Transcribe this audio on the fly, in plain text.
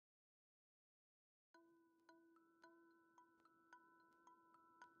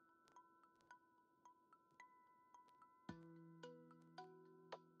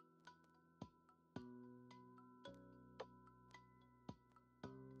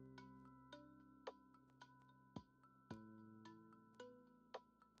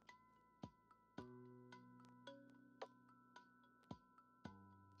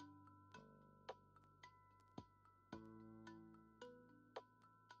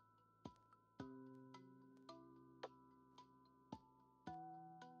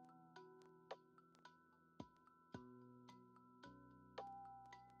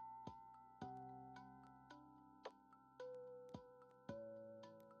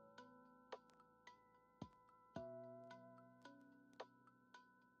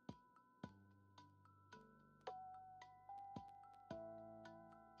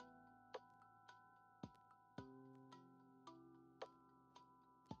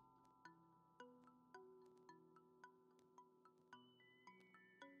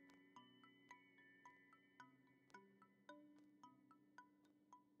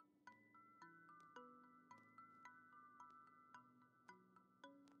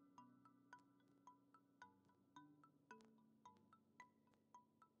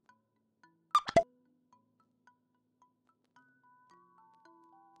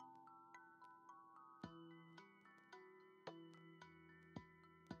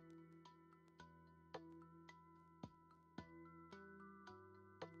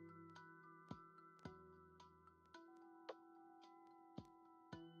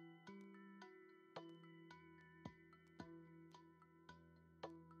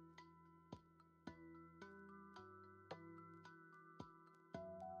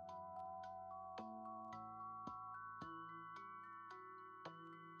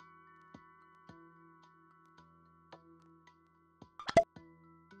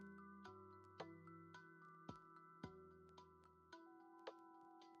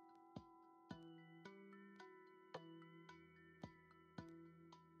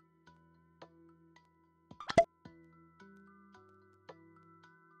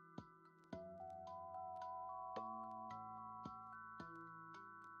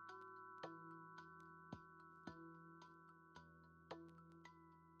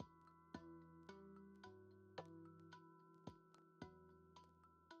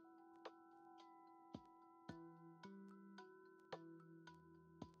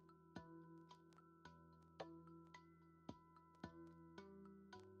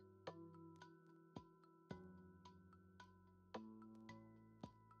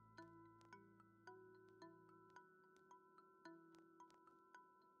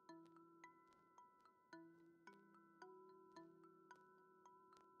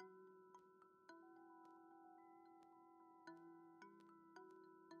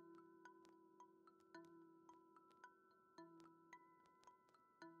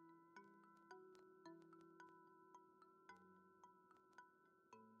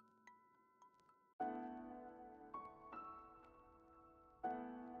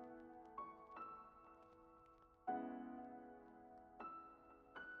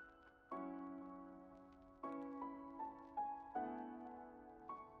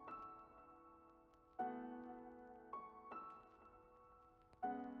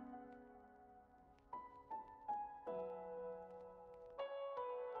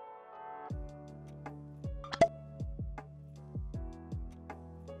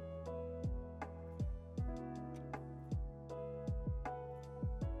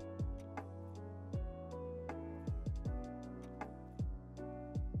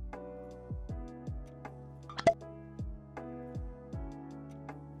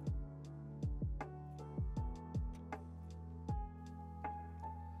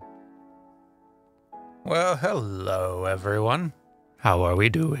Well, hello, everyone. How are we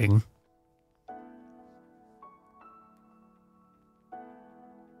doing?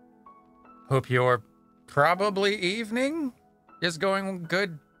 Hope your probably evening is going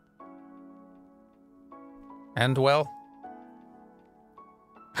good and well.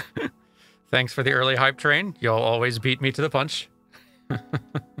 Thanks for the early hype train. You'll always beat me to the punch.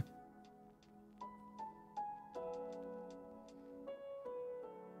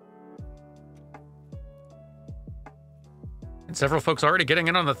 And several folks already getting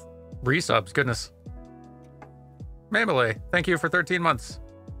in on the resubs. Goodness. Mamele, thank you for 13 months.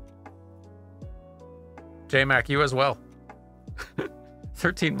 J-Mac, you as well.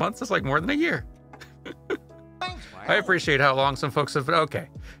 13 months is like more than a year. Thanks, I appreciate how long some folks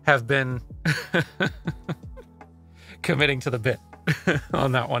have been committing to the bit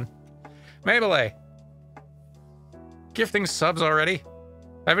on that one. Mamele, gifting subs already.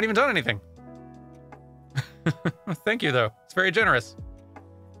 I haven't even done anything. Thank you, though. It's very generous.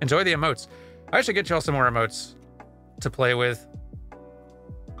 Enjoy the emotes. I should get y'all some more emotes to play with.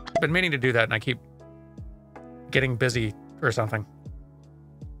 I've been meaning to do that, and I keep getting busy or something.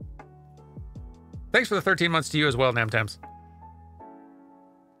 Thanks for the 13 months to you as well, Namtams.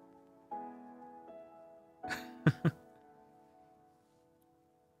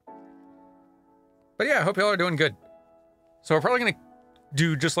 But yeah, I hope y'all are doing good. So we're probably going to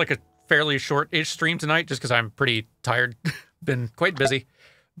do just like a fairly short-ish stream tonight, just because I'm pretty tired. Been quite busy.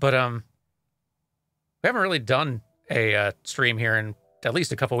 But we haven't really done a stream here in at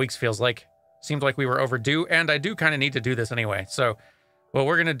least a couple weeks, feels like. Seemed like we were overdue, and I do kind of need to do this anyway. So what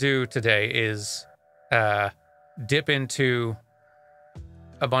we're going to do today is dip into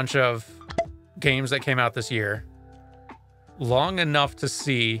a bunch of games that came out this year long enough to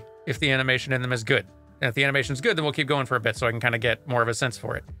see if the animation in them is good. And if the animation's good, then we'll keep going for a bit so I can kind of get more of a sense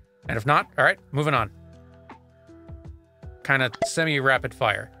for it. And if not, all right, moving on. Kind of semi-rapid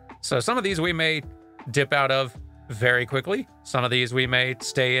fire. So some of these we may dip out of very quickly. Some of these we may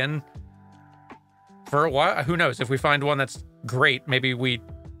stay in for a while. Who knows? If we find one that's great, maybe we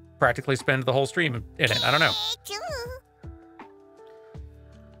practically spend the whole stream in it. I don't know.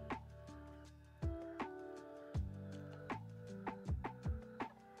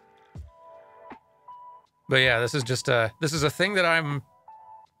 But yeah, this is just this is a thing that I'm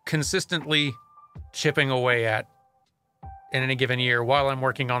consistently chipping away at in any given year while I'm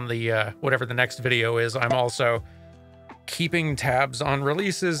working on the whatever the next video is. I'm also keeping tabs on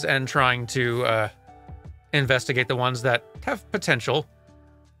releases and trying to investigate the ones that have potential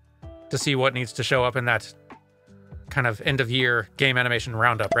to see what needs to show up in that kind of end of year game animation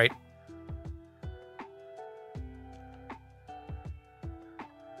roundup, right?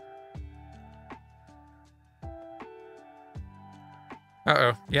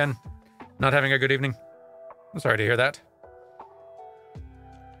 Uh-oh, Yen, not having a good evening. I'm sorry to hear that.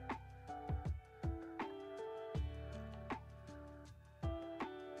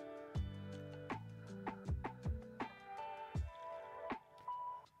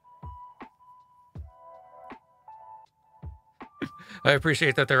 I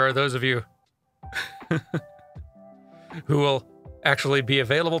appreciate that there are those of you who will actually be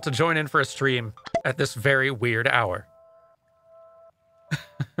available to join in for a stream at this very weird hour.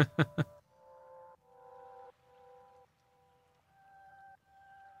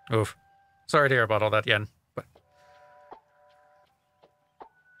 Oof. Sorry to hear about all that, Yen. But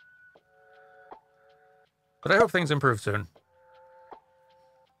I hope things improve soon.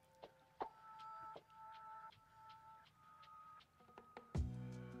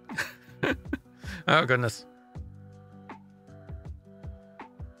 Oh, goodness.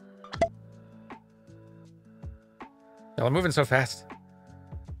 Y'all are moving so fast.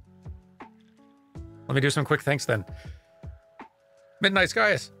 Let me do some quick thanks then. Midnight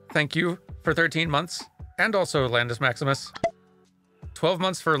Skies, thank you for 13 months. And also Landis Maximus. 12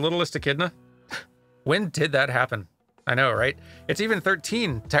 months for Littlest Echidna. When did that happen? I know, right? It's even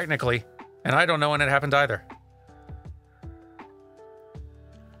 13, technically, and I don't know when it happened either.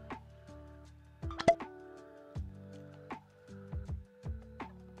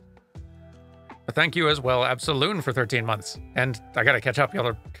 But thank you as well, Absolune, for 13 months. And I gotta catch up.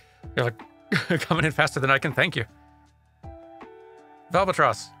 Y'all are coming in faster than I can thank you.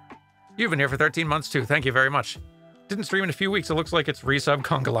 Valbatross, you've been here for 13 months too. Thank you very much. Didn't stream in a few weeks. It looks like it's resub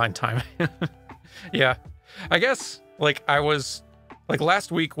conga line time. Yeah. I guess, like,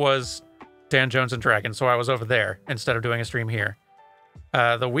 last week was Dan Jones and Dragon, so I was over there instead of doing a stream here.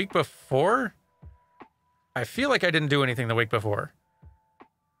 The week before, I feel like I didn't do anything the week before.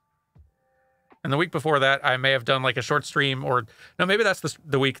 And the week before that, I may have done like a short stream, or no, maybe that's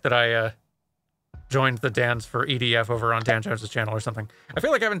the week that I joined the Dans for EDF over on Dan Jones' channel or something. I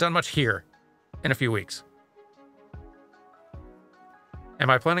feel like I haven't done much here in a few weeks. Am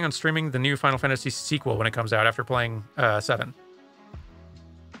I planning on streaming the new Final Fantasy sequel when it comes out after playing 7?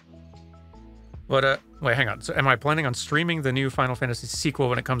 But, wait, hang on. So am I planning on streaming the new Final Fantasy sequel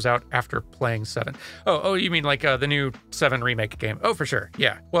when it comes out after playing 7? Oh, you mean like the new 7 remake game? Oh, for sure.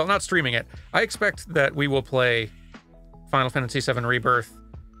 Yeah. Well, not streaming it. I expect that we will play Final Fantasy 7 Rebirth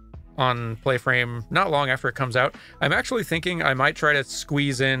on Playframe not long after it comes out. I'm actually thinking I might try to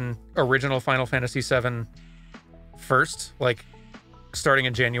squeeze in original Final Fantasy 7 first, like starting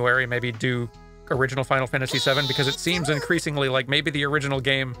in January, maybe do original Final Fantasy 7, because it seems increasingly like maybe the original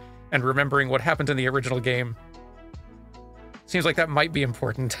game and remembering what happened in the original game seems like that might be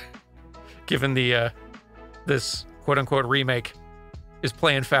important, given the this quote-unquote remake is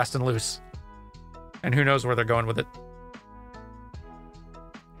playing fast and loose, and who knows where they're going with it.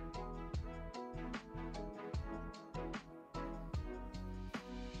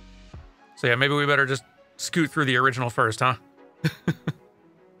 So yeah, maybe we better just scoot through the original first, huh?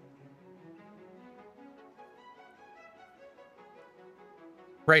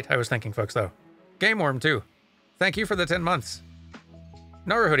 Right, I was thinking, folks, though. Game Worm, too. Thank you for the 10 months.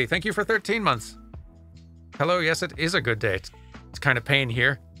 Naruhoodie, thank you for 13 months. Hello, yes, it is a good day. It's kind of pain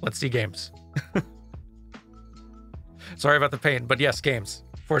here. Let's see games. Sorry about the pain, but yes, games.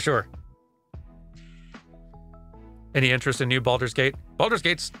 For sure. Any interest in new Baldur's Gate? Baldur's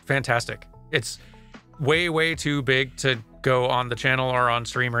Gate's fantastic. It's way, way too big to go on the channel or on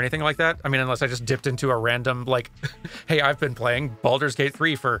stream or anything like that. I mean, unless I just dipped into a random, like, hey, I've been playing Baldur's Gate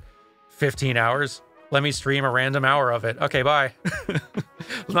 3 for 15 hours. Let me stream a random hour of it. Okay, bye.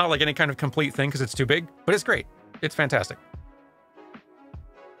 It's not like any kind of complete thing because it's too big, but it's great. It's fantastic.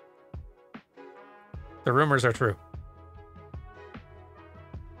 The rumors are true.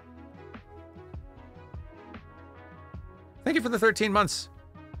 Thank you for the 13 months,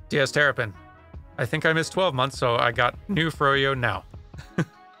 DS Terrapin. I think I missed 12 months, so I got new Froyo now.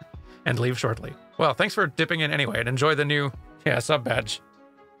 And leave shortly. Well, thanks for dipping in anyway, and enjoy the new, sub badge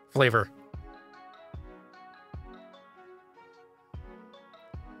flavor.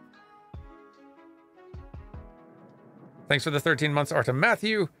 Thanks for the 13 months, Artem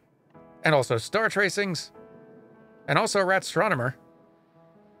Matthew, and also Star Tracings, and also Ratstronomer,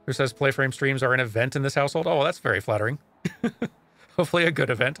 who says Playframe streams are an event in this household. Oh, well, that's very flattering. Hopefully a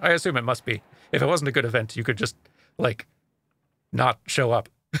good event. I assume it must be. If it wasn't a good event, you could just, like, not show up.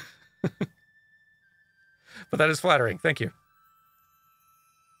 But that is flattering. Thank you.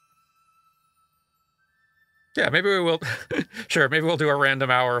 Yeah, maybe we will. Sure, maybe we'll do a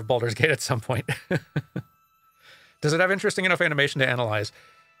random hour of Baldur's Gate at some point. Does it have interesting enough animation to analyze?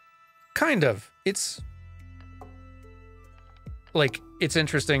 Kind of. It's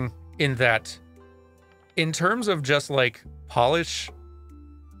interesting in that, in terms of just, like, polish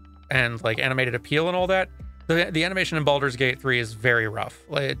and, like, animated appeal and all that, the animation in Baldur's Gate 3 is very rough.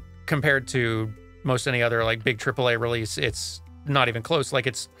 Like, compared to most any other, like, big AAA release, it's not even close. Like,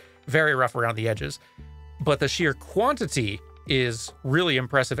 it's very rough around the edges. But the sheer quantity is really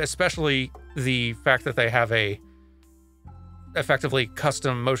impressive, especially the fact that they have a effectively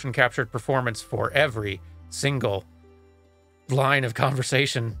custom motion captured performance for every single line of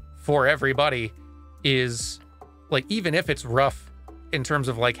conversation for everybody is, like, even if it's rough in terms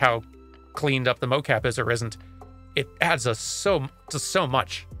of, like, how cleaned up the mocap is or isn't, it adds so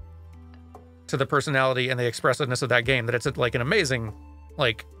much to the personality and the expressiveness of that game that it's like an amazing,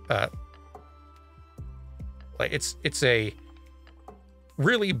 like it's a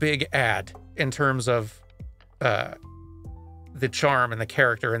really big add in terms of the charm and the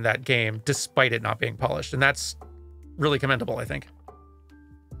character in that game, despite it not being polished, and that's really commendable, I think.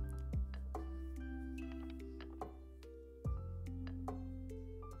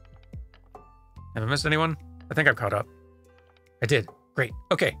 Have I missed anyone? I think I've caught up. I did. Great.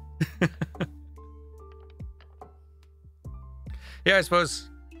 Okay. Yeah, I suppose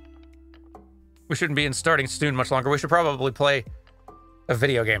we shouldn't be in starting soon much longer. We should probably play a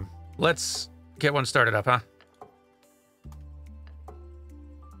video game. Let's get one started up, huh?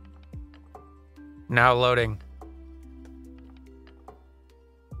 Now loading.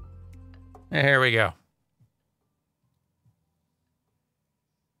 Here we go.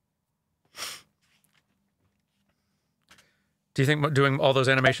 Do you think doing all those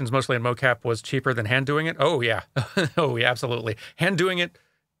animations mostly in mocap was cheaper than hand doing it? Oh, yeah. Oh, yeah, absolutely. Hand doing it,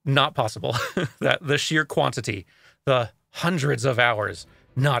 not possible. That the sheer quantity, the hundreds of hours,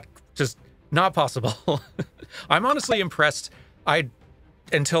 not possible. I'm honestly impressed.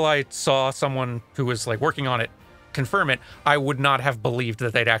 Until I saw someone who was like working on it confirm it, I would not have believed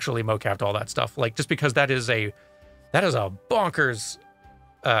that they'd actually mocapped all that stuff. Like, just because that is a bonkers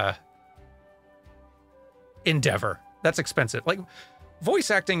endeavor. That's expensive. Like, voice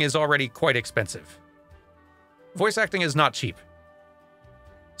acting is already quite expensive. Voice acting is not cheap.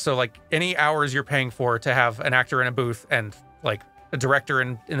 So, like, any hours you're paying for to have an actor in a booth and, like, a director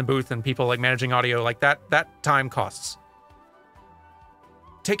in the booth and people, like, managing audio, like, that time costs.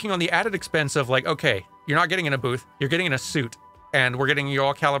 Taking on the added expense of, like, okay, you're not getting in a booth, you're getting in a suit, and we're getting you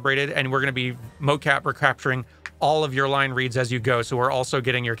all calibrated, and we're going to be mocap recapturing all of your line reads as you go, so we're also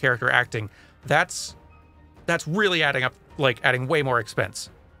getting your character acting. That's really adding up, like, adding way more expense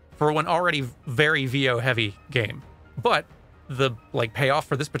for an already very VO heavy game. But the, like, payoff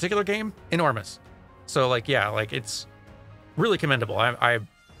for this particular game, enormous. So, like, yeah, like, it's really commendable. I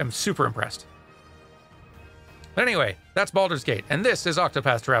am super impressed. But anyway, that's Baldur's Gate, and this is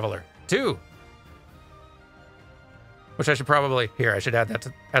Octopath Traveler 2. Which I should probably, here, I should add that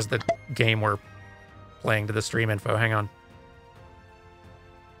as the game we're playing to the stream info. Hang on.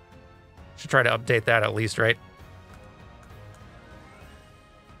 Should try to update that at least, right?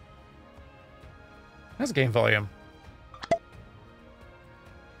 That's game volume.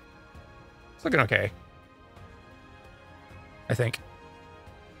 It's looking okay, I think.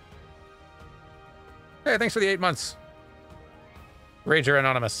 Hey, thanks for the 8 months. Rager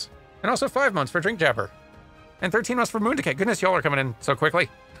Anonymous. And also 5 months for Drink Jabber. And 13 months for Moon Decay. Goodness, y'all are coming in so quickly.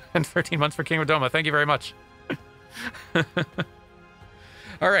 And 13 months for King of Doma. Thank you very much.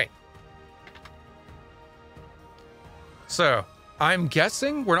 All right. So, I'm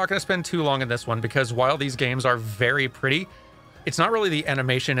guessing we're not going to spend too long in this one because while these games are very pretty, it's not really the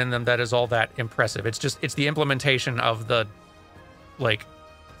animation in them that is all that impressive. It's the implementation of the, like,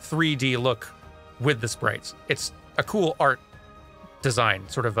 3D look with the sprites. It's a cool art design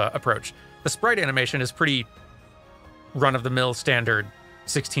sort of approach. The sprite animation is pretty run-of-the-mill standard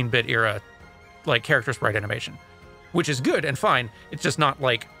 16-bit era, like, character sprite animation, which is good and fine. It's just not,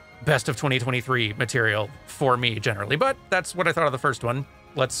 like, best of 2023 material for me generally, but that's what I thought of the first one.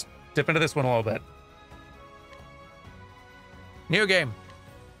 Let's dip into this one a little bit. New game.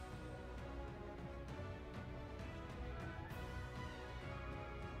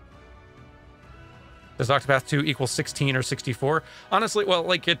 Does Octopath 2 equal 16 or 64? Honestly, well,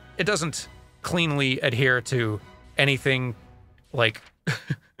 like, it doesn't cleanly adhere to anything, like,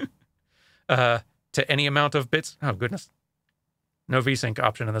 to any amount of bits. Oh, goodness. No VSync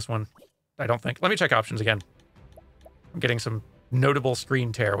option in this one, I don't think. Let me check options again. I'm getting some notable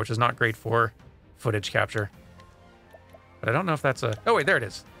screen tear, which is not great for footage capture. But I don't know if that's a... Oh, wait, there it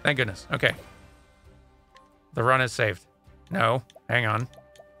is. Thank goodness. Okay. The run is saved. No, hang on.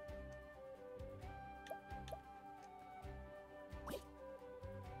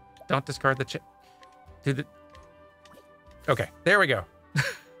 Don't discard the chip. Do the... Okay, there we go.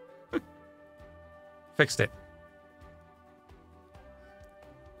 Fixed it.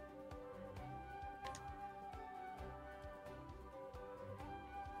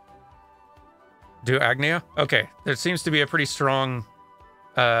 Do Agnia? Okay, there seems to be a pretty strong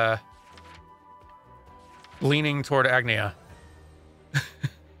leaning toward Agnia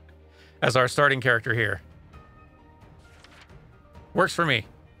as our starting character here. Works for me.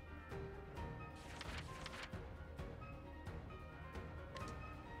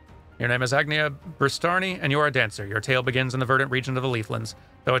 Your name is Agnia Bristarni, and you are a dancer. Your tale begins in the verdant region of the Leaflands.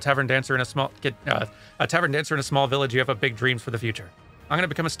 Though a tavern dancer in a small village, you have a big dreams for the future. I'm going to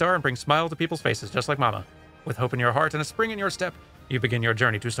become a star and bring smile to people's faces, just like Mama. With hope in your heart and a spring in your step, you begin your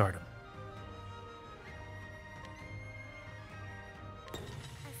journey to stardom. A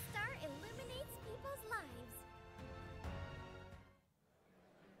star illuminates people's lives.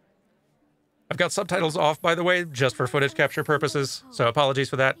 I've got subtitles off, by the way, just for footage capture purposes, so apologies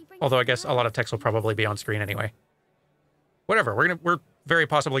for that. Although I guess a lot of text will probably be on screen anyway. Whatever, we're very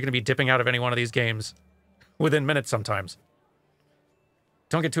possibly going to be dipping out of any one of these games within minutes sometimes.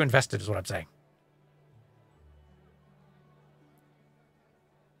 Don't get too invested, is what I'm saying.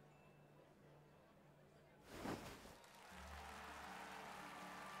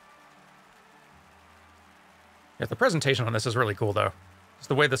 Yeah, the presentation on this is really cool, though. Just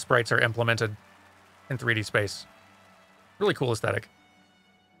the way the sprites are implemented in 3D space. Really cool aesthetic.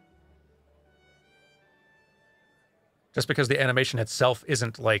 Just because the animation itself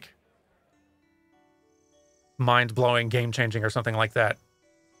isn't, like, mind-blowing, game-changing, or something like that.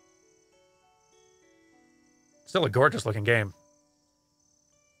 Still a gorgeous-looking game.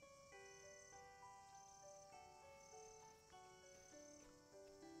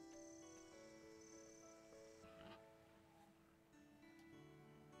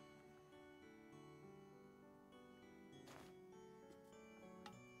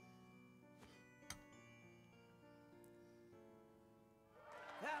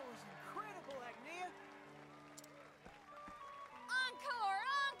 That was incredible, Agnia. Encore!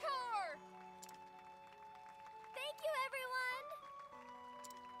 Encore! Thank you, everyone!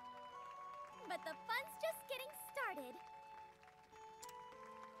 But the fun's just getting started.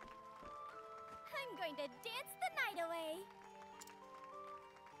 I'm going to dance the night away.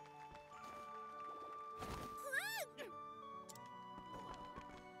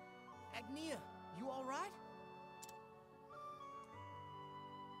 Agnia, you all right?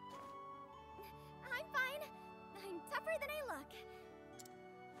 I'm fine. I'm tougher than I look.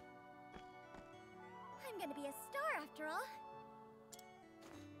 I'm gonna be a star after all.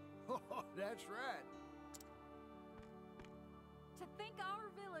 Oh, that's right. To think our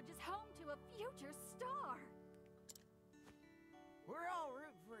village is home to a future star. We're all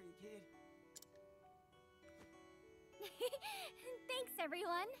rooting for you, kid. Thanks,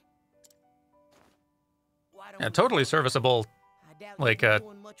 everyone. Why don't Yeah, we totally go? serviceable, I doubt like, you'll be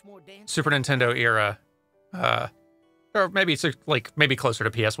doing much more dancing. Super Nintendo era. Or maybe, like, maybe closer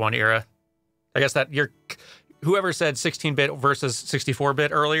to PS1 era. I guess that you're... Whoever said 16-bit versus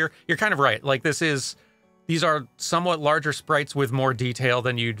 64-bit earlier, you're kind of right. Like, these are somewhat larger sprites with more detail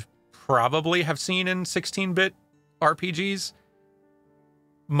than you'd probably have seen in 16-bit RPGs.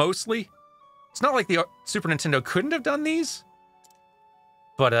 Mostly. It's not like the Super Nintendo couldn't have done these,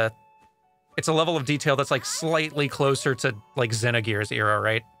 but it's a level of detail that's, like, slightly closer to, like, Xenogears era,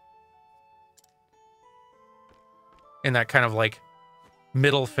 right? In that kind of, like,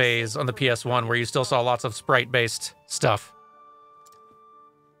 middle phase on the PS1 where you still saw lots of sprite-based stuff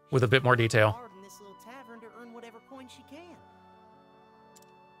with a bit more detail. Hard in this little tavern to earn whatever coins she can.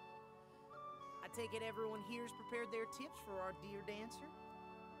 I take it everyone here's prepared their tips for our dear dancer.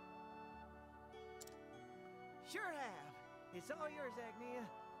 Sure have. It's all yours, Agnia.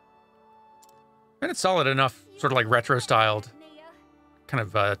 And it's solid enough, sort of like retro-styled, Nia. kind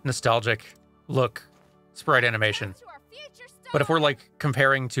of nostalgic look sprite animation. To our future star. But if we're, like,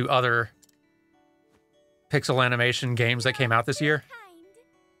 comparing to other pixel animation games that came out this year, Kind.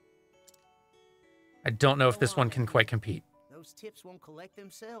 I don't know if this one can quite compete. Those tips won't collect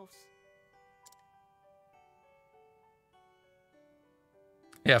themselves.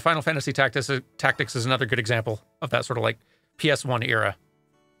 Yeah, Final Fantasy Tactics is another good example of that sort of, like, PS1 era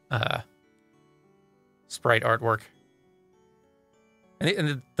sprite artwork.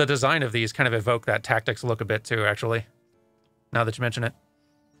 And the design of these kind of evoke that Tactics look a bit too, actually, now that you mention it.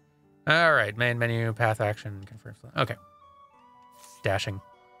 All right, main menu, path action, confirm. Okay. Dashing.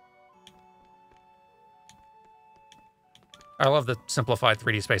 I love the simplified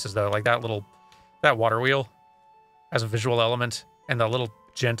 3D spaces, though. Like, that water wheel as a visual element, and the little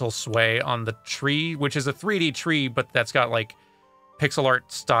gentle sway on the tree, which is a 3D tree, but that's got, like, pixel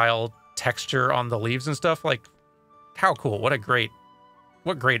art style texture on the leaves and stuff. Like, how cool. What great,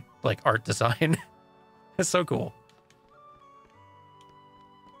 like, art design. It's so cool.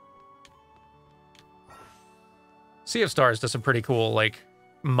 Sea of Stars does some pretty cool, like,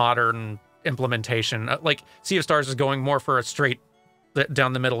 modern implementation. Like, Sea of Stars is going more for a straight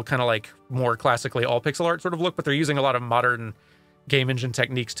down the middle, kind of like more classically all pixel art sort of look, but they're using a lot of modern game engine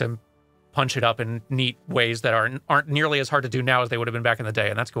techniques to punch it up in neat ways that aren't nearly as hard to do now as they would have been back in the day,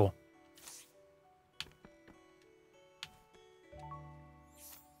 and that's cool.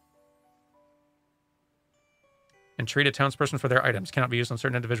 And treat a townsperson for their items. Cannot be used on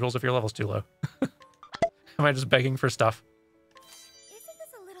certain individuals if your level's too low. Am I just begging for stuff? Isn't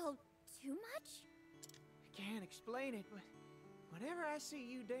this a little too much? I can't explain it, but whenever I see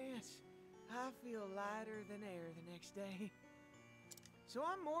you dance, I feel lighter than air the next day. So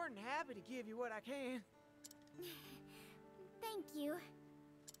I'm more than happy to give you what I can. Thank you.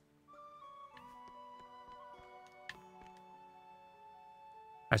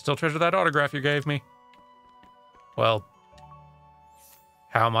 I still treasure that autograph you gave me. Well,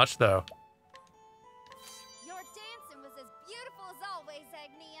 how much, though? Your dancing was as beautiful as always,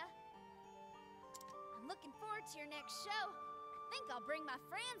 Agnia. I'm looking forward to your next show. I think I'll bring my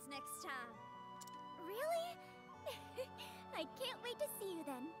friends next time. Really? I can't wait to see you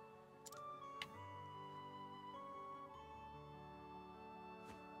then.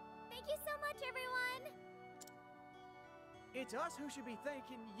 Thank you so much, everyone. It's us who should be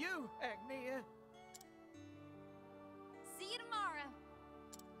thanking you, Agnia. See you tomorrow.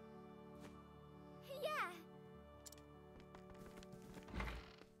 Yeah.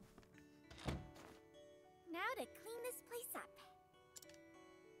 Now to clean this place up.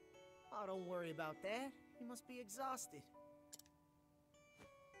 Oh, don't worry about that. You must be exhausted.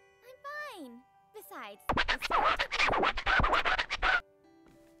 I'm fine. Besides,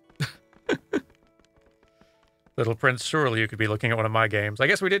 Little Prince, surely you could be looking at one of my games. I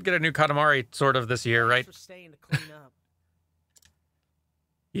guess we did get a new Katamari sort of this year, right? Thanks for staying to clean up.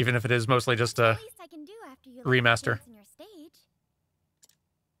 Even if it is mostly just the a... least I can do after you remaster. dance in your stage.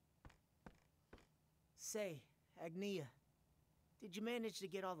 Say, Agnia, did you manage to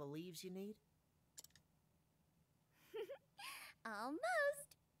get all the leaves you need? Almost.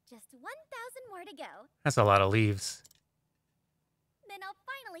 Just 1,000 more to go. That's a lot of leaves. Then I'll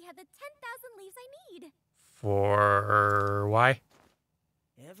finally have the 10,000 leaves I need. For... why?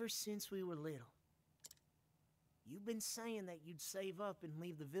 Ever since we were little, you've been saying that you'd save up and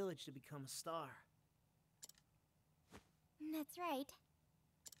leave the village to become a star. That's right.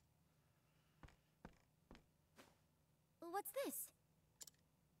 What's this?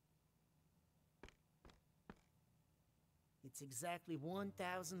 It's exactly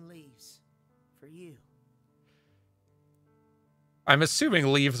 1,000 leaves. For you. I'm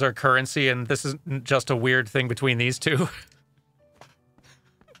assuming leaves are currency, and this isn't just a weird thing between these two. But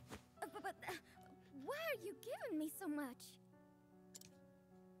why are you giving me so much?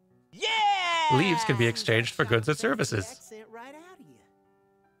 Yeah! Leaves can be exchanged for goods and services. Accent right out of you.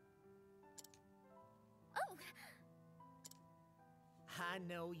 Oh, I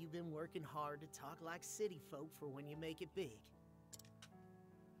know you've been working hard to talk like city folk for when you make it big.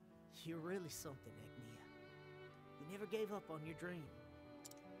 You're really something, Agnia. You never gave up on your dream.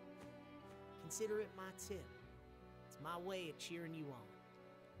 Consider it my tip. It's my way of cheering you on.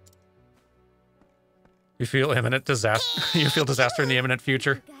 You feel imminent disaster. You feel disaster in the imminent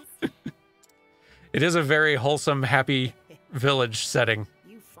future. Gus. It is a very wholesome, happy village setting.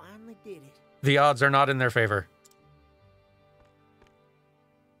 You finally did it. The odds are not in their favor.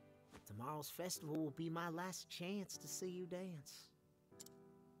 Tomorrow's festival will be my last chance to see you dance.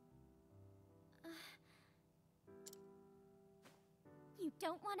 You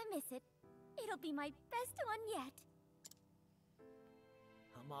don't want to miss it. It'll be my best one yet.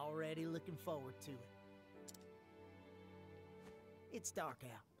 I'm already looking forward to it. It's dark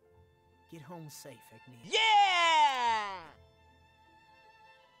out. Get home safe, Agnia. Yeah!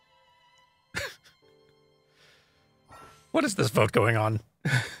 What is this vote going on?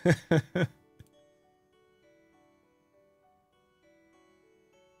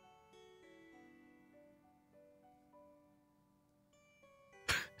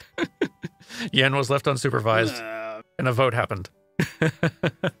 Yen was left unsupervised, and a vote happened.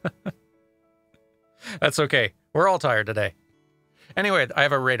 That's okay. We're all tired today. Anyway, I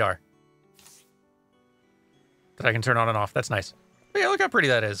have a radar that I can turn on and off. That's nice. But yeah, look how pretty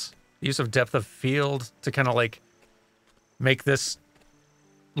that is. The use of depth of field to kind of like make this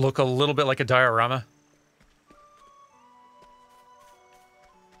look a little bit like a diorama.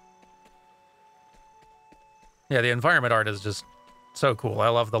 Yeah, the environment art is just so cool. I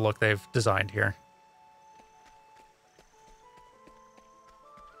love the look they've designed here.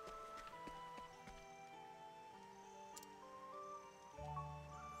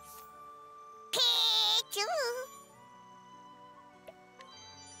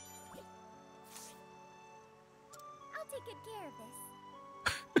 I'll take good care of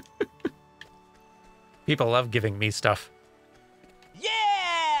this. People love giving me stuff.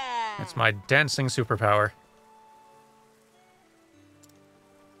 Yeah! It's my dancing superpower.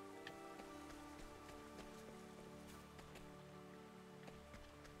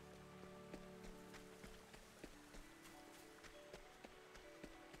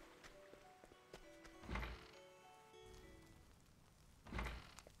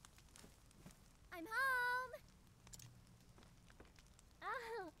 I'm home.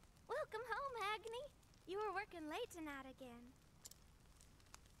 Oh, welcome home, Agni. You were working late tonight again.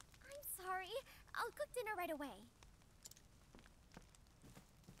 I'm sorry. I'll cook dinner right away.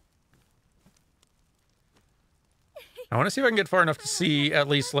 I want to see if I can get far enough to see at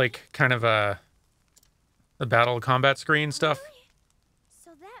least like kind of the battle combat screen stuff. Really?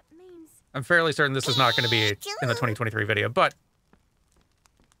 So that means I'm fairly certain this is not going to be in the 2023 video, but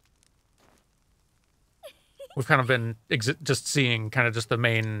we've kind of been just seeing kind of just the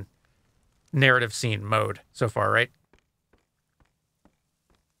main narrative scene mode so far, right?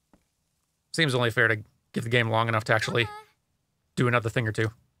 Seems only fair to give the game long enough to actually Papa, do another thing or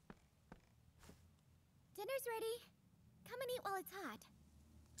two. dinner's ready. Come and eat while it's hot.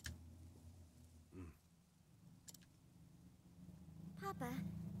 Papa,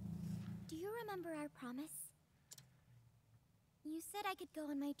 do you remember our promise? You said I could go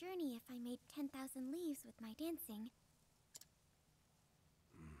on my journey if I made 10,000 leaves with my dancing.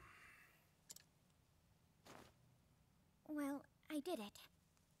 Well, I did it.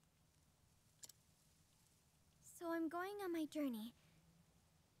 So I'm going on my journey,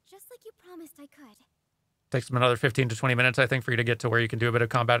 just like you promised I could. Takes them another 15 to 20 minutes, I think, for you to get to where you can do a bit of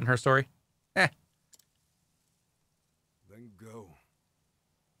combat in her story. Then go.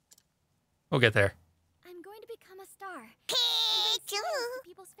 We'll get there. I'm going to become a star. And bring smiles to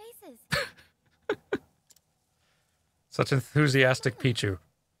people's faces. Such enthusiastic Pichu.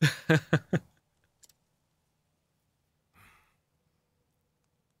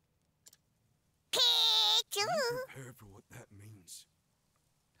 Be prepared for what that means.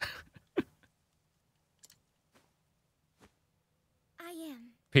 I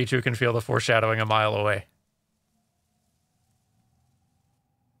am. Pichu can feel the foreshadowing a mile away.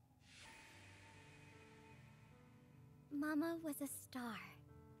 Mama was a star.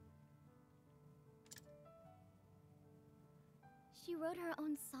 She wrote her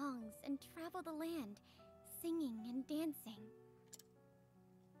own songs and traveled the land, singing and dancing.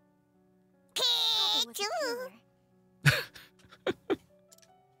 Papa was a killer.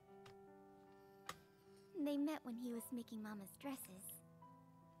 They met when he was making Mama's dresses.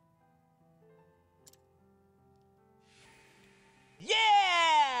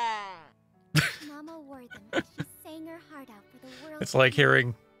 Yeah! Mama wore them and she sang her heart out for the world. It's like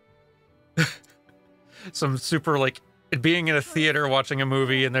hearing some super, like, being in a theater watching a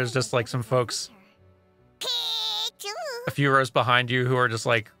movie and there's just, like, some folks a few rows behind you who are just,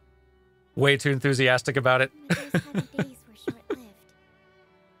 like, way too enthusiastic about it. But those happy days were short-lived.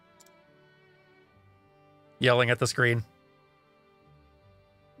 Yelling at the screen.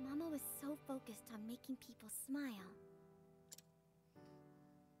 Mama was so focused on making people smile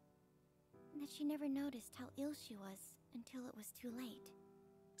that she never noticed how ill she was until it was too late.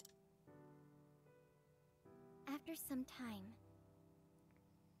 After some time,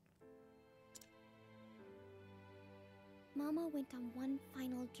 Mama went on one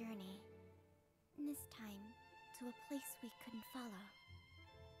final journey, this time to a place we couldn't follow.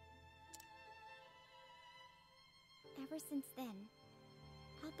 Ever since then,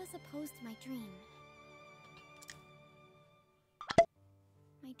 Papa's opposed my dream.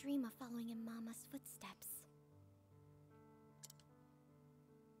 My dream of following in Mama's footsteps.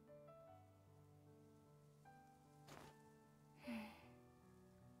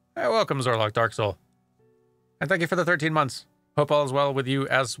 Hey, welcome, Zorlok Dark Soul. And thank you for the 13 months. Hope all is well with you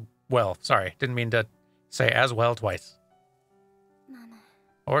as well. Sorry, didn't mean to say as well twice. Mama.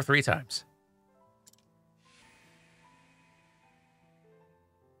 Or 3 times.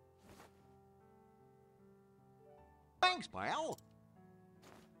 Thanks, pal.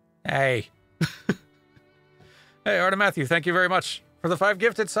 Hey. Hey, Arta Matthew, thank you very much for the 5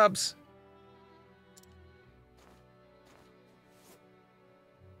 gifted subs.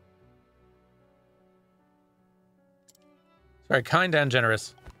 Very kind and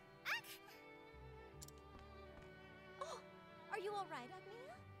generous. Oh, are you all right,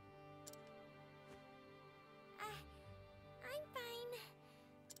 Agnia? I'm fine.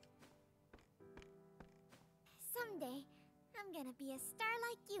 Someday, I'm gonna be a star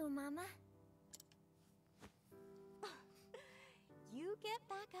like you, Mama. You get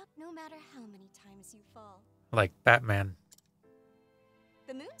back up no matter how many times you fall. Like Batman.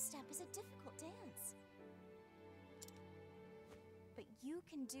 The moon step is a difficult dance. But you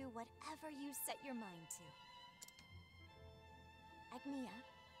can do whatever you set your mind to. Agnia,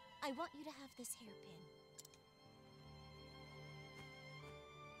 I want you to have this hairpin.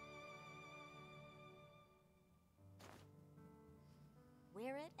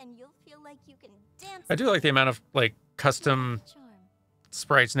 Wear it and you'll feel like you can dance. I do like the amount of, like, custom Charm.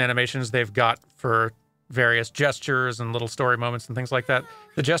 sprites and animations they've got for various gestures and little story moments and things like that.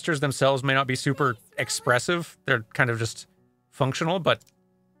 The gestures themselves may not be super expressive. They're kind of just functional, but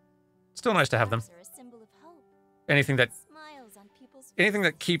still nice to have them. Flowers are a symbol of hope. Anything that Smiles on people's anything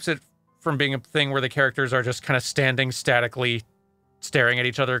that faces. keeps it from being a thing where the characters are just kind of standing statically, staring at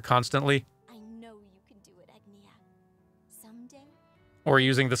each other constantly, I know you can do it, Agnia. Someday, or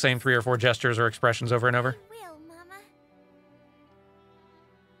using the same 3 or 4 gestures or expressions over and over. I will, Mama.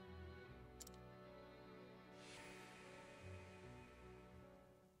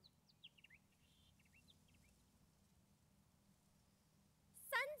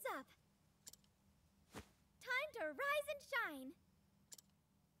 rise and shine.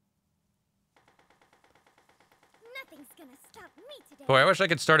 Nothing's gonna stop me today. Boy, I wish I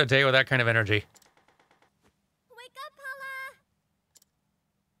could start a day with that kind of energy. Wake up, Paula!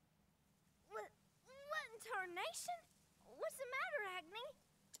 What in tarnation? What's the matter, Agni?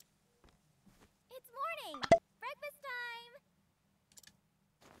 It's morning. Breakfast time.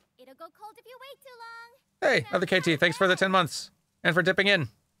 It'll go cold if you wait too long. Hey, other KT, thanks for the 10 months. And for dipping in.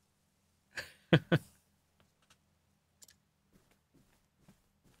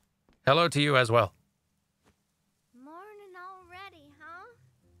 Hello to you as well. Morning already, huh?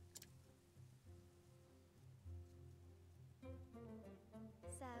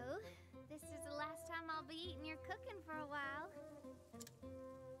 So, this is the last time I'll be eating your cooking for a while.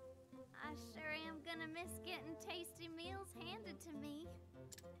 I sure am gonna miss getting tasty meals handed to me.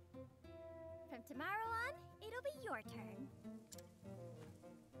 From tomorrow on, it'll be your turn.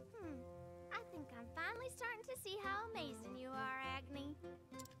 I think I'm finally starting to see how amazing you are, Agni.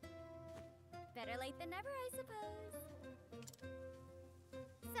 Better late than never, I suppose.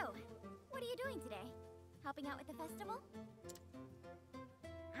 So, what are you doing today? Helping out with the festival?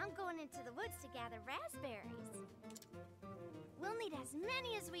 I'm going into the woods to gather raspberries. We'll need as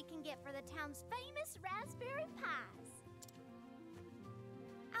many as we can get for the town's famous raspberry pies.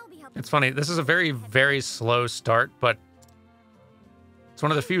 I'll be helping. It's funny, this is a very, very slow start, but it's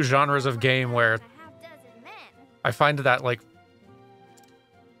one of the few genres of game where I find that, like,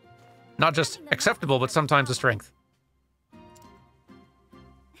 not just acceptable, but sometimes a strength.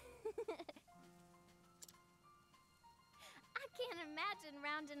 I can't imagine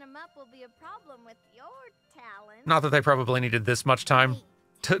rounding them up will be a problem with your talent. Not that they probably needed this much time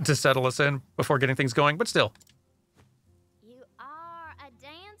to settle us in before getting things going, but still. You are a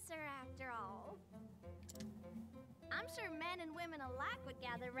dancer after all. I'm sure men and women alike would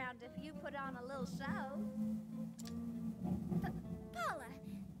gather round if you put on a little show. Paula,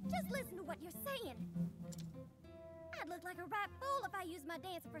 just listen to what you're saying. I'd look like a right fool if I used my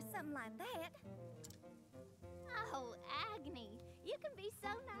dance for something like that. Oh, Agni, you can be so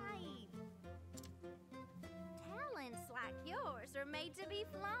naive. Talents like yours are made to be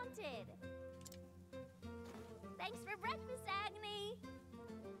flaunted. Thanks for breakfast, Agni.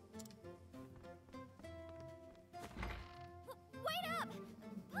 Wait up!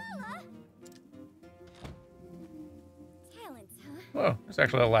 Paula! Talents, huh? Whoa, there's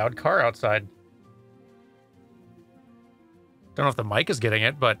actually a loud car outside. Don't know if the mic is getting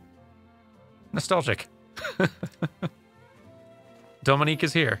it, but nostalgic. Dominique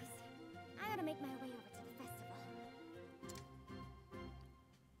is here. I gotta make my way over to the festival.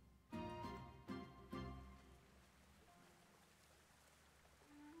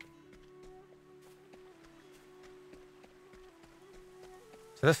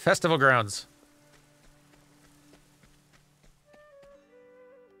 To the festival grounds.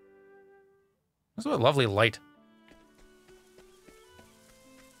 This is a lovely light.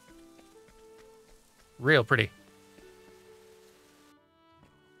 Real pretty.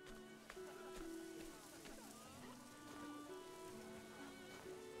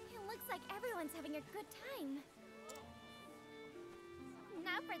 It looks like everyone's having a good time.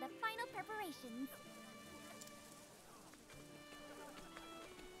 Now for the final preparations.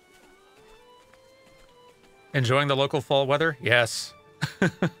 Enjoying the local fall weather? Yes.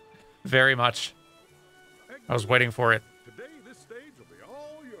 Very much. I was waiting for it. Today, this stage will be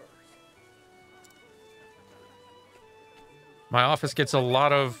all yours. My office gets a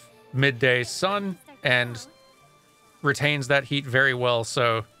lot of midday sun and retains that heat very well,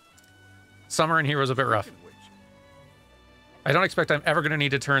 so summer in here was a bit rough. I don't expect I'm ever going to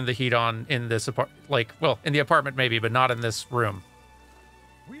need to turn the heat on in this well, in the apartment maybe, but not in this room.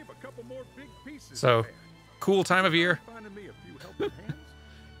 We have a couple more big pieces. So, to add. cool time of year Finding me a few helping hands.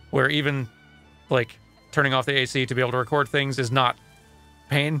 where even, like, turning off the AC to be able to record things is not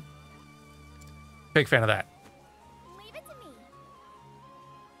pain. Big fan of that. Leave it to me.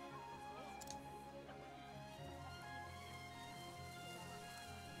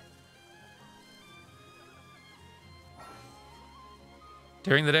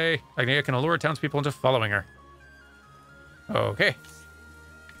 During the day, Agnia can allure townspeople into following her. Okay.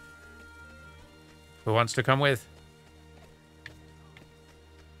 Who wants to come with?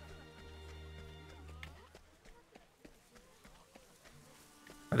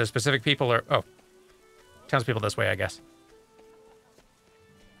 Are there specific people or... Oh. Townspeople this way, I guess.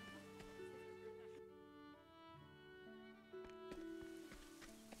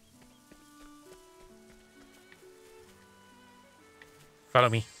 Follow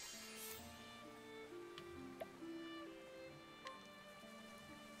me.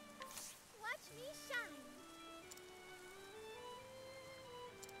 Watch me shine.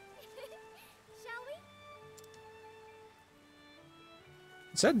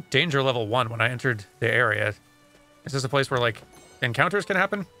 said danger level 1 when I entered the area. Is this a place where, like, encounters can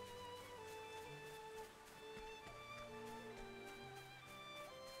happen?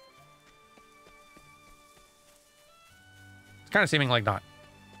 It's kind of seeming like not.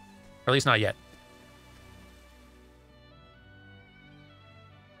 Or at least not yet.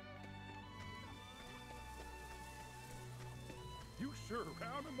 You sure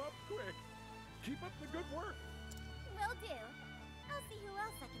round them up quick. Keep up the good work. Will do. I'll see who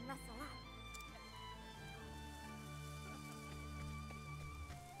else I can rustle up.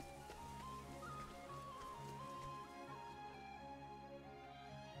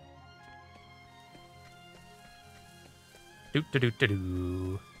 Do do do do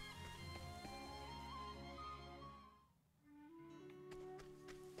do.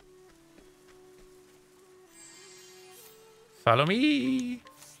 Follow me.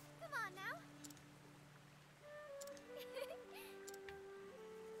 Come on now.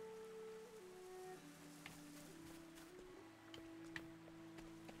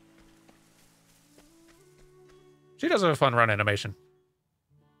 She does have a fun run animation.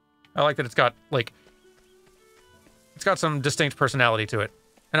 I like that it's got, like, it's got some distinct personality to it.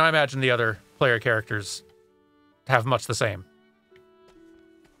 And I imagine the other player characters have much the same.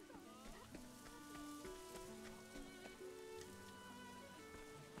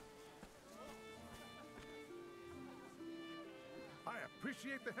 I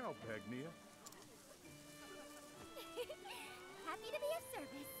appreciate the help, Agnia. Happy to be of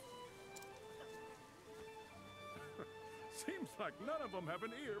service. Seems like none of them have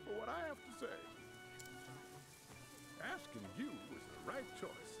an ear for what I have to say. Asking you was the right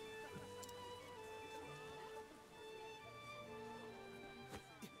choice.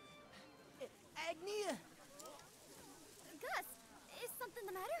 Agnia! Gus, is something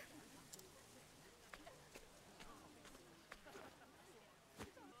the matter?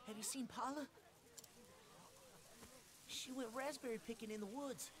 Have you seen Paula? She went raspberry picking in the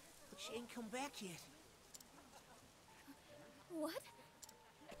woods, but she ain't come back yet. What?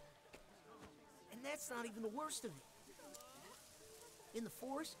 And that's not even the worst of it. In the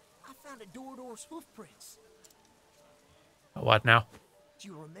forest, I found a Dorador's hoof prints. What now? Do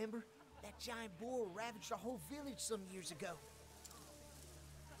you remember? That giant boar ravaged our whole village some years ago.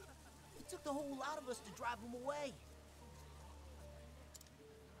 It took the whole lot of us to drive him away.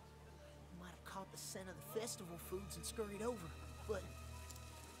 Might have caught the scent of the festival foods and scurried over, but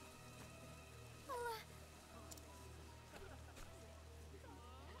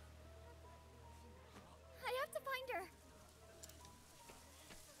I have to find her.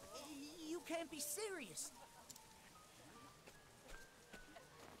 you can't be serious.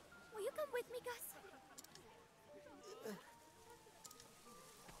 Will you come with me, Gus?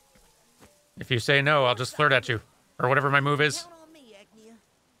 If you say no, I'll just flirt at you. Or whatever my move is. Count on me, Agnia.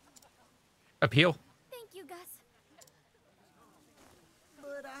 Appeal? Thank you, Gus.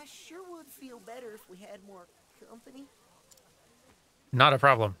 But I sure would feel better if we had more company. Not a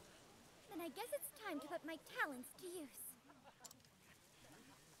problem. Then I guess it's time to put my talents to use.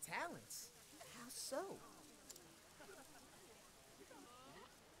 Talents? How so?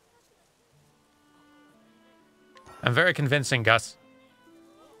 I'm very convincing, Gus.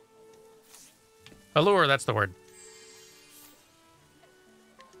 Allure, that's the word.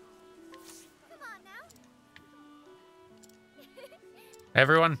 Come on now.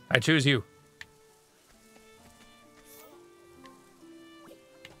 Everyone, I choose you.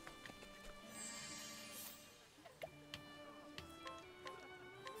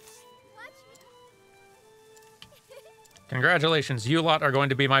 Watch me. Congratulations, you lot are going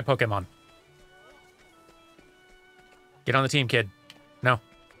to be my Pokemon. Get on the team, kid. No.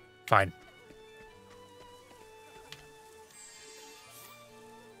 Fine.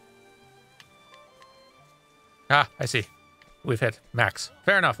 Ah, I see. We've hit max.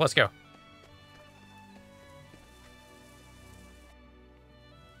 Fair enough, let's go.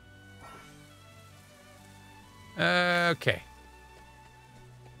 Okay.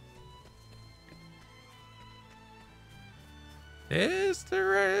 This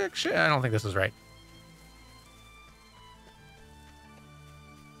direction? I don't think this is right.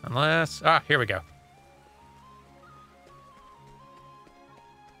 Unless... Ah, here we go.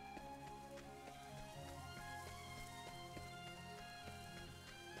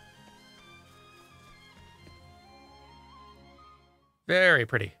 Very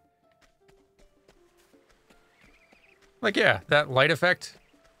pretty. Like, yeah, that light effect,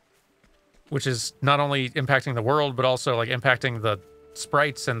 which is not only impacting the world, but also, like, impacting the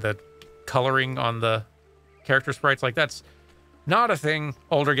sprites and the coloring on the character sprites. Like, that's not a thing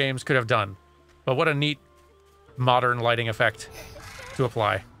older games could have done. But what a neat modern lighting effect. The to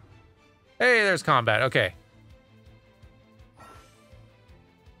apply. Hey, there's combat. Okay.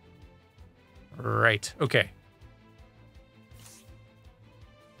 Right. Okay.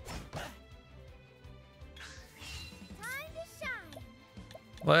 Time to shine.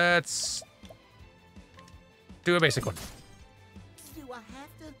 Let's do a basic one. Do I have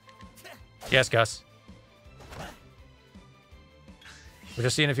to? Yes, Gus. We're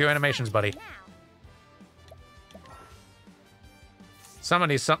just seeing a few animations, buddy. Now,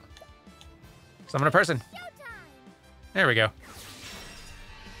 Summon a person. showtime. There we go.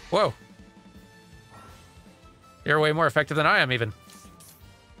 Whoa. You're way more effective than I am, even.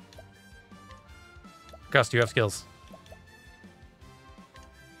 Gus, do you have skills?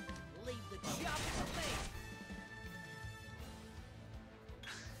 Leave the job for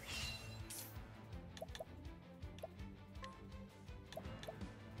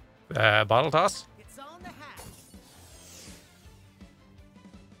me. Bottle toss? It's on the hatch.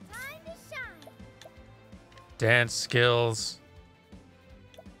 Time to shine. Dance skills.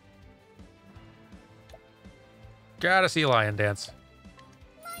 Gotta see Lion dance.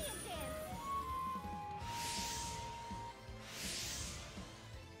 Lion dance.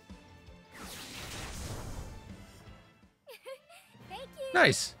 Thank you.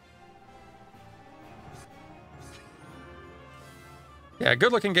 Nice. Yeah,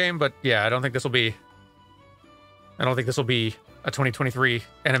 good looking game, but yeah, I don't think this will be a 2023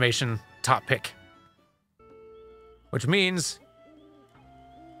 animation top pick. Which means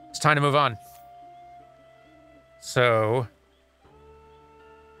it's time to move on. So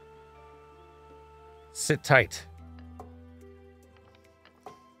sit tight.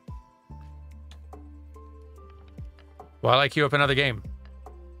 While I queue up another game.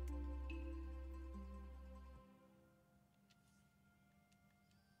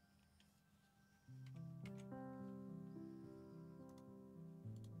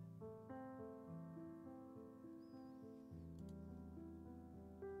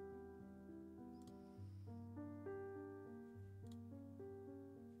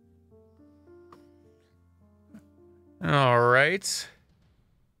 All right.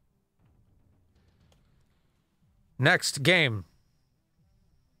 Next game.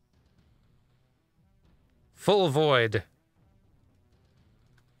 Full Void.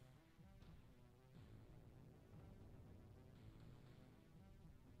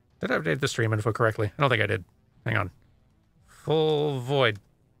 Did I update the stream info correctly? I don't think I did. Hang on. Full Void.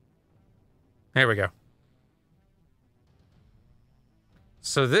 There we go.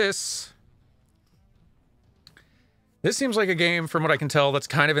 So this seems like a game, from what I can tell, that's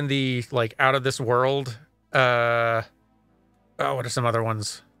kind of in the, like, out of this world. Oh, what are some other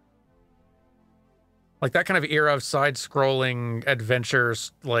ones? Like that kind of era of side-scrolling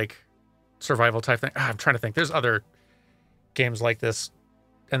adventures, like survival type thing. I'm trying to think. There's other games like this,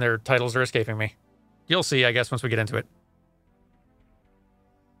 and their titles are escaping me. You'll see, I guess, once we get into it.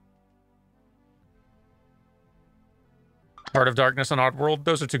 Heart of Darkness and Oddworld.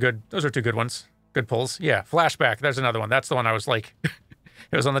 Those are two good ones. Good pulls. Yeah, Flashback. There's another one. That's the one I was like,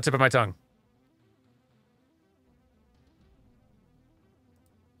 it was on the tip of my tongue.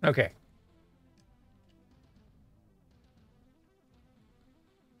 Okay.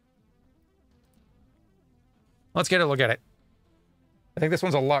 Let's get a look at it. I think this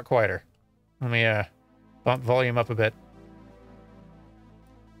one's a lot quieter. Let me bump volume up a bit.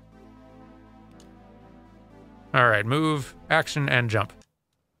 All right, move, action, and jump.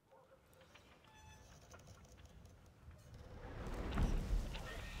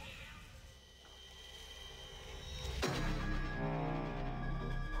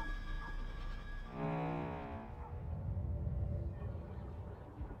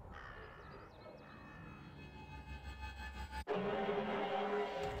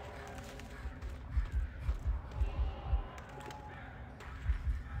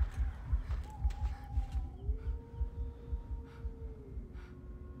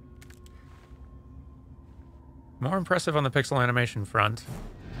 More impressive on the pixel animation front.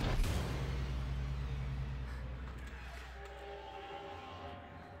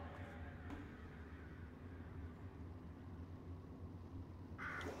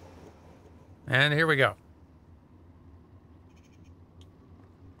 And here we go.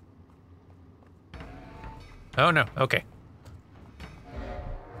 Oh no, okay.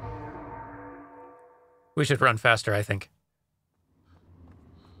 We should run faster, I think.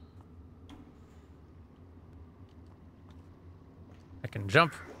 I can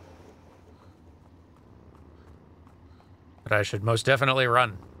jump. But I should most definitely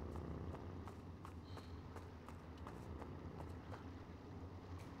run.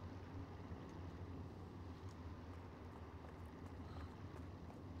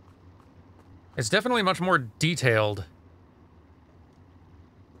 It's definitely much more detailed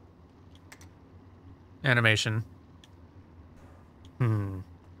animation.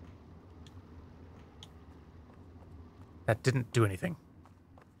 That didn't do anything.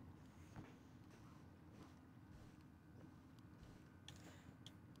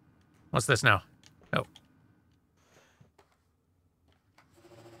 What's this now? Oh.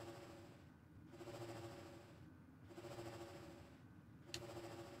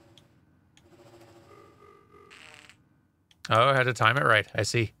 Oh, I had to time it right. I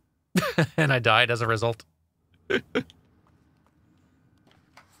see. And I died as a result.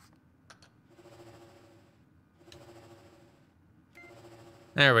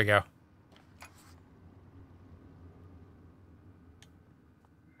 There we go.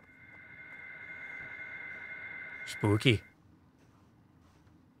 Spooky.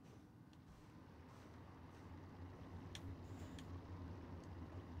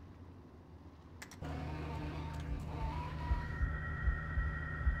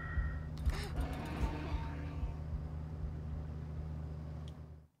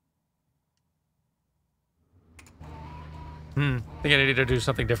 I think I need to do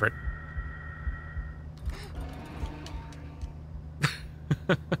something different.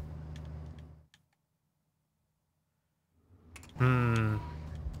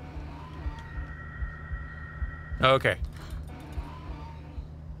 Okay.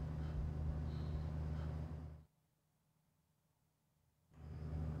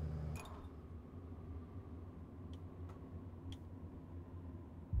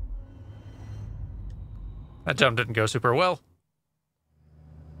 That jump didn't go super well.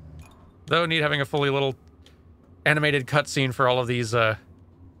 Though, neat having a fully little animated cutscene for all of these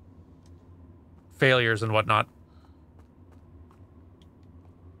failures and whatnot.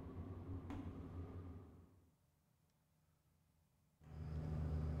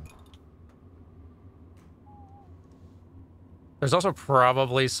 There's also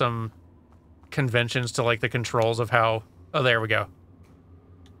probably some conventions to like the controls of how... Oh, there we go.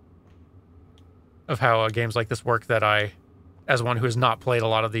 Of how games like this work that I, as one who has not played a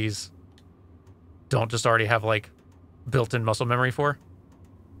lot of these, don't just already have like built-in muscle memory for.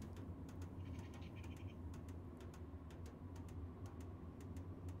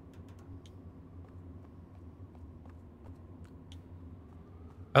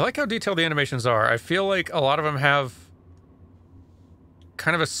 I like how detailed the animations are. I feel like a lot of them have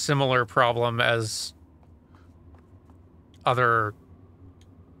kind of a similar problem as other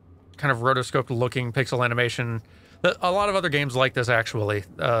kind of rotoscoped looking pixel animation. A lot of other games like this, actually,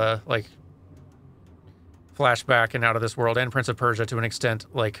 like Flashback and Out of This World and Prince of Persia to an extent.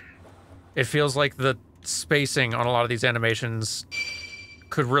 Like, it feels like the spacing on a lot of these animations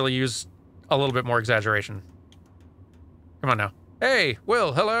could really use a little bit more exaggeration. Come on now. Hey,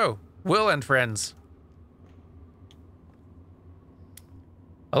 Will, hello. Will and friends.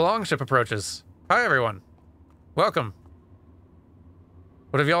 A longship approaches. Hi, everyone. Welcome.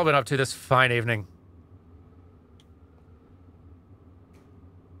 What have you all been up to this fine evening?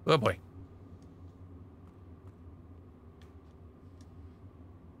 Oh, boy.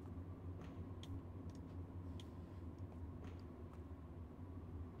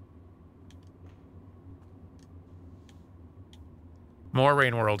 More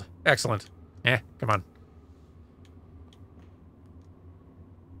Rain World. Excellent. Come on.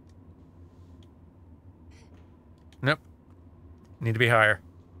 Nope. Need to be higher.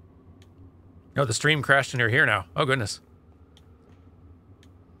 Oh, the stream crashed and you're here now. Oh, goodness.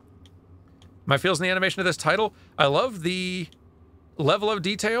 My feels in the animation of this title. I love the level of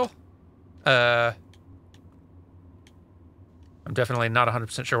detail. I'm definitely not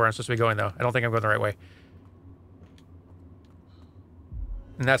 100% sure where I'm supposed to be going, though. I don't think I'm going the right way.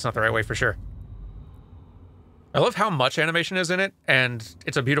 And that's not the right way for sure. I love how much animation is in it, and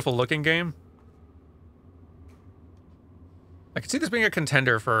it's a beautiful looking game. I could see this being a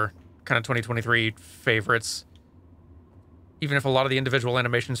contender for kind of 2023 favorites. Even if a lot of the individual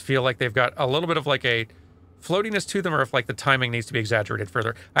animations feel like they've got a little bit of like a floatiness to them, or if like the timing needs to be exaggerated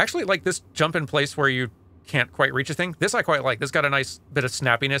further. I actually like this jump in place where you can't quite reach a thing. This I quite like. This got a nice bit of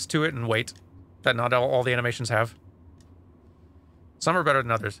snappiness to it and weight that not all the animations have. Some are better than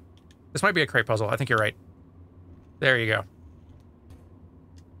others. This might be a crate puzzle. I think you're right. There you go.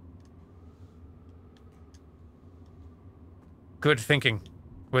 Good thinking,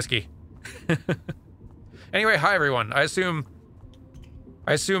 Whiskey. Anyway, hi everyone. I assume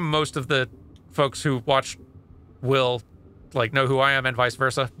most of the folks who watch will like know who I am and vice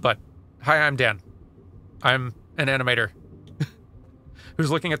versa, but hi, I'm Dan. I'm an animator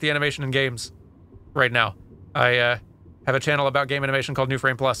who's looking at the animation in games right now. I have a channel about game animation called New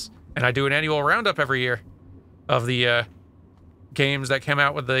Frame Plus, And I do an annual roundup every year of the games that came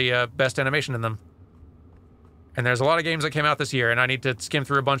out with the best animation in them. And there's a lot of games that came out this year, and I need to skim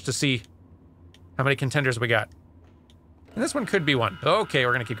through a bunch to see how many contenders we got. And this one could be one. Okay,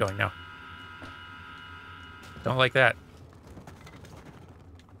 we're gonna keep going now. Don't like that.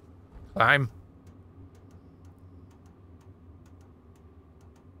 Climb.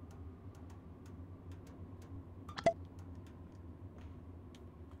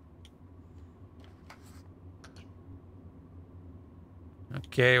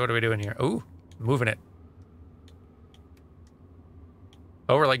 Okay, what are we doing here? Ooh, moving it.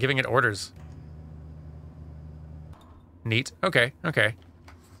 Oh, we're like giving it orders. Neat. Okay, okay.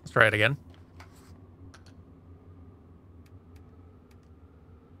 Let's try it again.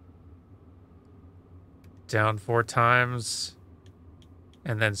 Down 4 times.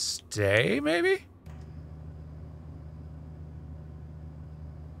 And then stay, maybe?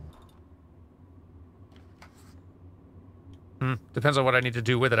 Depends on what I need to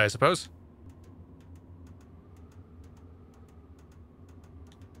do with it, I suppose.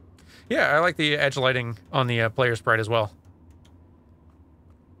 Yeah, I like the edge lighting on the player sprite as well.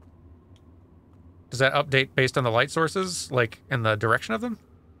 Does that update based on the light sources, like in the direction of them?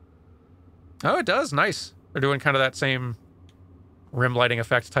 Oh, it does. Nice. They're doing kind of that same rim lighting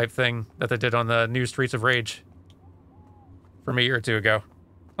effect type thing that they did on the new Streets of Rage from a year or two ago.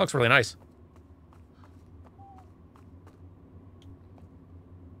 Looks really nice.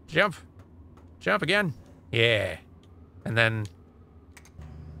 Jump. Jump again. Yeah. And then...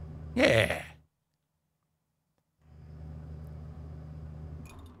 yeah.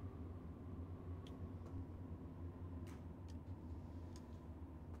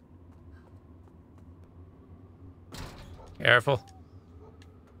 Careful.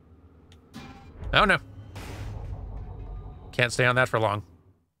 Oh no. Can't stay on that for long.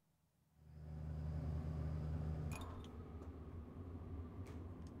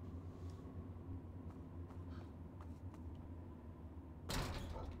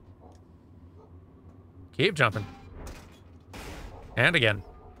 Keep jumping. And again.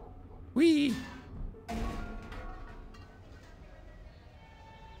 Whee!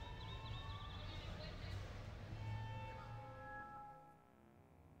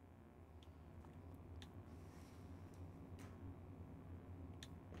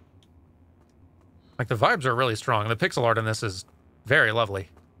 Like, the vibes are really strong. The pixel art in this is very lovely.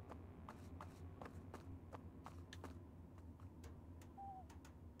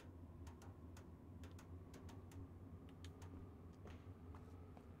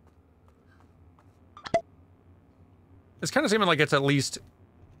 It's kind of seeming like it's at least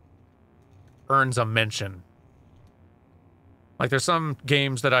earns a mention. Like, there's some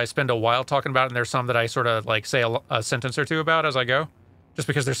games that I spend a while talking about, and there's some that I sort of, like, say a sentence or two about as I go. Just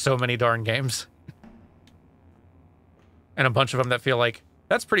because there's so many darn games. And a bunch of them that feel like,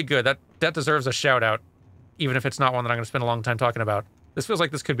 that's pretty good. That deserves a shout-out, even if it's not one that I'm going to spend a long time talking about. This feels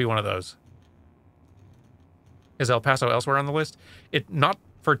like this could be one of those. Is El Paso elsewhere on the list? Not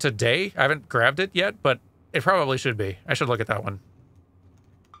for today. I haven't grabbed it yet, but it probably should be. I should look at that one.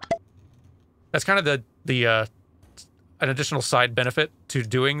 That's kind of an additional side benefit to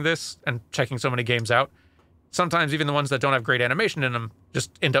doing this and checking so many games out. Sometimes even the ones that don't have great animation in them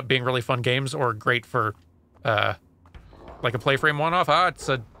just end up being really fun games or great for, like a play frame one-off. Ah, it's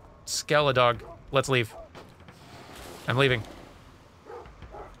a Skeledog. Let's leave. I'm leaving.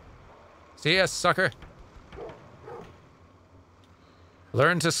 See ya, sucker.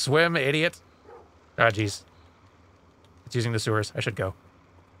 Learn to swim, idiot. Ah, jeez. It's using the sewers. I should go.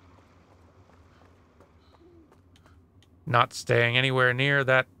 Not staying anywhere near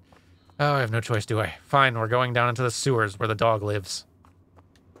that. Oh, I have no choice, do I? Fine, we're going down into the sewers where the dog lives.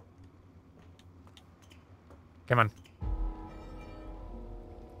 Come on.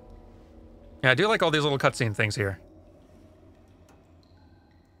 Yeah, I do like all these little cutscene things here.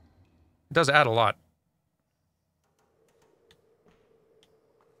 It does add a lot.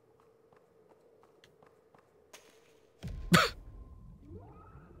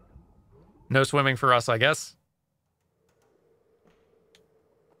 No swimming for us, I guess.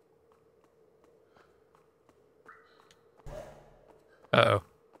 Uh-oh.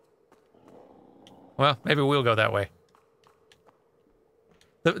 Well, maybe we'll go that way.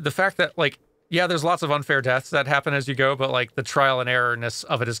 The fact that, like, yeah, there's lots of unfair deaths that happen as you go, but, like, the trial and error-ness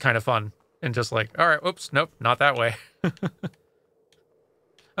of it is kind of fun. And just like, all right, oops, nope, not that way. Oh,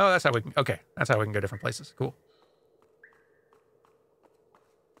 that's how we can, okay, that's how we can go different places. Cool.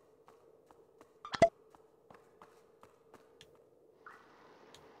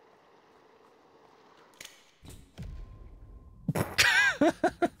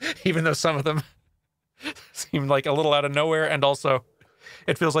 even though some of them seemed like a little out of nowhere, and also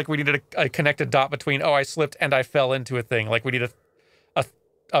it feels like we needed a connected dot between, oh, I slipped and I fell into a thing. Like we need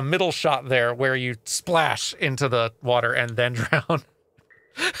a middle shot there where you splash into the water and then drown.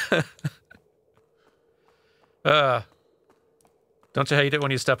 Don't you hate it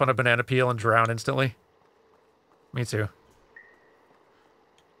when you step on a banana peel and drown instantly? Me too.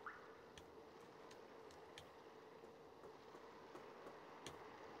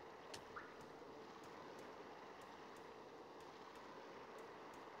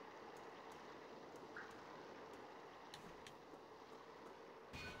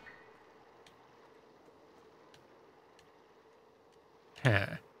 Huh.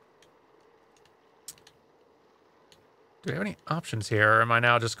 Do we have any options here, or am I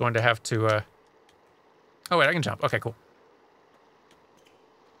now just going to have to, Oh, wait, I can jump. Okay, cool.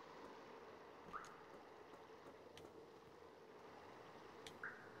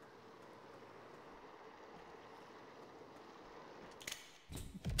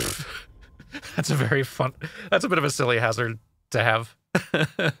 That's a very fun... That's a bit of a silly hazard to have.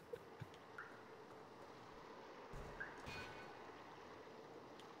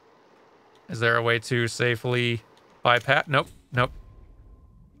 Is there a way to safely bypass? Nope. Nope.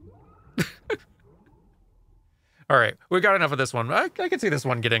 All right, we got enough of this one. I can see this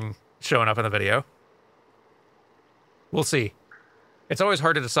one showing up in the video. We'll see. It's always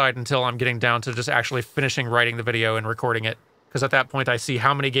hard to decide until I'm getting down to just actually finishing writing the video and recording it. Because at that point, I see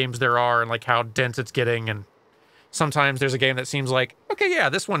how many games there are and like how dense it's getting. And sometimes there's a game that seems like, okay, yeah,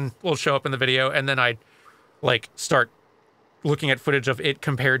 this one will show up in the video. And then I like start looking at footage of it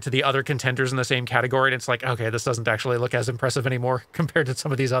compared to the other contenders in the same category. And it's like, okay, this doesn't actually look as impressive anymore compared to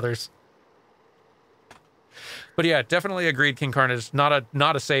some of these others. But yeah, definitely agreed, King Carnage. Not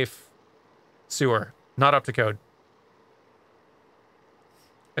a safe sewer. Not up to code.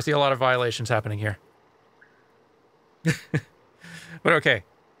 I see a lot of violations happening here. But okay.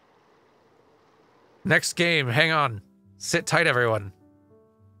 Next game, hang on. Sit tight, everyone.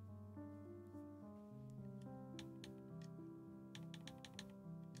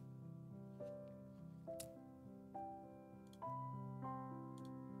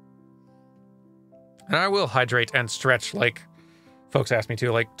 And I will hydrate and stretch like folks asked me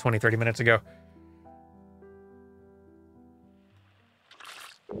to like 20, 30 minutes ago.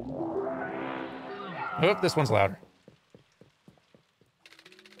 Oh, this one's louder.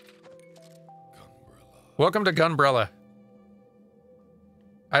 Welcome to Gunbrella.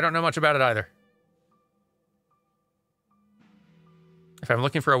 I don't know much about it either. If I'm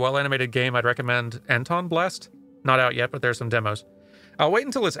looking for a well-animated game, I'd recommend Anton Blast. Not out yet, but there's some demos. I'll wait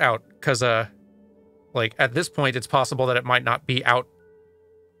until it's out, because, like, at this point, it's possible that it might not be out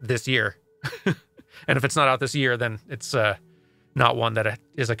this year. And if it's not out this year, then it's not one that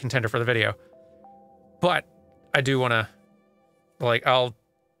is a contender for the video. But I do want to, like,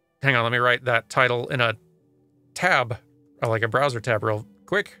 hang on, let me write that title in a tab, or like a browser tab real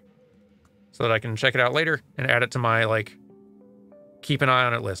quick, so that I can check it out later and add it to my, like, keep an eye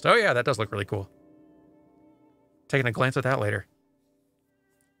on it list. Oh yeah, that does look really cool. Taking a glance at that later.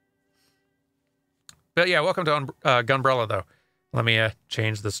 But yeah, welcome to Gunbrella, though. Let me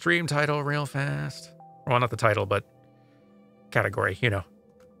change the stream title real fast. Well, not the title, but category, you know.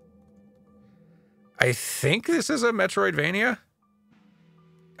 I think this is a Metroidvania.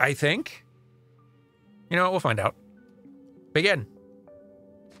 I think. You know what? We'll find out. Begin.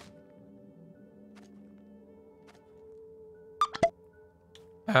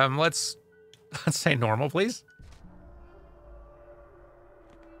 Let's say normal, please.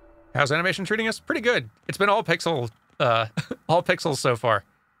 How's animation treating us? Pretty good. It's been all pixels so far.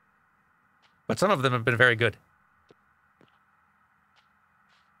 But some of them have been very good.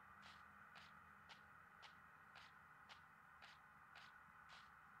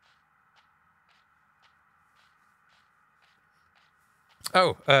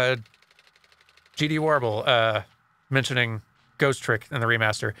 Oh, GD Warble, mentioning Ghost Trick and the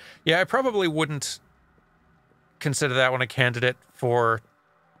remaster. Yeah, I probably wouldn't consider that one a candidate for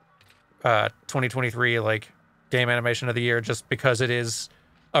 2023, like, Game Animation of the Year, just because it is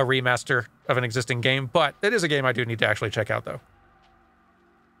a remaster of an existing game, but it is a game I do need to actually check out, though.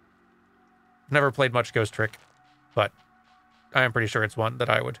 Never played much Ghost Trick, but I am pretty sure it's one that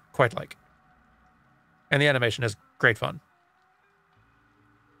I would quite like. And the animation is great fun.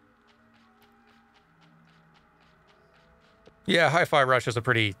 Yeah, Hi-Fi Rush is a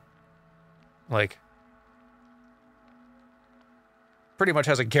pretty, like, pretty much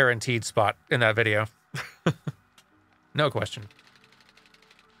has a guaranteed spot in that video. No question.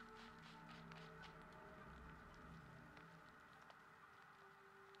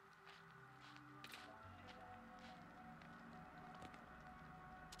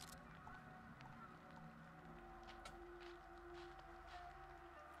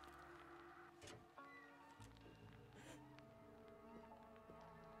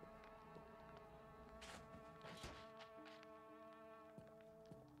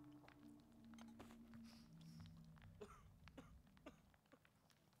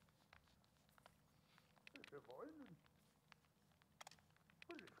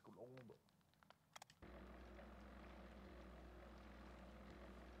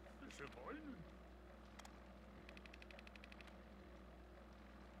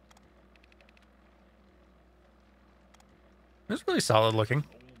 It's really solid looking.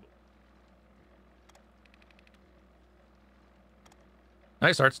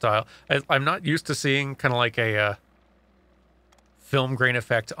 Nice art style. I'm not used to seeing kind of like a film grain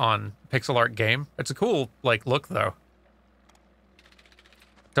effect on pixel art game. It's a cool like look though.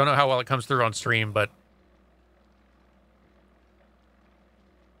 Don't know how well it comes through on stream, but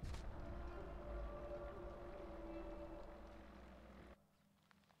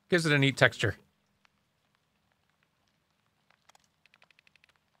gives it a neat texture.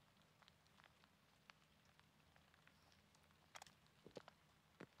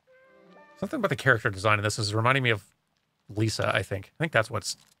 Something about the character design in this is reminding me of Lisa, I think. I think that's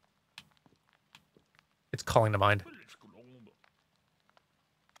what's it's calling to mind.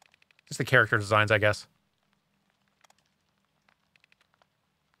 Just the character designs, I guess.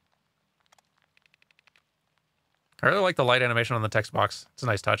 I really like the light animation on the text box. It's a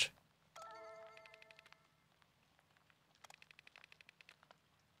nice touch.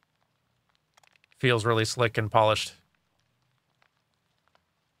 Feels really slick and polished.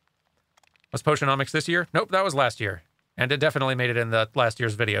 Was Potionomics this year? Nope, that was last year. And it definitely made it in the last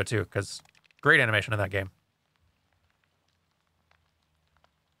year's video, too, because great animation in that game.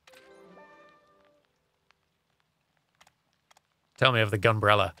 Tell me of the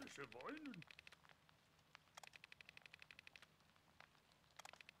Gunbrella.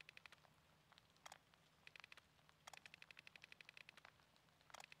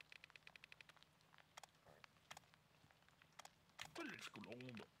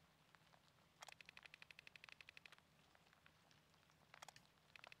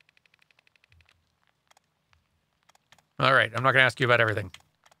 All right, I'm not going to ask you about everything.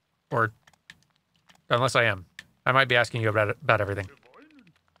 Or, unless I am. I might be asking you about everything.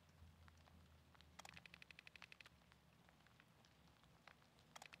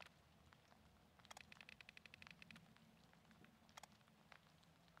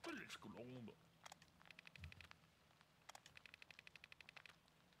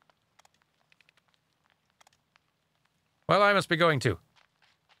 Well, I must be going too.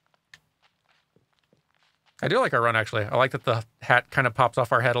 I do like our run, actually. I like that the hat kind of pops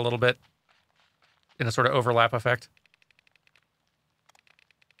off our head a little bit in a sort of overlap effect.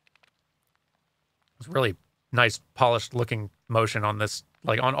 It's really nice, polished looking motion on this,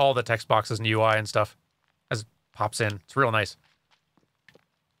 like on all the text boxes and UI and stuff as it pops in. It's real nice.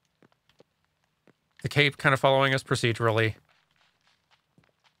 The cape kind of following us procedurally.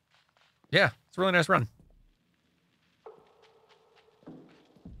 Yeah, it's a really nice run.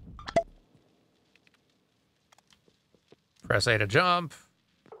 Press A to jump.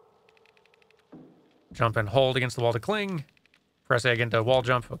 Jump and hold against the wall to cling. Press A again to wall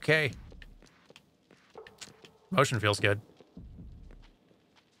jump. Okay. Motion feels good.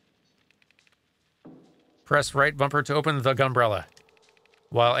 Press right bumper to open the Gunbrella.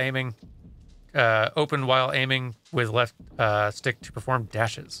 While aiming. Open while aiming with left stick to perform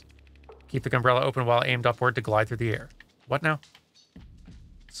dashes. Keep the Gunbrella open while aimed upward to glide through the air. What now?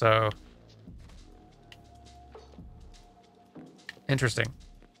 So... interesting.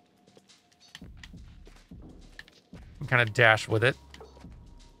 You can kind of dash with it.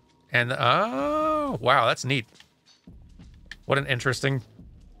 And, oh, wow, that's neat. What an interesting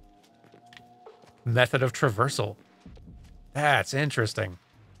method of traversal. That's interesting.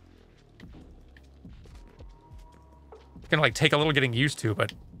 It's gonna, like, take a little getting used to,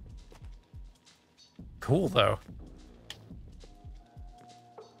 but cool, though.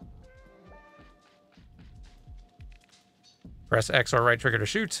 Press X or right trigger to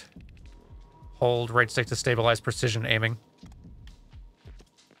shoot. Hold right stick to stabilize precision aiming.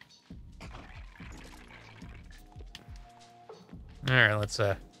 All right, let's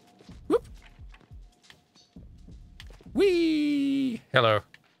whoop. Whee! Hello.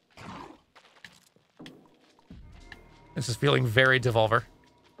 This is feeling very Devolver.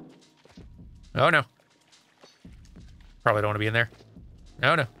 Oh no. Probably don't want to be in there.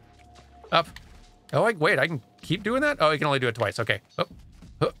 No, no. Up. Oh, wait, I can keep doing that? Oh, you can only do it twice. Okay. Oh,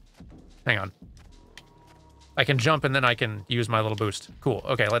 oh. Hang on. I can jump and then I can use my little boost. Cool.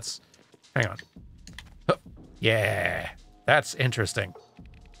 Okay, let's... hang on. Oh. Yeah. That's interesting.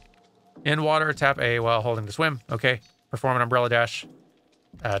 In water, tap A while holding to swim. Okay. Perform an umbrella dash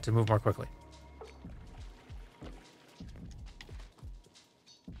to move more quickly.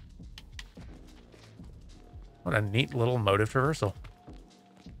 What a neat little mode of traversal.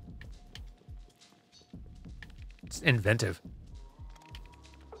 inventive.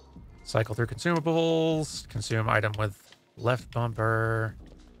 Cycle through consumables. Consume item with left bumper.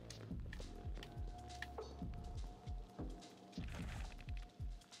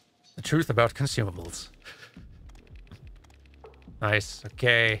 The truth about consumables. Nice.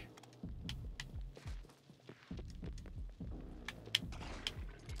 Okay.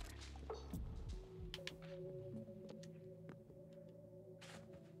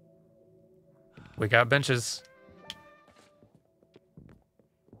 We got benches.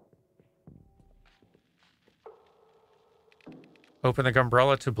 Open the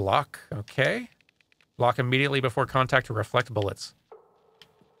umbrella to block. Okay. Block immediately before contact to reflect bullets.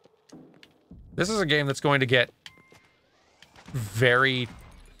 This is a game that's going to get very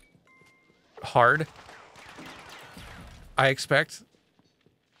hard, I expect,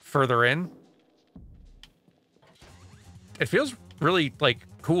 further in. It feels really, like,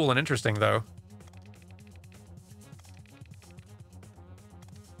 cool and interesting, though.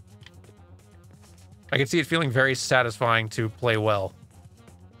 I can see it feeling very satisfying to play well.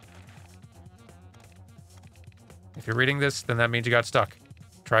 If you're reading this, then that means you got stuck.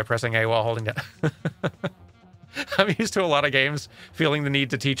 Try pressing A while holding down. I'm used to a lot of games feeling the need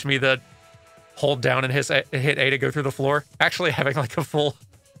to teach me the hold down and hit A to go through the floor. Actually having like a full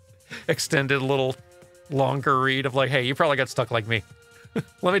extended little longer read of like, hey, you probably got stuck like me.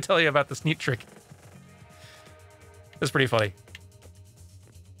 Let me tell you about this neat trick. It's pretty funny.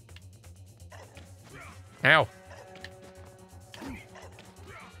 Ow.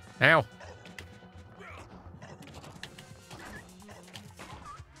 Ow.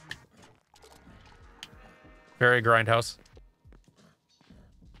 Very grindhouse.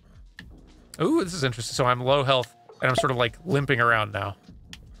 Ooh, this is interesting. So I'm low health, and I'm sort of like limping around now.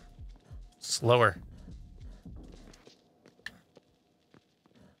 Slower.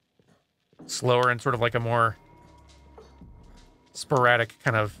 Slower and sort of like a more sporadic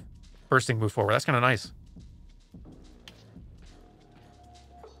kind of bursting move forward. That's kind of nice.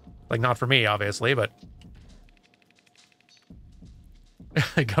 Like, not for me, obviously, but...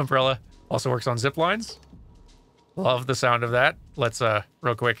 Gumbrella also works on zip lines. Love the sound of that. Let's,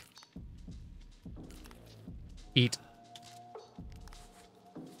 real quick. Eat.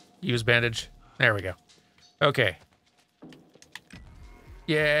 Use bandage. There we go. Okay.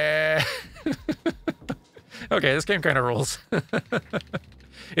 Yeah. Okay, this game kind of rules.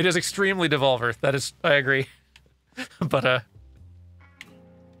 It is extremely Devolver. That is, I agree. But,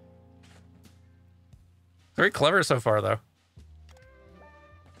 very clever so far, though.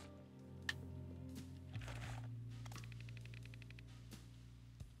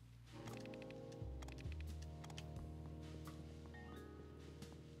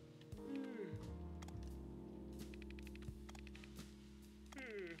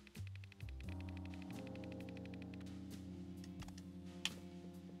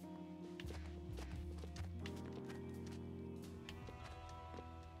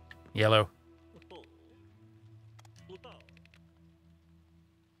 Yellow.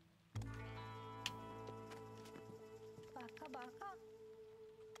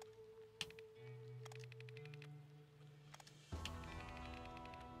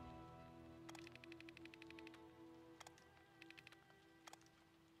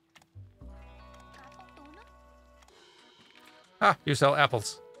 Ah, you sell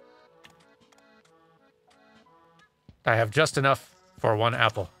apples. I have just enough for one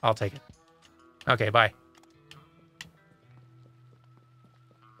apple. I'll take it. Okay, bye.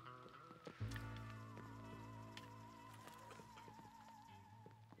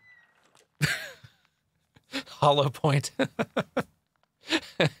 Hollow point.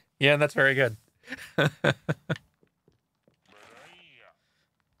 Yeah, that's very good.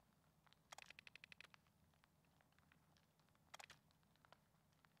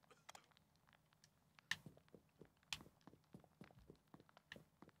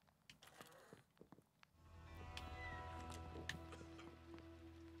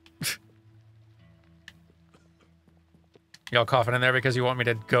 Y'all coughing in there because you want me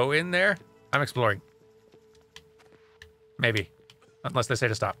to go in there? I'm exploring. Maybe. Unless they say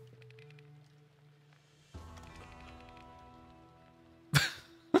to stop.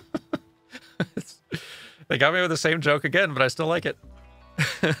 They got me with the same joke again, but I still like it.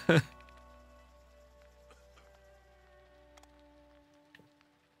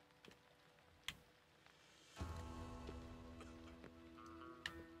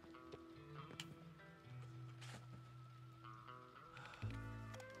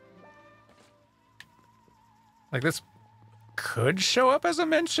 Like, this could show up as a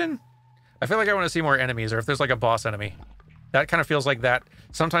mention. I feel like I want to see more enemies, or if there's like a boss enemy. That kind of feels like that.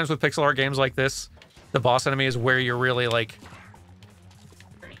 Sometimes with pixel art games like this, the boss enemy is where you're really like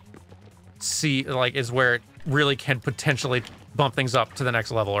is where it really can potentially bump things up to the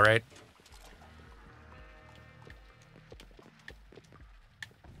next level, right?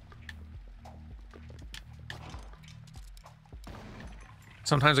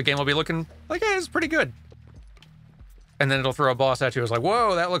 Sometimes a game will be looking like, hey, it's pretty good. And then it'll throw a boss at you. It's like,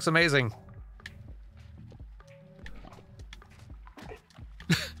 whoa, that looks amazing.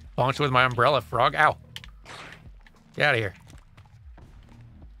 Bonked with my umbrella, frog. Ow. Get out of here.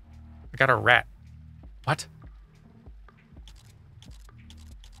 I got a rat. What?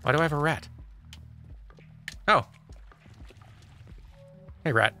 Why do I have a rat? Oh.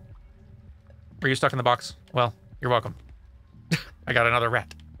 Hey, rat. Were you stuck in the box? Well, you're welcome. I got another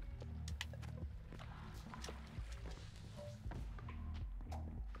rat.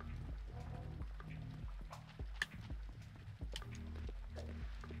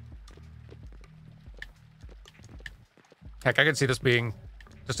 Heck, I could see this being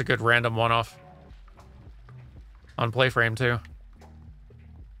just a good random one-off on Playframe, too.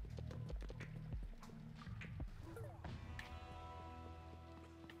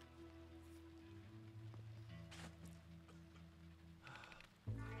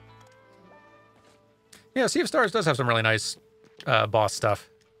 Yeah, Sea of Stars does have some really nice boss stuff.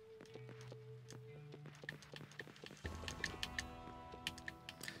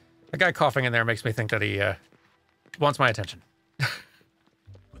 The guy coughing in there makes me think that he wants my attention.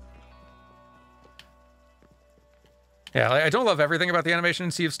 Yeah, I don't love everything about the animation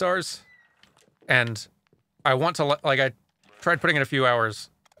in Sea of Stars. And I want to, like, I tried putting in a few hours,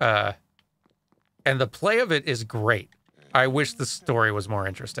 and the play of it is great. I wish the story was more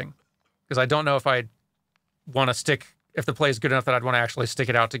interesting. Because I don't know if I'd want to stick, if the play is good enough that I'd want to actually stick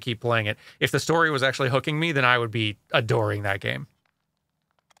it out to keep playing it. If the story was actually hooking me, then I would be adoring that game.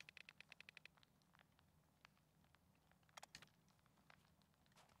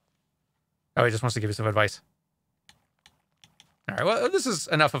 Oh, he just wants to give you some advice. All right, well, this is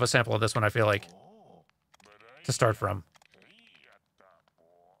enough of a sample of this one, I feel like, to start from.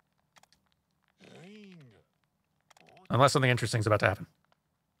 Unless something interesting is about to happen.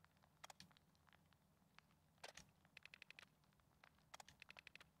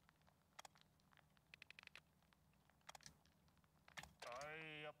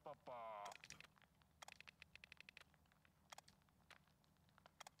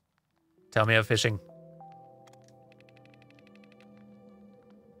 Tell me of fishing.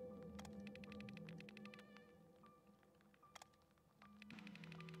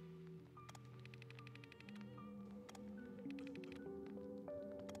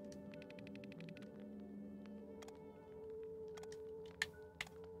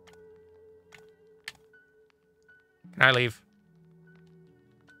 Can I leave?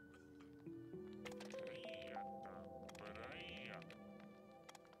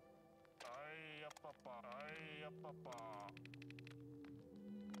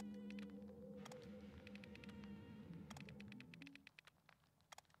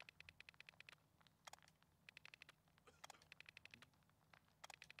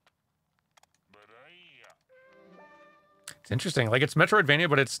 It's interesting. Like, it's Metroidvania,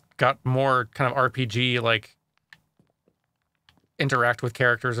 but it's got more kind of RPG, like, interact with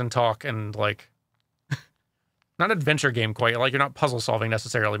characters and talk and, like, not adventure game quite. Like, you're not puzzle solving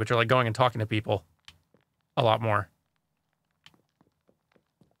necessarily, but you're, like, going and talking to people a lot more.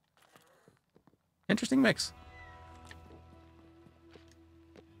 Interesting mix.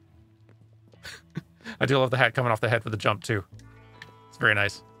 I do love the hat coming off the head with the jump, too. It's very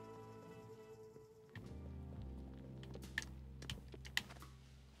nice.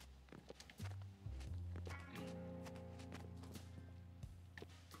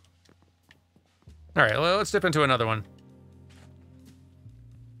 All right, well, let's dip into another one.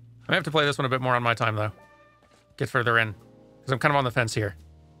 I may have to play this one a bit more on my time, though. Get further in, because I'm kind of on the fence here.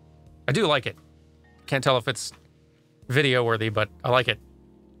 I do like it. Can't tell if it's video-worthy, but I like it.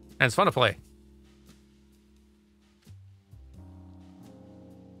 And it's fun to play.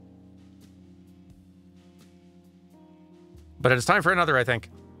 But it's time for another, I think.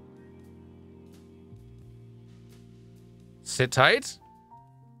 Sit tight.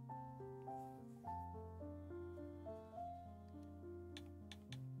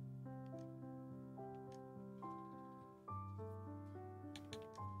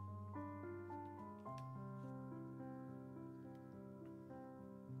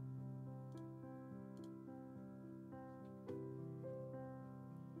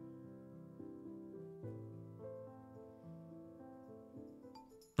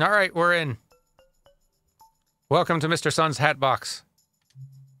 All right, we're in. Welcome to Mr. Sun's hat box.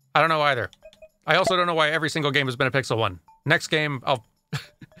 I don't know either. I also don't know why every single game has been a Pixel 1. Next game, I'll...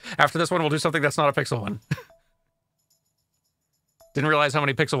 After this one, we'll do something that's not a Pixel 1. Didn't realize how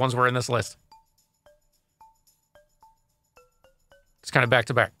many Pixel 1s were in this list. It's kind of back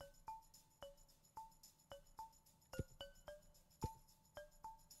to back.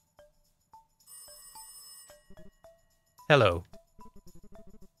 Hello.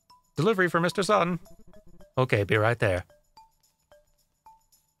 Delivery for Mr. Sun. Okay, be right there.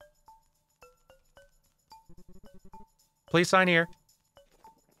 Please sign here.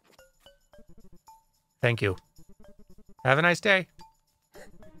 Thank you. Have a nice day.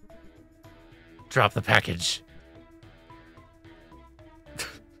 Drop the package.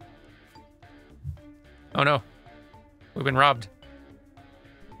 Oh no. We've been robbed.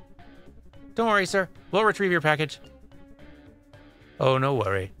 Don't worry, sir. We'll retrieve your package. Oh, no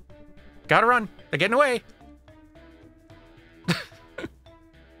worry. Gotta run. They're getting away.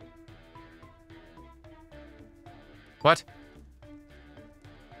 What?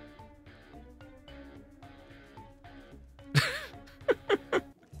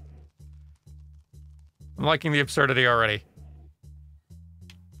 I'm liking the absurdity already.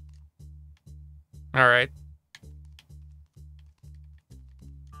 All right.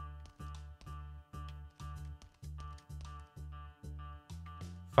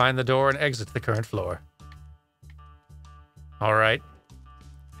 Find the door and exit the current floor. All right.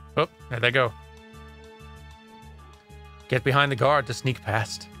 Oh, there they go. Get behind the guard to sneak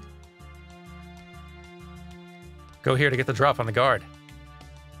past. Go here to get the drop on the guard.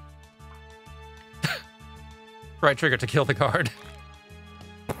 Right trigger to kill the guard.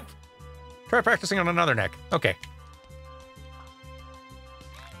 Try practicing on another neck. Okay.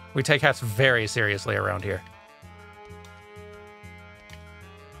 We take hats very seriously around here.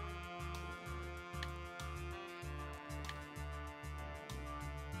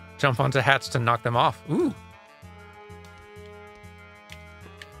 Jump onto hats to knock them off. Ooh.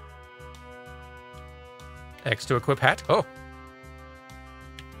 X to equip hat. Oh.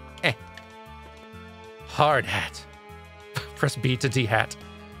 Eh. Hard hat. Press B to D hat.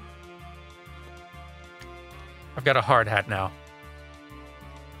 I've got a hard hat now.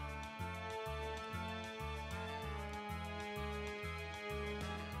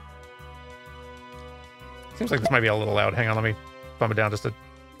 Seems like this might be a little loud. Hang on, let me bump it down just a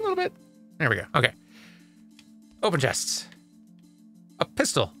little bit. There we go. Okay. Open chests. A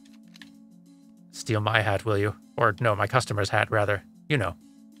pistol. Steal my hat, will you? Or no, my customer's hat, rather. You know.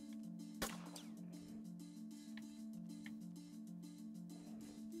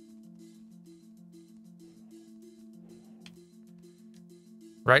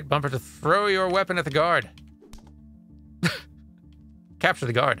 Right bumper to throw your weapon at the guard. Capture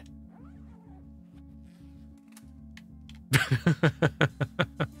the guard.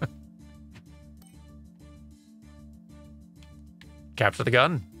 Capture the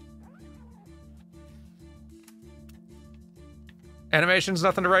gun. Animation's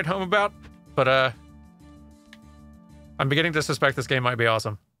nothing to write home about, but I'm beginning to suspect this game might be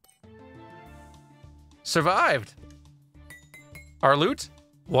awesome. Survived. Our loot: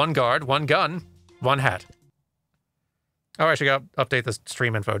 1 guard, 1 gun, 1 hat. Oh, I should go update this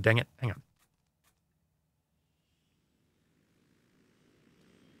stream info. Dang it. Hang on.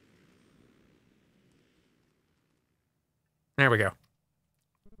 There we go.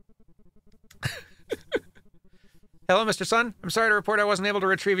 Hello, Mr. Sun. I'm sorry to report I wasn't able to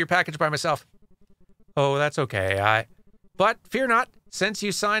retrieve your package by myself. Oh, that's okay. But fear not. Since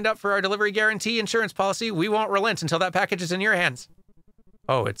you signed up for our delivery guarantee insurance policy, we won't relent until that package is in your hands.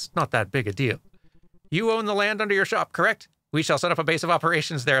 Oh, it's not that big a deal. You own the land under your shop, correct? We shall set up a base of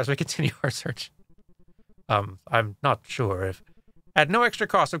operations there as we continue our search. I'm not sure if... At no extra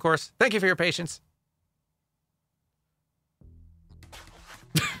cost, of course. Thank you for your patience.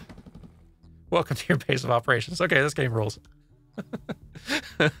 Welcome to your base of operations. Okay, this game rules.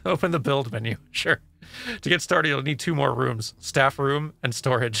 Open the build menu. Sure. To get started, you'll need 2 more rooms. Staff room and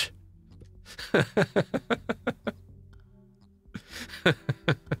storage.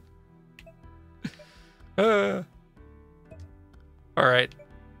 All right.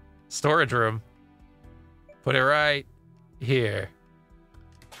 Storage room. Put it right here.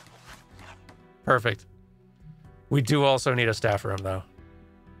 Perfect. We do also need a staff room, though.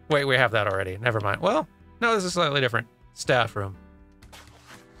 Wait, we have that already. Never mind. Well, no, this is slightly different. Staff room.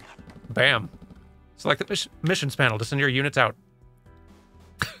 Bam. Select the missions panel to send your units out.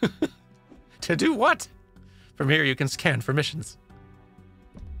 To do what? From here, you can scan for missions.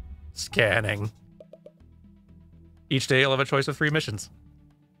 Scanning. Each day, you'll have a choice of 3 missions.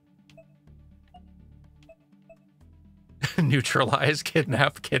 Neutralize,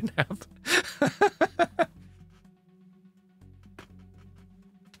 kidnap, kidnap.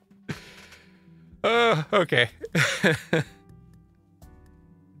 Okay.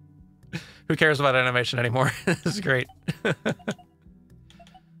 Who cares about animation anymore? This is great.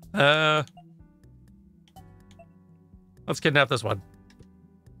 Let's kidnap this one.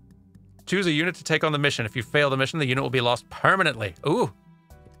 Choose a unit to take on the mission. If you fail the mission, the unit will be lost permanently. Ooh.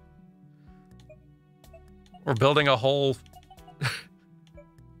 We're building a whole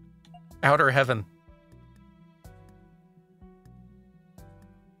outer heaven.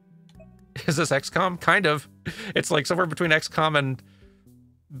 Is this XCOM? Kind of. It's like somewhere between XCOM and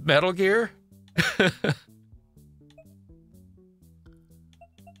Metal Gear. All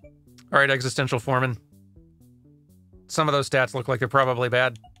right, Existential Foreman. Some of those stats look like they're probably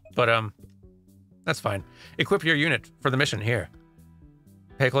bad, but that's fine. Equip your unit for the mission here.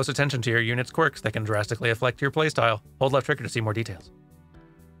 Pay close attention to your unit's quirks that can drastically affect your playstyle. Hold left trigger to see more details.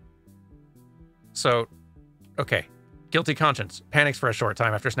 So, okay. Guilty conscience. Panics for a short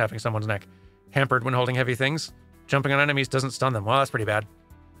time after snapping someone's neck. Hampered when holding heavy things. Jumping on enemies doesn't stun them. Well, that's pretty bad.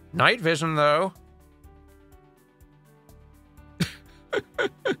 Night vision, though.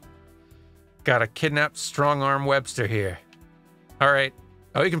 Got a kidnapped strong arm Webster here. All right.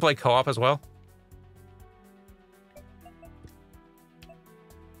 Oh, you can play co-op as well.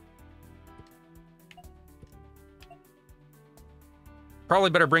 Probably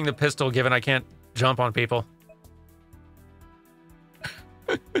better bring the pistol, given I can't jump on people.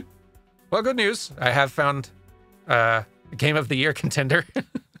 Well, good news. I have found a Game of the Year contender.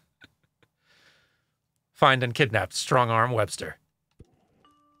 Find and kidnapped strong arm Webster.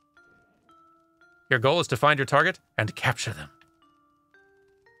 Your goal is to find your target and capture them.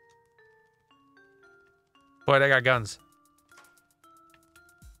 Boy, they got guns.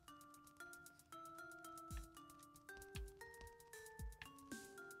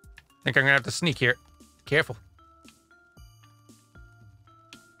 Think I'm gonna have to sneak here. Careful.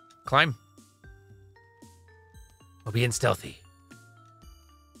 Climb. We'll be in stealthy.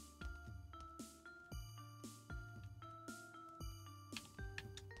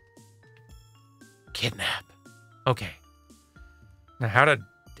 Kidnap. Okay. Now how to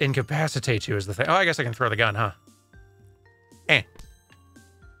incapacitate you is the thing. Oh, I guess I can throw the gun, huh?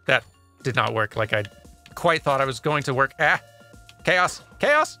 That did not work like I quite thought I was going to work. Ah! Chaos!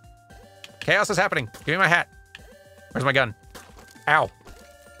 Chaos! Chaos is happening. Give me my hat. Where's my gun? Ow.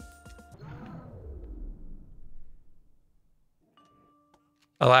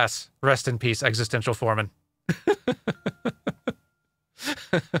 Alas, rest in peace, Existential Foreman.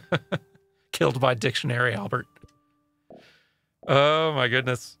 Killed by Dictionary Albert. Oh my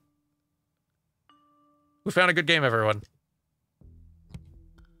goodness. We found a good game, everyone.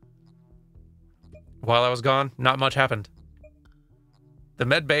 While I was gone, not much happened. The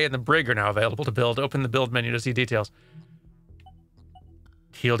med bay and the brig are now available to build. Open the build menu to see details.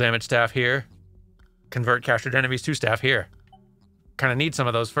 Heal damage staff here. Convert captured enemies to staff here. Kind of need some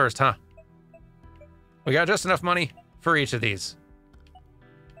of those first, huh? We got just enough money for each of these.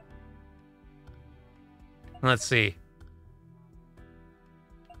 Let's see.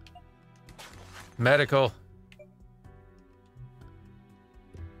 Medical.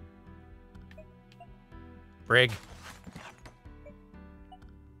 Brig.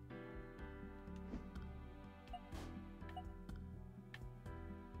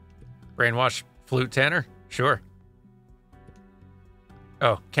 Brainwash Flute Tanner? Sure.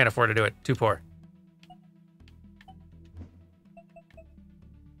 Oh, can't afford to do it. Too poor.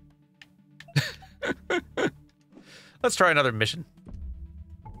 Let's try another mission.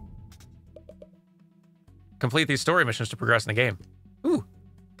 Complete these story missions to progress in the game. Ooh.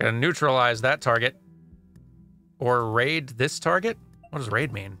 Gotta neutralize that target. Or raid this target? What does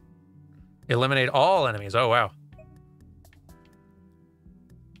raid mean? Eliminate all enemies. Oh, wow.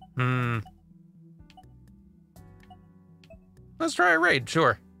 Let's try a raid,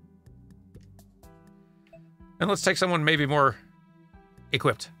 sure. And let's take someone maybe more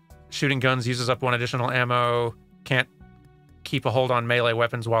equipped. Shooting guns uses up 1 additional ammo. Can't keep a hold on melee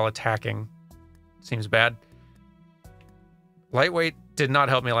weapons while attacking. Seems bad. Lightweight did not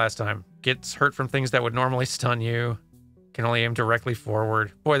help me last time. Gets hurt from things that would normally stun you. Can only aim directly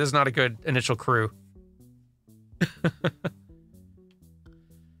forward. Boy, this is not a good initial crew.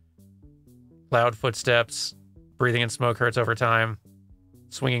 Loud footsteps. Breathing in smoke hurts over time.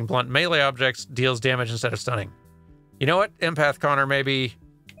 Swinging blunt melee objects deals damage instead of stunning. You know what? Empath Connor may be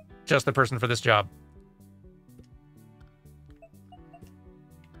just the person for this job.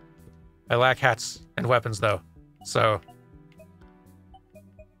 I lack hats and weapons, though. So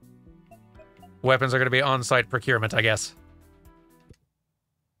weapons are going to be on-site procurement, I guess.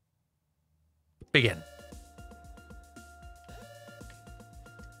 begin.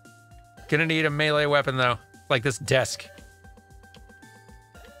 Gonna need a melee weapon, though. Like this desk.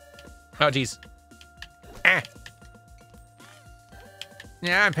 Oh, jeez. Ah!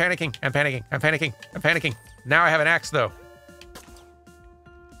 Yeah, I'm panicking. I'm panicking. I'm panicking. I'm panicking. Now I have an axe, though.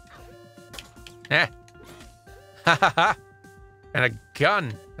 Eh. Ha ha ha. And a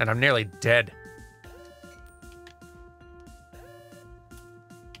gun. And I'm nearly dead.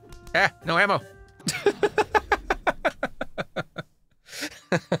 Ah, no ammo.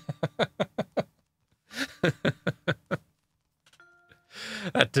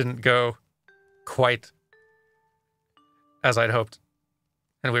 That didn't go quite as I'd hoped.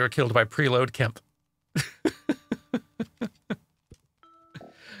 And we were killed by preload Kemp.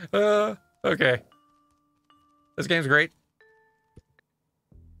 Okay. This game's great.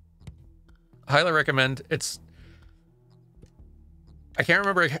 Highly recommend. I can't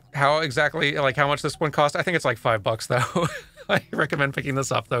remember how exactly, like how much this one cost. I think it's like $5 though. I recommend picking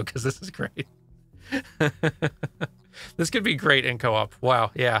this up though, because this is great. This could be great in co-op.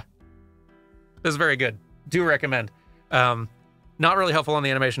 Wow, yeah. This is very good. Do recommend. Not really helpful on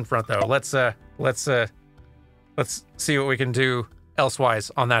the animation front though. Let's see what we can do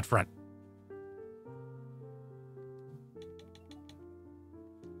elsewise on that front.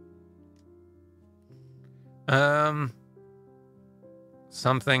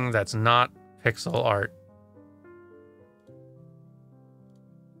 Something that's not pixel art.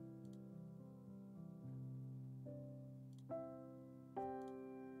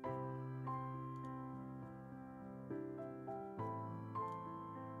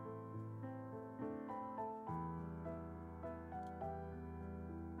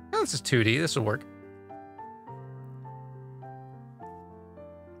 Oh, this is 2D. This will work.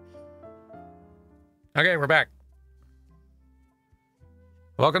 Okay, we're back.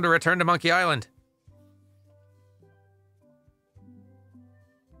 Welcome to Return to Monkey Island.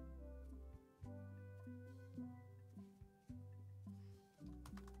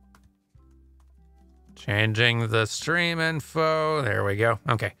 Changing the stream info. There we go.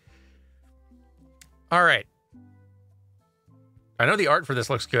 Okay. All right. I know the art for this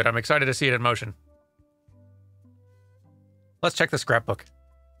looks good. I'm excited to see it in motion. Let's check the scrapbook.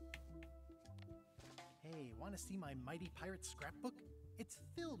 Hey, want to see my Mighty Pirate scrapbook? It's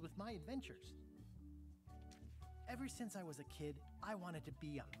filled with my adventures. Ever since I was a kid, I wanted to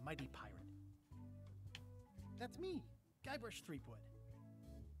be a mighty pirate. That's me, Guybrush Threepwood.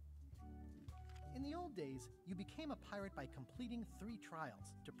 In the old days, you became a pirate by completing 3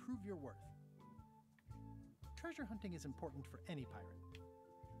 trials to prove your worth. Treasure hunting is important for any pirate.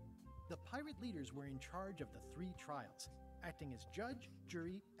 The pirate leaders were in charge of the 3 trials, acting as judge,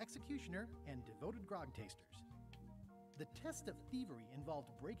 jury, executioner, and devoted grog tasters. The test of thievery involved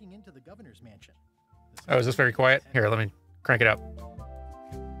breaking into the governor's mansion. Oh, is this very quiet? Here, let me crank it up.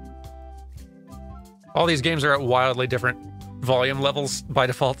 All these games are at wildly different volume levels by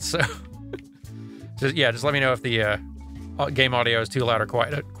default, so... just let me know if the game audio is too loud or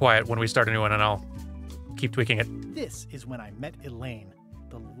quiet when we start a new one, and I'll keep tweaking it. This is when I met Elaine,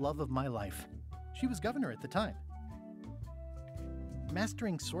 the love of my life. She was governor at the time.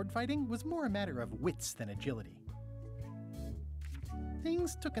 Mastering sword fighting was more a matter of wits than agility.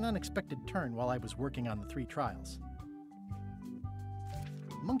 Things took an unexpected turn while I was working on the 3 trials.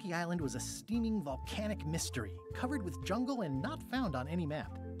 Monkey Island was a steaming volcanic mystery, covered with jungle and not found on any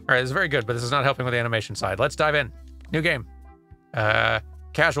map. All right, this is very good, but this is not helping with the animation side. Let's dive in. New game.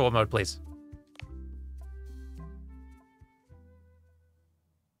 Casual mode, please.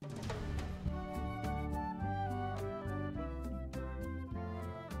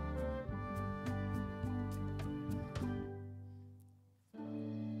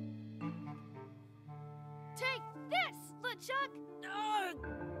 Take this, LeChuck!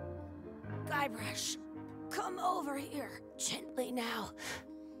 Guybrush, come over here, gently now.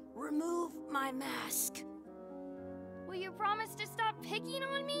 Remove my mask. Will you promise to stop picking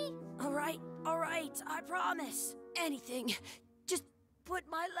on me? All right, I promise. Anything. Just put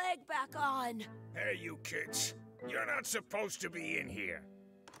my leg back on. Hey, you kids. You're not supposed to be in here.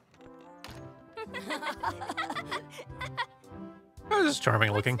 Oh, this is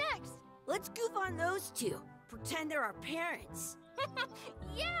charming looking. What's next? Let's goof on those 2. Pretend they're our parents.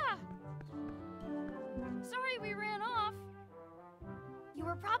 Yeah! Sorry we ran off. You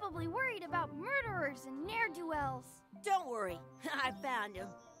were probably worried about murderers and ne'er-do-wells. Don't worry, I found him.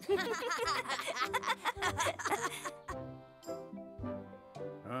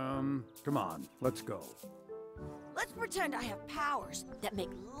 Come on, let's go. Let's pretend I have powers that make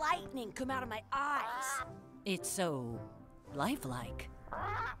lightning come out of my eyes. It's so lifelike.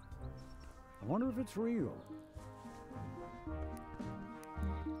 Wonder if it's real.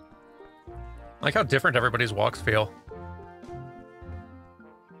 I like how different everybody's walks feel.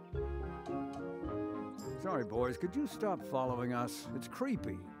 Sorry, boys, could you stop following us? It's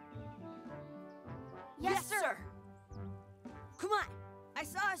creepy. Yes, sir. Come on. I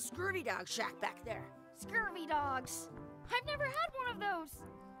saw a scurvy dog shack back there. Scurvy dogs. I've never had one of those.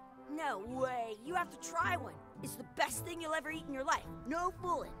 No way. You have to try one. It's the best thing you'll ever eat in your life. No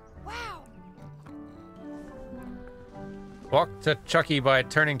fooling. Wow. Walk to Chucky by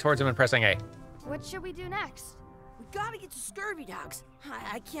turning towards him and pressing A. What should we do next? We gotta get to scurvy dogs.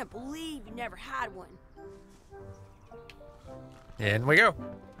 I can't believe you never had one. In we go.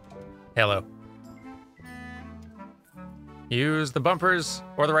 Hello. Use the bumpers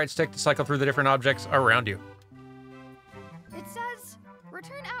or the right stick to cycle through the different objects around you. It says,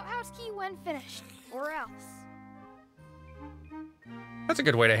 return outhouse key when finished, or else. That's a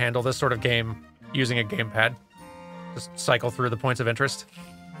good way to handle this sort of game using a gamepad. Just cycle through the points of interest.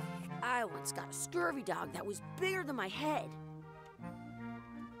 I once got a scurvy dog that was bigger than my head.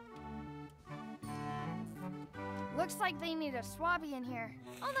 Looks like they need a swabby in here.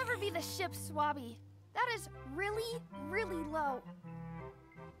 I'll never be the ship's swabby. That is really, really low.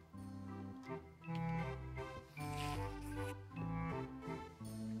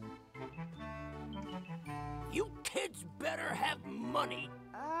 You kids better have money.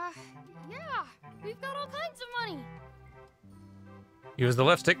 Yeah. We've got all kinds of money. Use the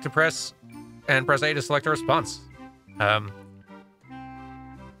left stick to press and press A to select a response. Can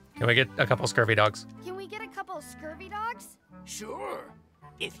we get a couple scurvy dogs? Can we get a couple of scurvy dogs? Sure.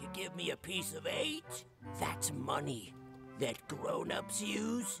 If you give me a piece of 8, that's money that grown-ups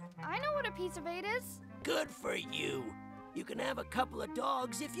use. I know what a piece of 8 is. Good for you. You can have a couple of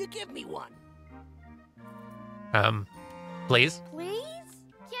dogs if you give me one. Please? Please?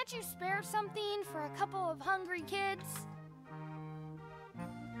 Can't you spare something for a couple of hungry kids?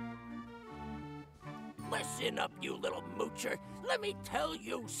 Listen up, you little moocher. Let me tell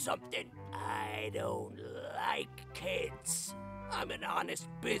you something. I don't like kids. I'm an honest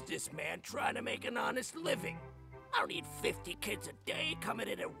businessman trying to make an honest living. I don't need 50 kids a day coming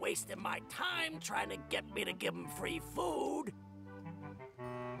in and wasting my time trying to get me to give them free food.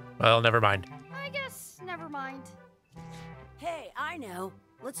 Well, never mind. I guess never mind. Hey, I know.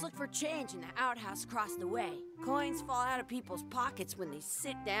 Let's look for change in the outhouse across the way. Coins fall out of people's pockets when they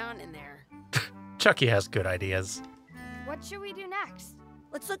sit down in there. Chucky has good ideas. What should we do next?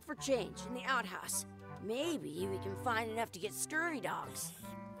 Let's look for change in the outhouse. Maybe we can find enough to get scurvy dogs.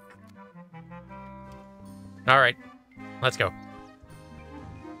 All right, let's go.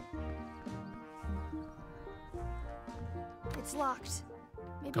 It's locked.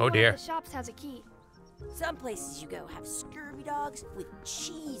 Maybe Oh, one dear. of the shops has a key. Some places you go have scurvy dogs with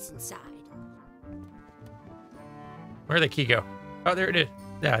cheese inside. Where'd the key go? Oh, there it is.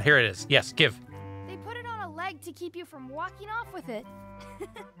 Yeah, here it is. Yes, give. They put it on a leg to keep you from walking off with it.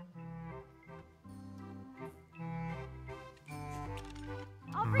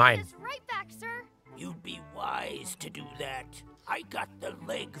 I'll bring Mine. this right back, sir. You'd be wise to do that. I got the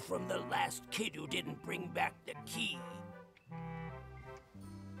leg from the last kid who didn't bring back the key.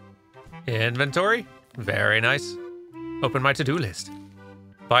 Inventory. Very nice. Open my to-do list.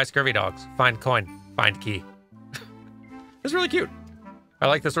 Buy scurvy dogs. Find coin. Find key. It's really cute. I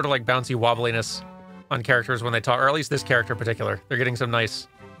like the sort of like bouncy wobbliness on characters when they talk, or at least this character in particular. They're getting some nice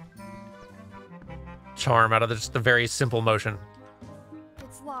charm out of just the very simple motion.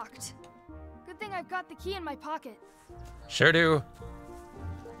 It's locked. Good thing I've got the key in my pocket. Sure do.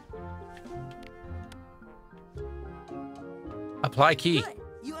 Apply key. Good,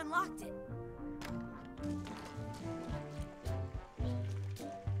 you unlocked it.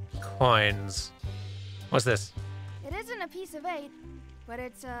 Coins. What's this? It isn't a piece of 8, but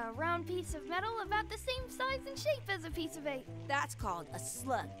it's a round piece of metal about the same size and shape as a piece of 8. That's called a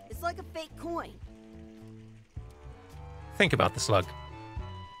slug. It's like a fake coin. Think about the slug.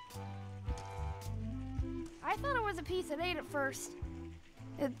 I thought it was a piece of 8 at first.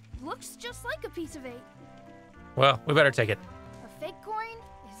 It looks just like a piece of 8. Well, we better take it. A fake coin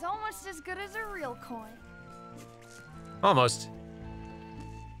is almost as good as a real coin. Almost.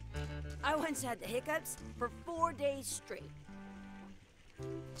 I once had the hiccups for 4 days straight.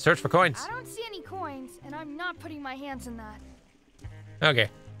 Search for coins. I don't see any coins, and I'm not putting my hands in that.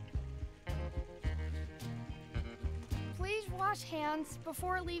 Okay. Please wash hands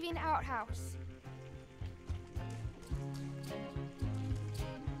before leaving outhouse.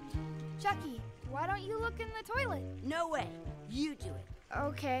 Chucky, why don't you look in the toilet? No way. You do it.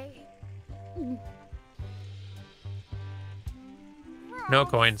 Okay. No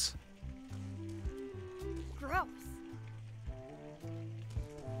coins.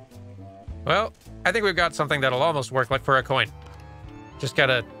 Well, I think we've got something that'll almost work like for a coin. Just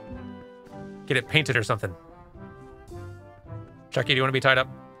gotta get it painted or something. Chucky, do you want to be tied up?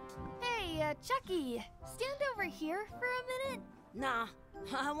 Hey, Chucky, stand over here for a minute. Nah,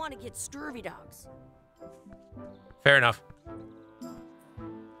 I want to get scurvy dogs. Fair enough.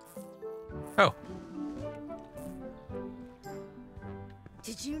 Oh.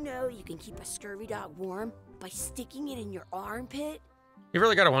 Did you know you can keep a scurvy dog warm by sticking it in your armpit? You've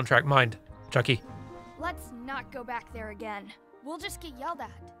really got a one-track mind, Chucky. Let's not go back there again. We'll just get yelled at.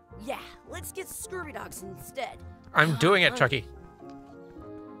 Yeah, let's get scurvy dogs instead. I'm doing it, Chucky.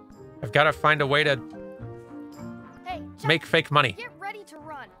 I've got to find a way to Hey, Chucky, make fake money. Get ready to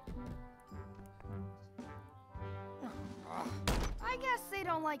run. I guess they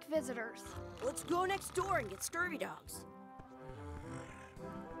don't like visitors. Let's go next door and get scurvy dogs.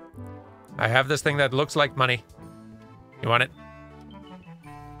 I have this thing that looks like money. You want it?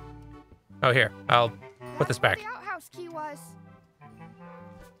 Oh, here. I'll put this back. That's where the outhouse key was.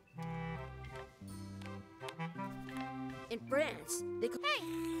 In France, they call— Hey,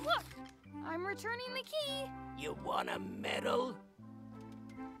 look! I'm returning the key. You want a medal?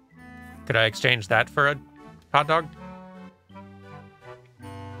 Could I exchange that for a hot dog?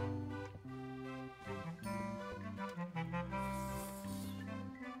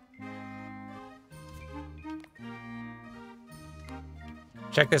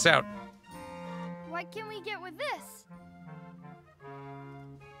 Check this out. What can we get with this?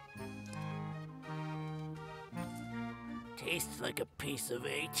 Tastes like a piece of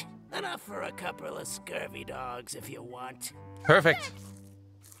eight. Enough for a couple of scurvy dogs if you want. Perfect.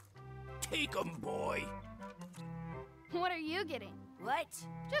 Take 'em, boy. What are you getting? What?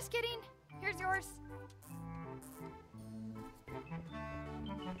 Just kidding. Here's yours.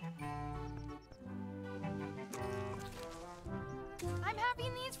 I'm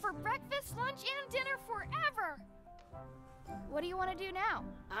having these for breakfast, lunch, and dinner forever. What do you want to do now?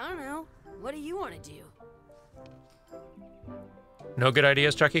 I don't know. What do you want to do? No good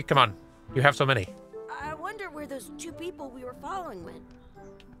ideas, Chucky? Come on. You have so many. I wonder where those two people we were following went.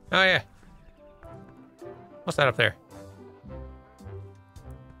 Oh, yeah. What's that up there?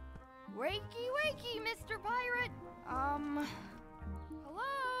 Wakey, wakey, Mr. Pirate. Hello?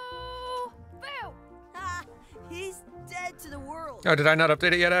 Boo! Ah, he's dead to the world. Oh, did I not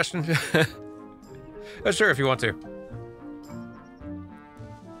update it yet, Ashton? Sure, if you want to.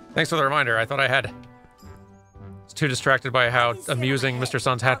 Thanks for the reminder. I thought I had. It's too distracted by how amusing Mr.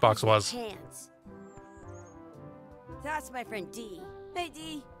 Sun's hatbox was. Hands. That's my friend Dee. Hey,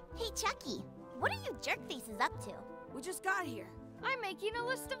 Dee. Hey, Chucky, what are you jerk faces up to? We just got here. I'm making a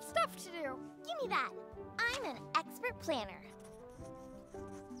list of stuff to do. Give me that. I'm an expert planner.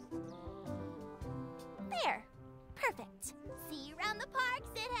 There. Perfect. See you around the park,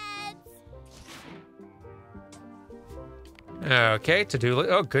 shitheads. Okay, to-do list.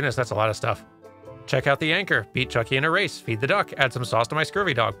 Oh, goodness, that's a lot of stuff. Check out the anchor. Beat Chucky in a race. Feed the duck. Add some sauce to my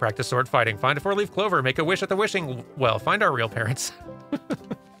scurvy dog. Practice sword fighting. Find a four-leaf clover. Make a wish at the wishing well. Find our real parents.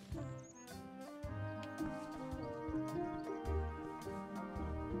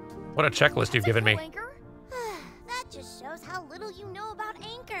 What a checklist you've given me. That just shows how little you know about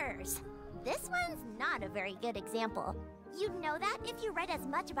anchors. This one's not a very good example. You'd know that if you read as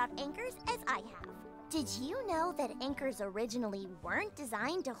much about anchors as I have. Did you know that anchors originally weren't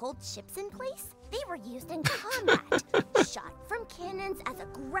designed to hold ships in place? They were used in combat, shot from cannons as a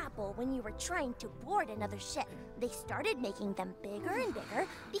grapple when you were trying to board another ship. They started making them bigger and bigger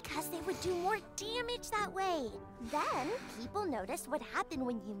because they would do more damage that way. Then, people noticed what happened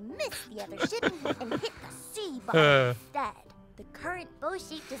when you missed the other ship and hit the C button instead. The current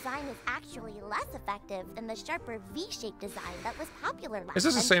bow-shaped design is actually less effective than the sharper V-shaped design that was popular last. Is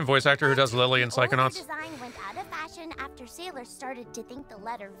this the same voice actor who does Lily in Psychonauts? The design went out of fashion after sailors started to think the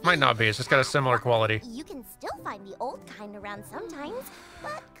letter V. Might not be. It's just got a similar quality. You can still find the old kind around sometimes,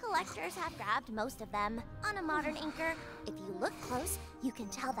 but collectors have grabbed most of them. On a modern anchor, if you look close, you can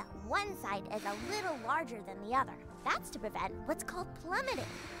tell that one side is a little larger than the other. That's to prevent what's called plummeting,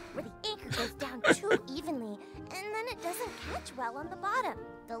 where the anchor goes down too evenly, and then it doesn't catch well on the bottom.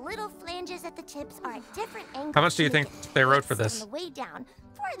 The little flanges at the tips are at different angles. How much do you think they wrote for this? On the way down,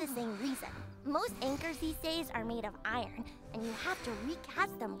 for the same reason. Most anchors these days are made of iron, and you have to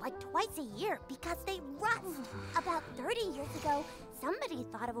recast them like twice a year because they rust. About 30 years ago, somebody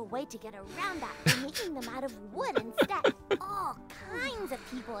thought of a way to get around that by making them out of wood instead. All kinds of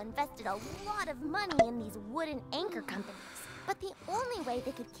people invested a lot of money in these wooden anchor companies. But the only way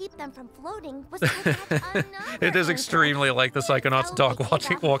they could keep them from floating was to catch another It is anchor. extremely like the Psychonauts So dog they gave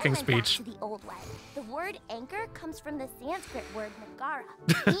walking up and went back speech. to the old way. The word anchor comes from the Sanskrit word Nagara,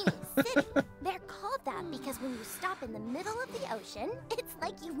 meaning city. They're called that because when you stop in the middle of the ocean, it's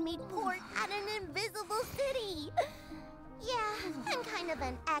like you've made port at an invisible city. Yeah, I'm kind of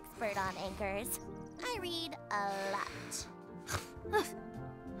an expert on anchors. I read a lot.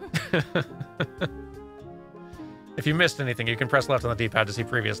 If you missed anything, you can press left on the D-pad to see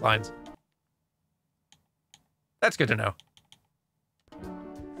previous lines. That's good to know.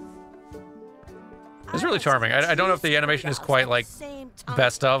 It's really charming. I don't know if the animation is quite like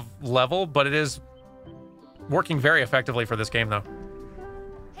best of level, but it is working very effectively for this game, though.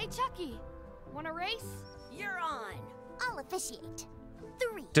 Hey, Chucky, wanna race? You're on. I'll officiate.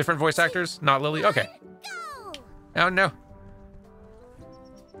 3. Different voice actors, not Lily. Okay. Go! Oh no.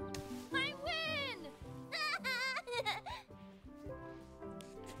 I win!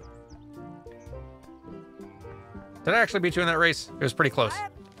 Did I actually beat you in that race? It was pretty close.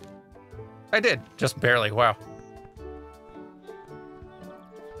 I did, just barely. Wow.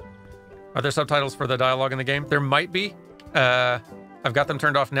 Are there subtitles for the dialogue in the game? There might be. I've got them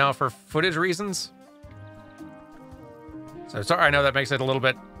turned off now for footage reasons. So sorry, I know that makes it a little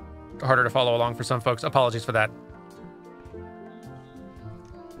bit harder to follow along for some folks. Apologies for that.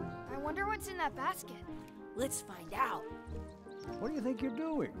 I wonder what's in that basket. Let's find out. What do you think you're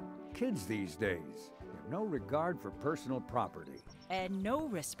doing? Kids these days have no regard for personal property. And no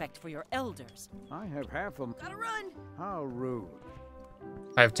respect for your elders. I have half of them. Gotta run. How rude.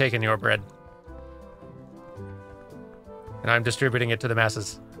 I have taken your bread. And I'm distributing it to the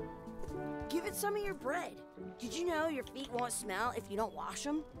masses. Give it some of your bread. Did you know your feet won't smell if you don't wash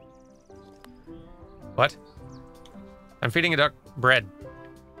them? What? I'm feeding a duck bread.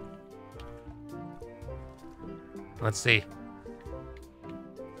 Let's see.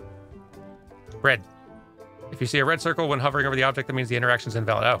 Bread. If you see a red circle when hovering over the object, that means the interaction's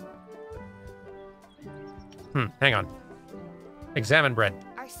invalid. Oh. Hang on. Examine bread.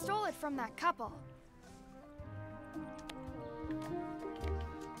 I stole it from that couple.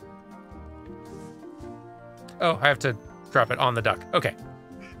 Oh, I have to drop it on the duck. Okay.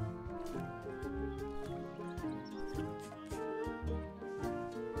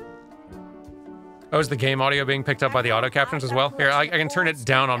 Oh, is the game audio being picked up by the auto captions as well? Here, I can turn it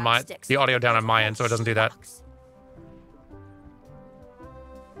down on the audio down on my end so it doesn't do that.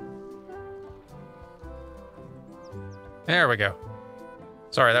 There we go.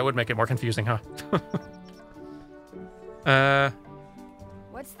 Sorry, that would make it more confusing, huh?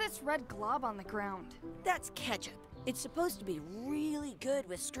 What's this red glob on the ground? That's ketchup. It's supposed to be really good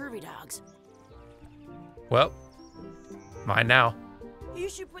with scurvy dogs. Well, mine now. You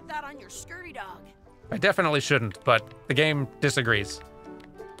should put that on your scurvy dog. I definitely shouldn't, but the game disagrees.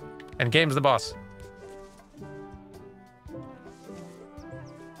 And game's the boss.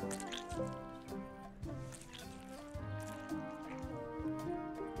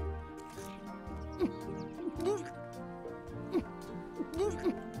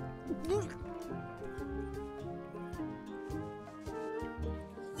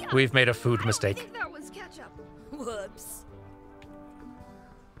 We've made a food mistake. I think that was ketchup. Whoops.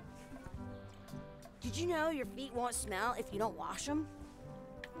 Did you know your feet won't smell if you don't wash them?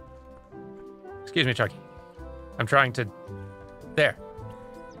 Excuse me, Chucky. I'm trying to... There.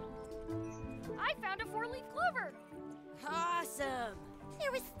 I found a 4-leaf clover. Awesome.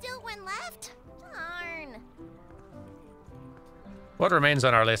 There was still one left? Darn. What remains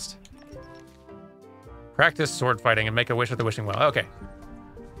on our list? Practice sword fighting and make a wish at the wishing well. Okay.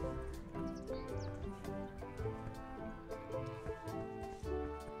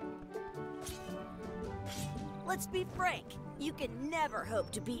 Let's be frank. You can never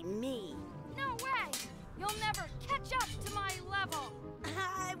hope to beat me. No way. You'll never catch up to my level.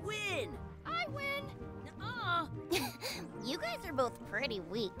 I win. I win. You guys are both pretty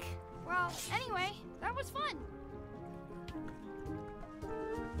weak. Well, anyway, that was fun.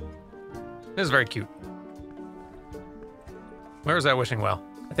 This is very cute. Where was that wishing well?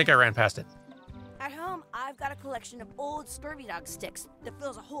 I think I ran past it. At home, I've got a collection of old scurvy dog sticks that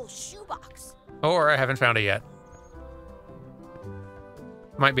fills a whole shoebox. Or I haven't found it yet.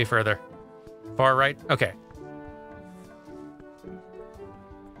 Might be further. Far right? Okay.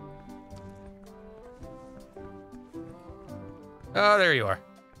 Oh, there you are.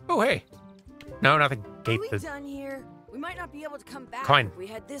 Oh, hey. No, not the gate. Are we done here? We might not be able to come back Coin. if we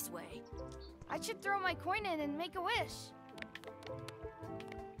head this way. I should throw my coin in and make a wish.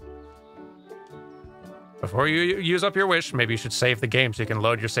 Before you use up your wish, maybe you should save the game so you can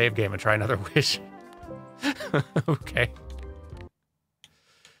load your save game and try another wish. Okay.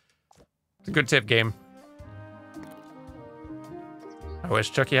 It's a good tip, game. I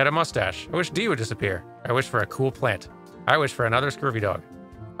wish Chucky had a mustache. I wish Dee would disappear. I wish for a cool plant. I wish for another scurvy dog.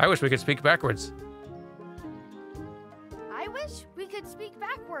 I wish we could speak backwards. I wish we could speak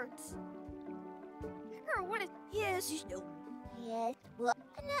backwards. Or what is... Yes, you know. Yes. Well,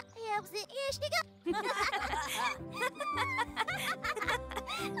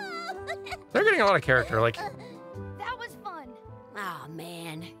 They're getting a lot of character, like... That was fun. Oh,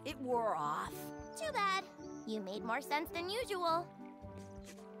 man. It wore off. Too bad. You made more sense than usual.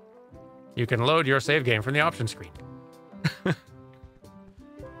 You can load your save game from the option screen.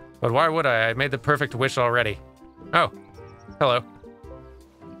 But why would I? I made the perfect wish already. Oh, hello.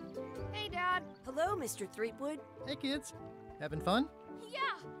 Hey, Dad. Hello, Mr. Threepwood. Hey, kids. Having fun? Yeah.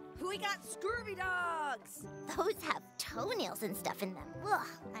 We got scurvy dogs. Those have toenails and stuff in them. Ugh,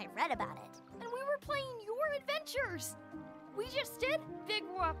 I read about it. And we were playing your adventures. We just did Big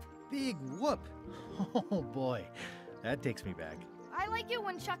Whoop. Big whoop. Oh, boy. That takes me back. I like it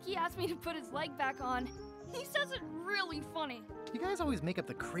when Chucky asked me to put his leg back on. He says it really funny. You guys always make up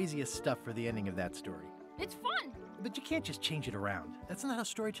the craziest stuff for the ending of that story. It's fun. But you can't just change it around. That's not how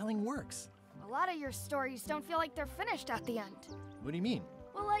storytelling works. A lot of your stories don't feel like they're finished at the end. What do you mean?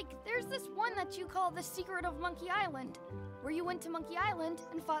 Well, like, there's this one that you call The Secret of Monkey Island, where you went to Monkey Island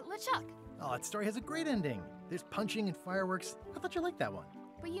and fought LeChuck. Oh, that story has a great ending. There's punching and fireworks. I thought you liked that one.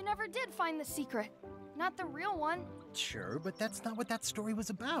 But you never did find the secret. Not the real one. Sure, but that's not what that story was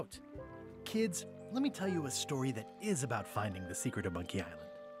about. Kids, let me tell you a story that is about finding the secret of Monkey Island.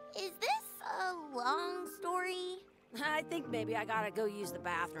 Is this a long story? I think maybe I gotta go use the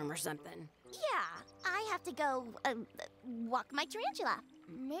bathroom or something. Yeah, I have to go walk my tarantula.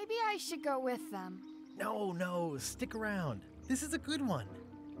 Maybe I should go with them. No, stick around. This is a good one.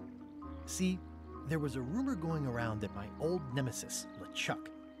 See, there was a rumor going around that my old nemesis, LeChuck,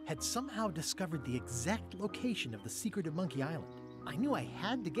 had somehow discovered the exact location of the secret of Monkey Island. I knew I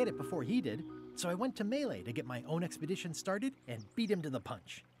had to get it before he did, so I went to Melee to get my own expedition started and beat him to the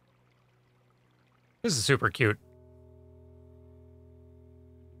punch. This is super cute.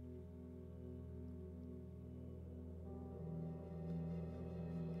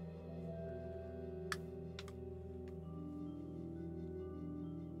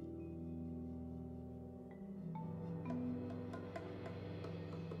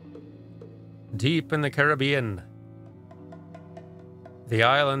 Deep in the Caribbean, the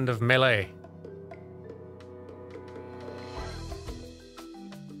island of Melee.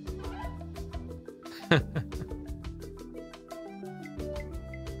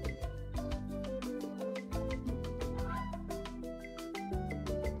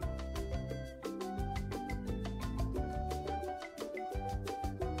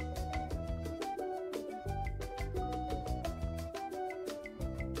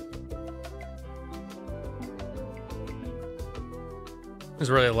 It's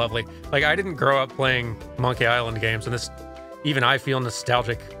really lovely. Like, I didn't grow up playing Monkey Island games, and this, even I feel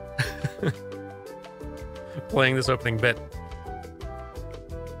nostalgic playing this opening bit.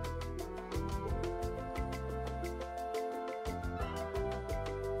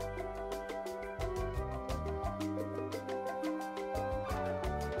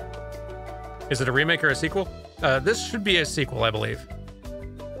 Is it a remake or a sequel? This should be a sequel, I believe.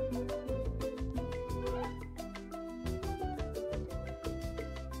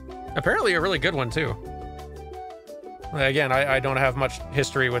 Apparently a really good one, too. Again, I don't have much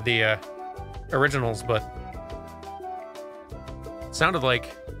history with the originals, but it sounded like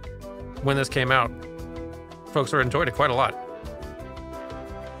when this came out, folks enjoyed it quite a lot.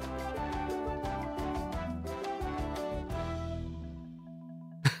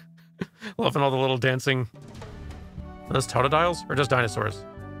 Loving all the little dancing. Are those totodiles or just dinosaurs?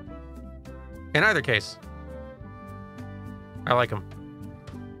 In either case, I like them.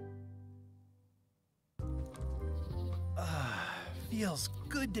 Feels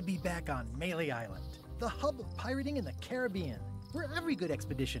good to be back on Melee Island, the hub of pirating in the Caribbean, where every good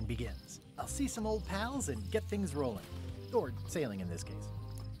expedition begins. I'll see some old pals and get things rolling. Or sailing in this case.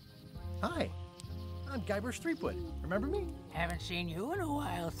 Hi, I'm Guybrush Threepwood. Remember me? Haven't seen you in a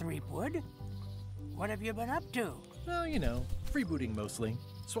while, Threepwood. What have you been up to? Well, you know, freebooting mostly,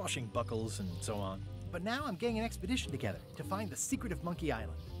 swashing buckles and so on. But now I'm getting an expedition together to find the secret of Monkey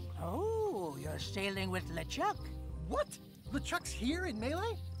Island. Oh, you're sailing with LeChuck. What? LeChuck's here in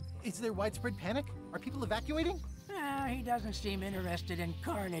Melee? Is there widespread panic? Are people evacuating? He doesn't seem interested in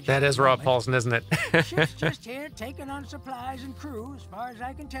carnage. That is Rob Paulson, isn't it? Ship's just here taking on supplies and crew, as far as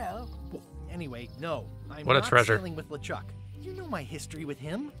I can tell. Well, anyway, no. I'm What a not treasure. sailing with LeChuck. You know my history with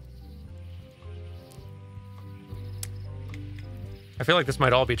him. I feel like this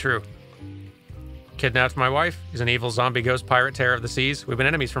might all be true. kidnapped my wife. He's an evil zombie ghost pirate terror of the seas. We've been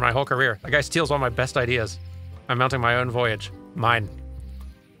enemies for my whole career. That guy steals all my best ideas. I'm mounting my own voyage. Mine.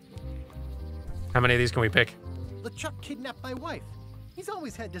 How many of these can we pick? LeChuck kidnapped my wife. He's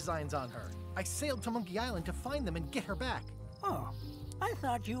always had designs on her. I sailed to Monkey Island to find them and get her back. Oh, I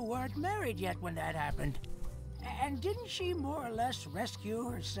thought you weren't married yet when that happened. And didn't she more or less rescue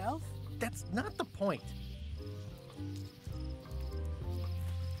herself? That's not the point.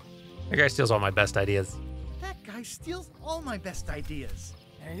 That guy steals all my best ideas. That guy steals all my best ideas.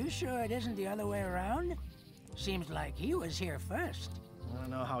 Are you sure it isn't the other way around? Seems like he was here first. I don't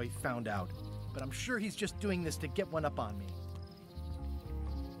know how he found out, but I'm sure he's just doing this to get one up on me.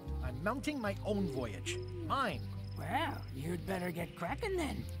 I'm mounting my own voyage. Mine. Well, you'd better get cracking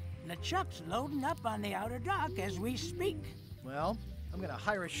then. LeChuck's loading up on the outer dock as we speak. Well, I'm gonna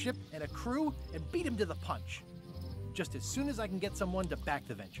hire a ship and a crew and beat him to the punch. Just as soon as I can get someone to back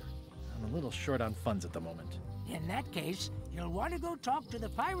the venture. I'm a little short on funds at the moment. In that case, you'll want to go talk to the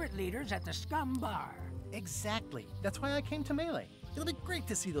pirate leaders at the Scum Bar. Exactly. That's why I came to Melee. It'll be great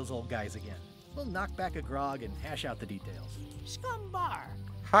to see those old guys again. We'll knock back a grog and hash out the details. Scum Bar.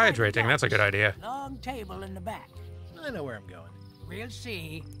 Hydrating, that's a good idea. Long table in the back. I know where I'm going. We'll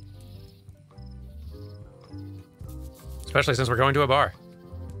see. Especially since we're going to a bar.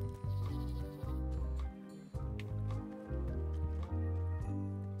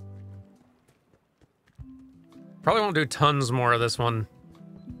 Probably won't do tons more of this one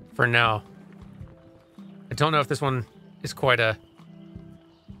for now. I don't know if this one is quite a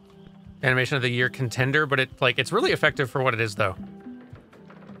animation of the year contender, but it's really effective for what it is though.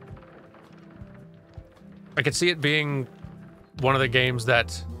 I could see it being one of the games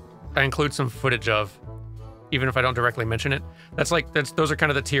that I include some footage of, even if I don't directly mention it. Those are kind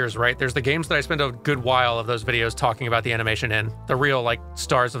of the tiers, right? There's the games that I spend a good while of those videos talking about the animation in, the real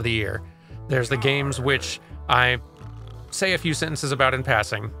stars of the year. There's the games which I say a few sentences about in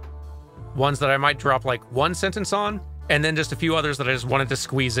passing, ones that I might drop one sentence on, and then just a few others that I just wanted to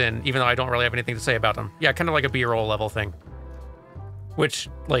squeeze in, even though I don't really have anything to say about them. Yeah, kind of like a B-roll level thing. Which,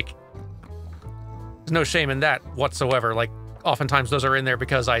 there's no shame in that whatsoever. Oftentimes those are in there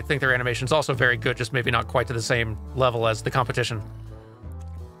because I think their animation's also very good, just maybe not quite to the same level as the competition.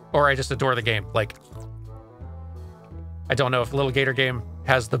 Or I just adore the game. I don't know if Little Gator Game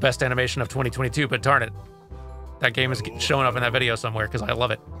has the best animation of 2022, but darn it. That game is showing up in that video somewhere because I love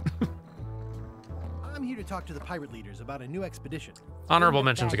it. I'm here to talk to the pirate leaders about a new expedition. Honorable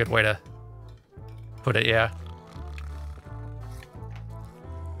mention's a good way to put it, yeah.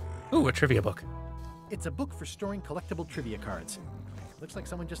 Ooh, a trivia book. It's a book for storing collectible trivia cards. Looks like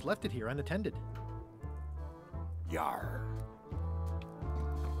someone just left it here unattended. Yar.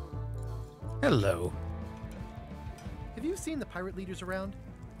 Hello. Have you seen the pirate leaders around?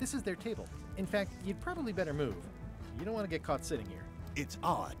 This is their table. In fact, you'd probably better move. You don't want to get caught sitting here. It's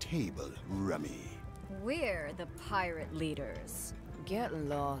our table, Rummy. We're the pirate leaders. Get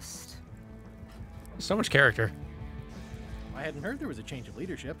lost. So much character. I hadn't heard there was a change of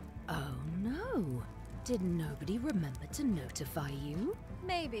leadership. Oh no. Did nobody remember to notify you?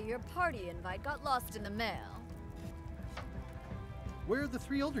 Maybe your party invite got lost in the mail. Where are the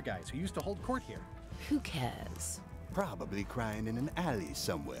three older guys who used to hold court here? Who cares? Probably crying in an alley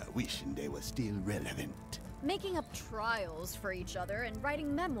somewhere, wishing they were still relevant. Making up trials for each other and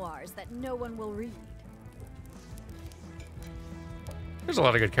writing memoirs that no one will read. There's a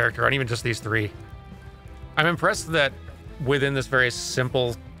lot of good character on even just these three. I'm impressed that within this very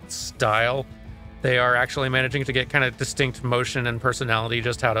simple style, they are actually managing to get kind of distinct motion and personality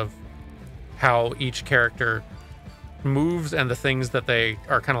just out of how each character moves and the things that they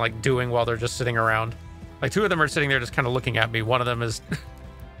are kind of doing while they're just sitting around. Two of them are sitting there just kind of looking at me. One of them is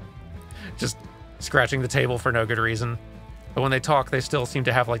just scratching the table for no good reason. But when they talk, they still seem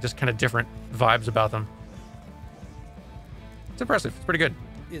to have just kind of different vibes about them. It's impressive. It's pretty good.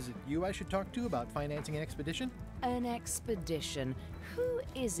 Is it you I should talk to about financing an expedition? An expedition? Who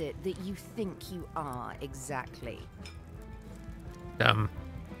is it that you think you are exactly? I'm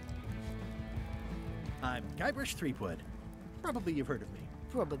Guybrush Threepwood. Probably you've heard of me.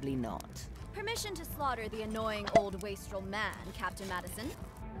 Probably not. Permission to slaughter the annoying old wastrel man, Captain Madison.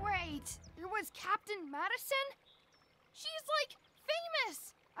 Wait, it was Captain Madison? She's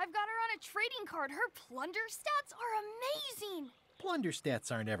famous! I've got her on a trading card. Her plunder stats are amazing! Plunder stats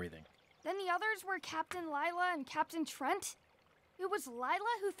aren't everything. Then the others were Captain Lila and Captain Trent? It was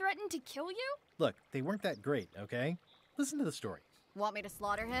Lila who threatened to kill you? Look, they weren't that great, okay? Listen to the story. Want me to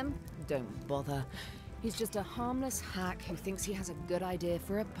slaughter him? Don't bother. He's just a harmless hack who thinks he has a good idea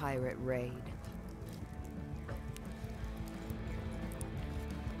for a pirate raid.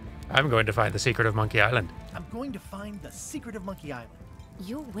 I'm going to find the secret of Monkey Island. I'm going to find the secret of Monkey Island.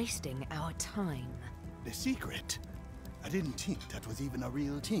 You're wasting our time. The secret? I didn't think that was even a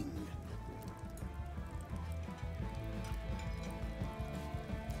real thing.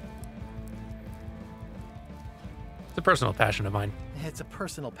 It's a personal passion of mine. It's a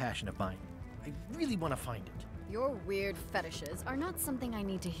personal passion of mine. I really want to find it. Your weird fetishes are not something I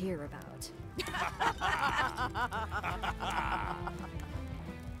need to hear about.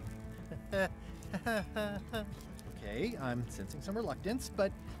 Okay, I'm sensing some reluctance,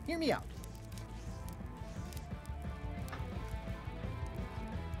 but hear me out.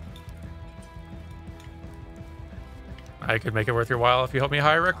 I could make it worth your while if you help me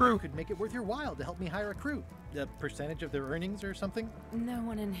hire a crew. Could make it worth your while to help me hire a crew. A percentage of their earnings or something? No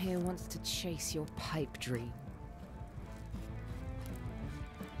one in here wants to chase your pipe dream.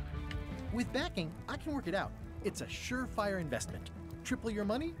 With backing, I can work it out. It's a surefire investment. Triple your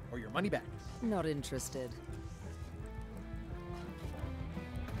money or your money back. Not interested.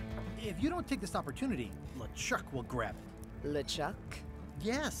 If you don't take this opportunity, LeChuck will grab it. LeChuck?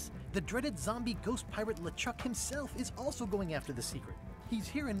 Yes, the dreaded zombie ghost pirate LeChuck himself is also going after the secret. He's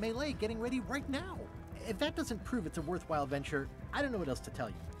here in Melee getting ready right now. If that doesn't prove it's a worthwhile venture, I don't know what else to tell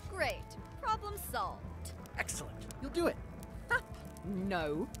you. Great. Problem solved. Excellent. You'll do it.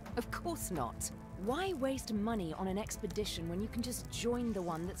 No, of course not. Why waste money on an expedition when you can just join the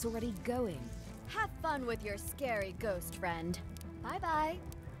one that's already going? Have fun with your scary ghost friend. Bye-bye.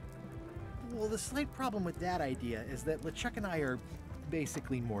 Well, the slight problem with that idea is that LeChuck and I are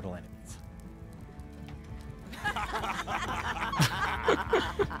basically mortal enemies.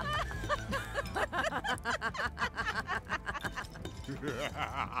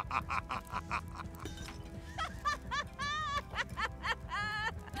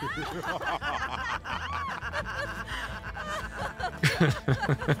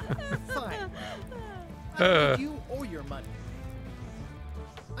 Fine. I don't need you or your money.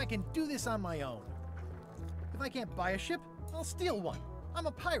 I can do this on my own. If I can't buy a ship, I'll steal one. I'm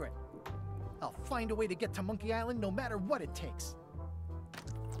a pirate. I'll find a way to get to Monkey Island no matter what it takes.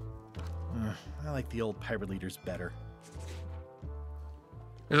 I like the old pirate leaders better.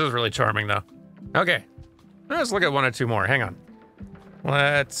 This is really charming, though. Okay. Let's look at one or two more. Hang on.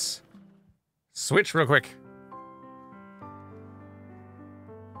 Let's switch real quick.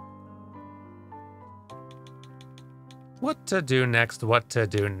 What to do next? What to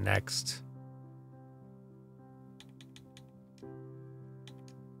do next?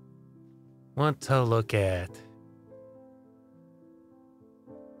 What to look at?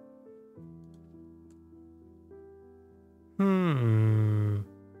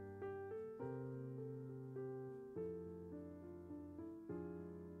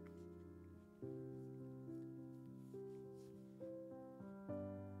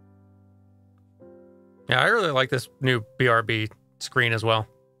 Yeah, I really like this new BRB screen as well.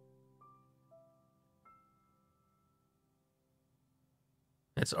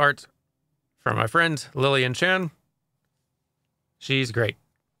 It's art from my friend Lillian Chan. She's great.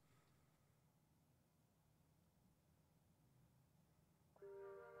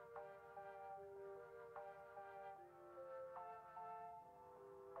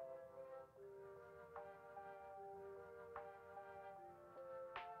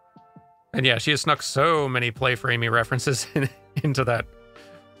 And yeah, she has snuck so many Play for Amy references into that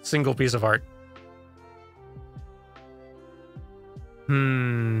single piece of art.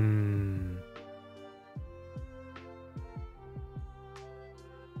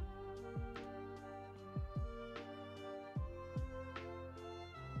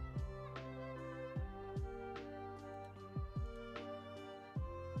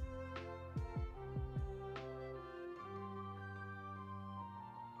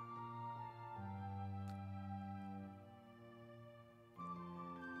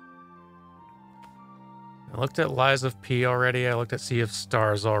 I looked at Lies of P already. I looked at Sea of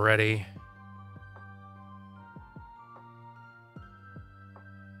Stars already.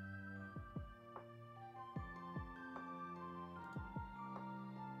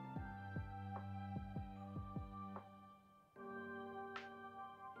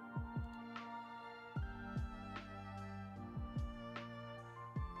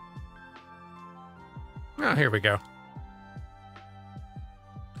 Oh, here we go.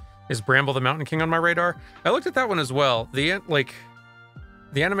 Is Bramble the Mountain King on my radar? I looked at that one as well. The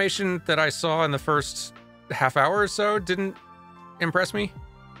animation that I saw in the first half hour or so didn't impress me.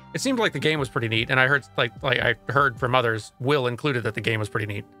 It seemed like the game was pretty neat, and I heard I heard from others, Will included, that the game was pretty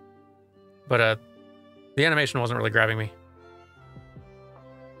neat. But the animation wasn't really grabbing me.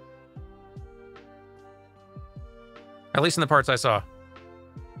 At least in the parts I saw.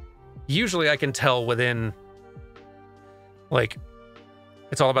 usually I can tell within, like,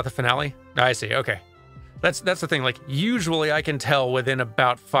 it's all about the finale. I see. Okay. That's the thing. Like, usually I can tell within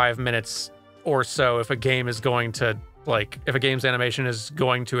about 5 minutes or so if a game is going to, like, if a game's animation is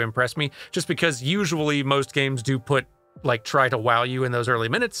going to impress me, just because usually most games do put, like, try to wow you in those early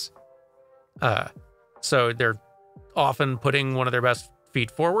minutes. So they're often putting one of their best feet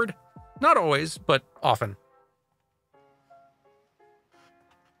forward. Not always, but often.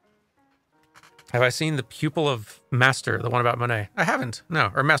 Have I seen The Pupil of Master, the one about Monet? I haven't. No,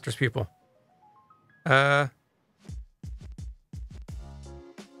 or Master's Pupil.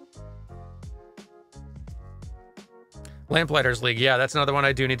 Lamplighters League. Yeah, that's another one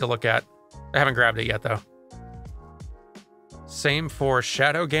I do need to look at. I haven't grabbed it yet, though. Same for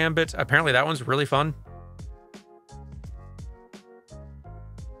Shadow Gambit. Apparently that one's really fun.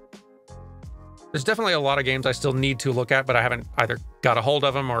 There's definitely a lot of games I still need to look at, but I haven't either got a hold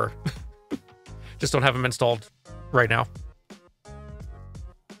of them or just don't have them installed right now.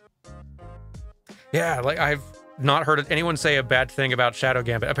 Yeah, like, I've not heard anyone say a bad thing about Shadow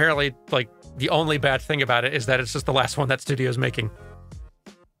Gambit. Apparently, like, the only bad thing about it is that it's just the last one that studio's making.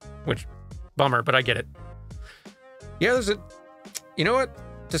 Which, bummer, but I get it. Yeah, there's a... You know what?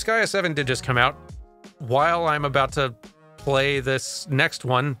 Disgaea 7 did just come out. While I'm about to play this next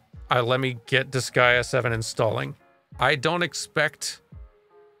one, let me get Disgaea 7 installing. I don't expect...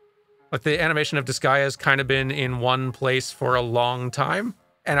 Like, the animation of Disgaea has kind of been in one place for a long time.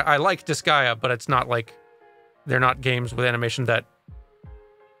 And I like Disgaea, but it's not like... They're not games with animation that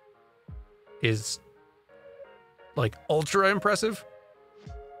is, like, ultra impressive.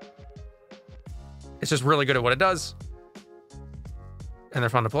 It's just really good at what it does. And they're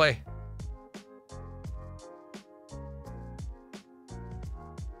fun to play.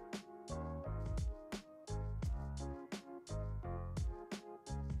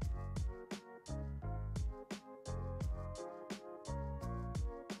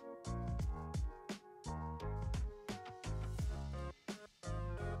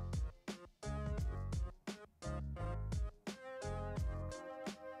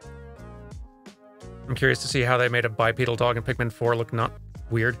 I'm curious to see how they made a bipedal dog in Pikmin 4 look not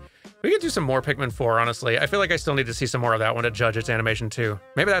weird. We could do some more Pikmin 4, honestly. I feel like I still need to see some more of that one to judge its animation, too.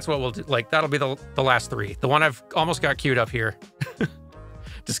 Maybe that's what we'll do. Like, that'll be the last three. The one I've almost got queued up here.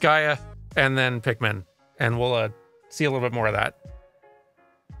 Disgaea, and then Pikmin. And we'll see a little bit more of that.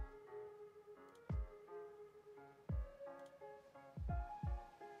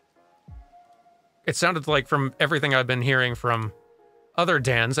 It sounded like, from everything I've been hearing from other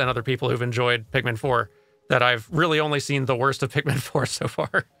Dans and other people who've enjoyed Pikmin 4, that I've really only seen the worst of Pikmin 4 so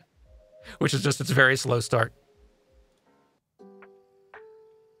far, which is just its very slow start.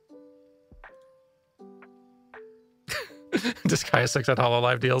 Disgaea 6 at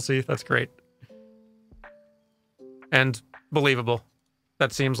HoloLive DLC, that's great. And believable.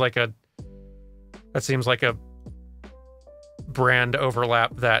 That seems like a brand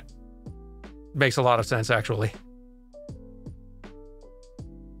overlap that makes a lot of sense, actually.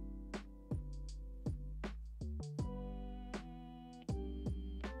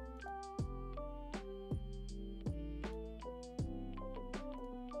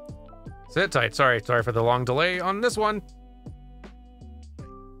 Sit tight. Sorry for the long delay on this one.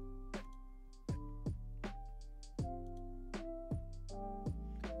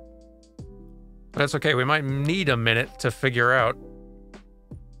 That's okay. We might need a minute to figure out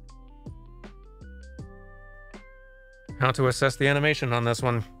how to assess the animation on this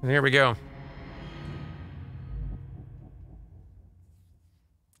one. Here we go.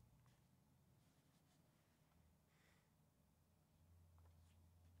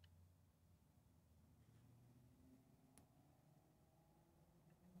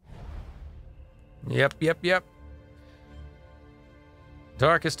 Yep.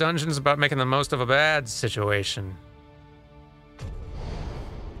 Darkest Dungeon's about making the most of a bad situation.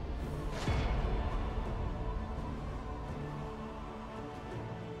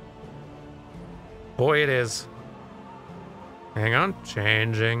 Boy, it is. Hang on,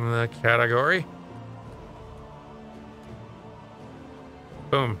 changing the category.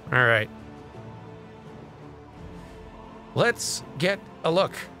 Boom, all right. Let's get a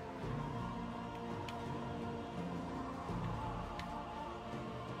look.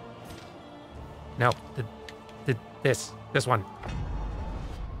 No, this one.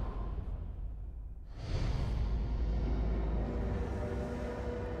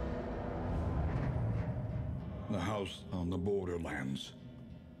 The house on the borderlands,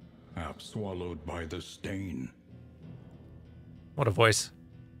 half swallowed by the stain. What a voice.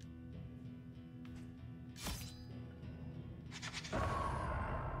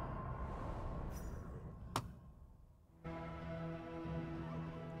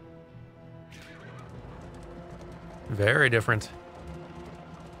 Very different.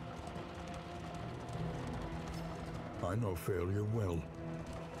 I know failure well.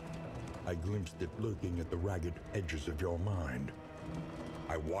 I glimpsed it lurking at the ragged edges of your mind.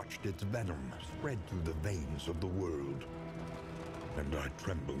 I watched its venom spread through the veins of the world, and I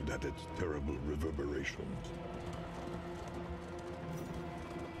trembled at its terrible reverberations.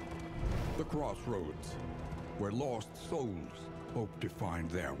 The crossroads, where lost souls hope to find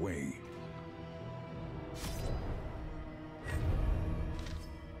their way.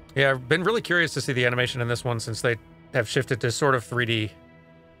 Yeah, I've been really curious to see the animation in this one since they have shifted to sort of 3D.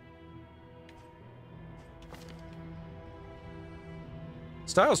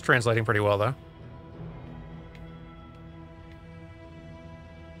 Style's translating pretty well, though.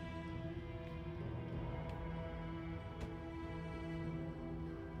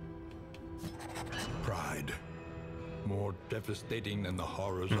 Pride. More devastating than the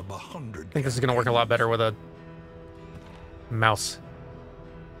horrors of 100. I think this is going to work a lot better with a mouse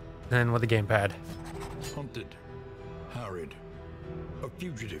than with a gamepad. Hunted, harried, a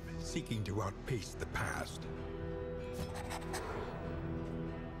fugitive seeking to outpace the past.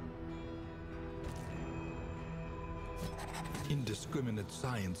 Indiscriminate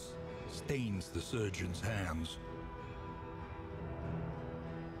science stains the surgeon's hands.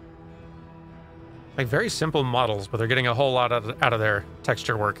 Like very simple models, but they're getting a whole lot out of their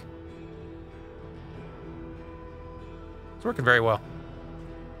texture work. It's working very well.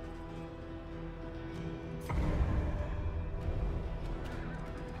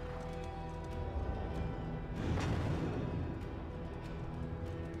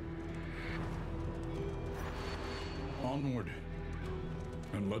 Onward,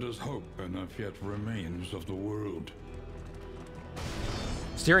 and let us hope enough yet remains of the world.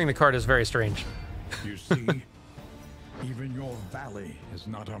 Steering the cart is very strange. You see, even your valley is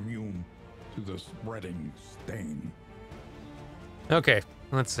not immune to the spreading stain. Okay,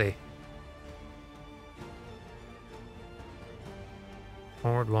 let's see.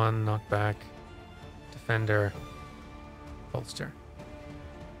 Forward one, knockback, defender, bolster.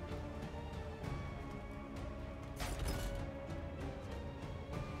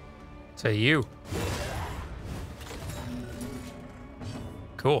 Say you.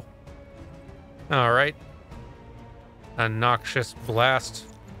 Cool. All right. A noxious blast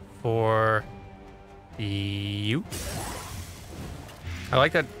for you. I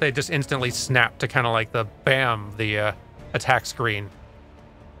like that they just instantly snap to kind of like the bam, the attack screen.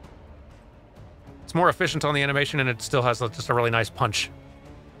 It's more efficient on the animation, and it still has just a really nice punch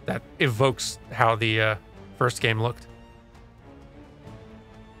that evokes how the first game looked.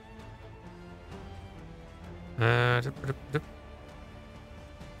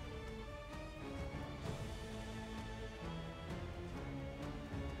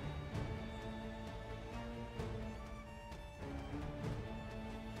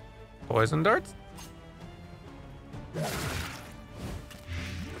 Poison darts?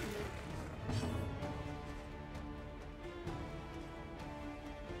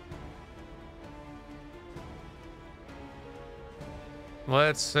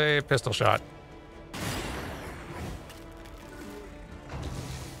 Let's say pistol shot.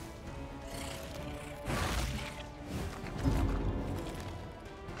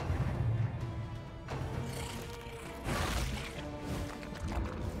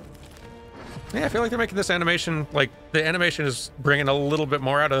 Yeah, I feel like they're making this animation, like, the animation is bringing a little bit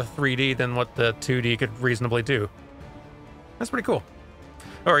more out of 3D than what the 2D could reasonably do. That's pretty cool.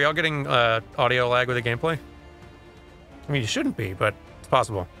 Oh, are y'all getting audio lag with the gameplay? I mean, you shouldn't be, but it's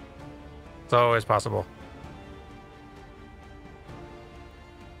possible. It's always possible.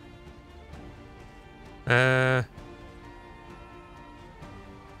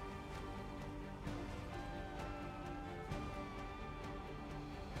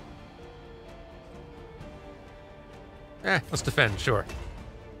 Let's defend, sure.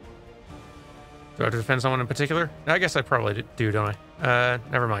 Do I have to defend someone in particular? I guess I probably do, don't I?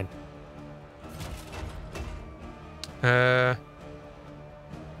 Never mind.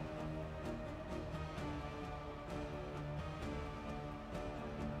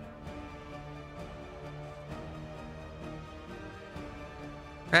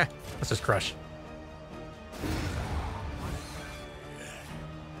 Let's just crush.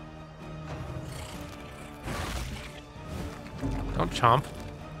 Don't chomp.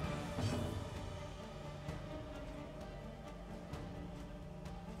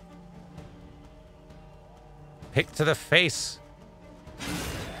 Pick to the face.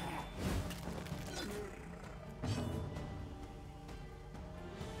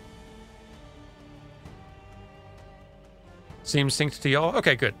 Seems synced to y'all.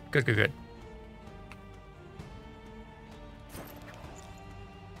 Okay, good. Good.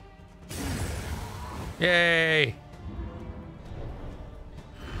 Yay!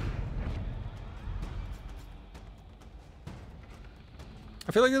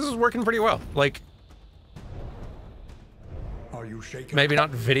 I feel like this is working pretty well. Like, Are you shaking? maybe not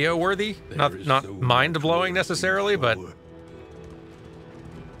video worthy, not mind blowing necessarily, but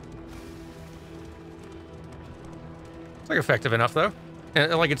it's like effective enough though.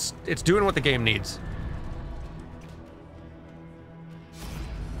 And like it's doing what the game needs.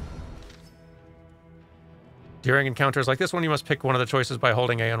 During encounters like this one, you must pick one of the choices by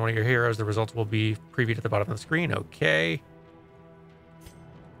holding A on one of your heroes. The results will be previewed at the bottom of the screen. Okay.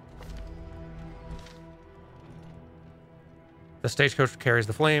 The stagecoach carries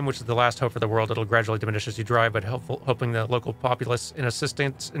the flame, which is the last hope for the world. It'll gradually diminish as you drive, but hoping the local populace in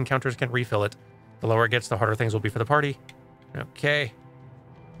assistance encounters can refill it. The lower it gets, the harder things will be for the party. Okay.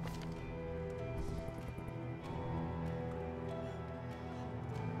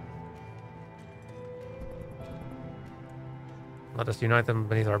 Let us unite them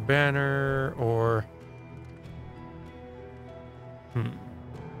beneath our banner, or...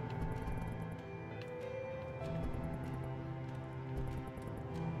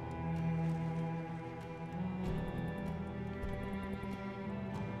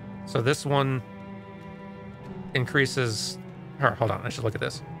 So this one increases... Hold on, I should look at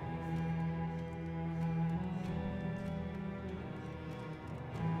this.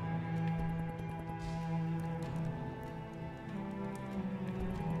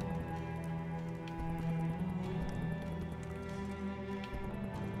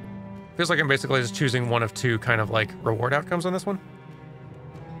 Feels like I'm basically just choosing one of two kind of like reward outcomes on this one.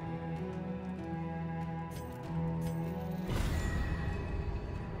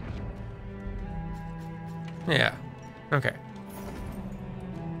 Yeah. Okay.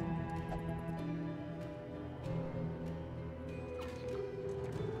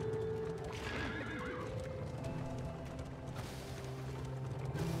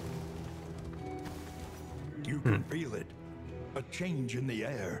 You can feel it. A change in the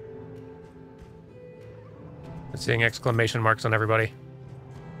air. Seeing exclamation marks on everybody.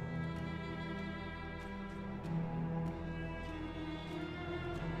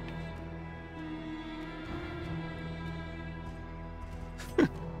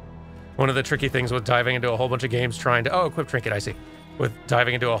 One of the tricky things with diving into a whole bunch of games trying to... Oh, equip trinket, I see. With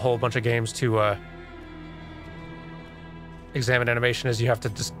diving into a whole bunch of games to examine animation is you have to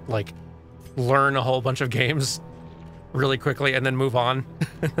just, like, learn a whole bunch of games really quickly and then move on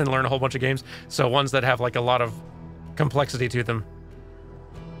and then learn a whole bunch of games. So ones that have, like, a lot of complexity to them.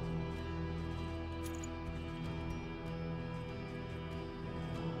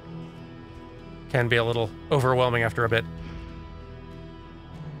 Can be a little overwhelming after a bit.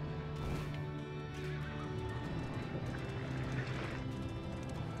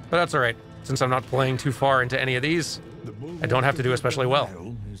 But that's all right. Since I'm not playing too far into any of these, I don't have to do especially well.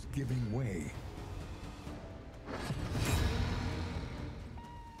 Is giving way.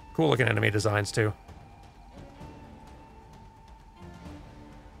 Cool looking enemy designs too.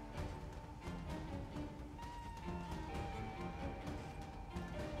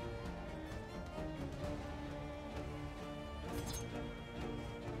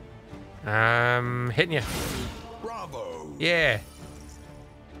 I'm hitting you. Bravo. Yeah.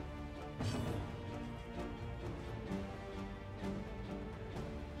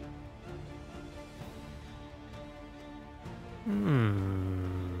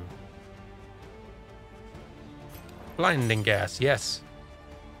 Blinding gas, yes.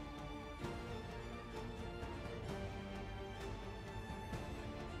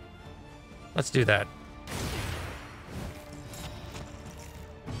 Let's do that.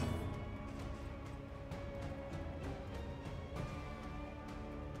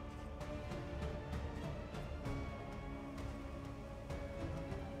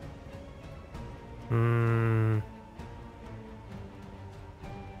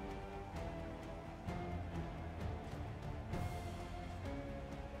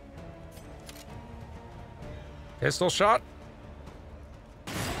 Pistol shot.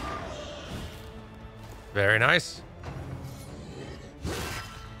 Very nice.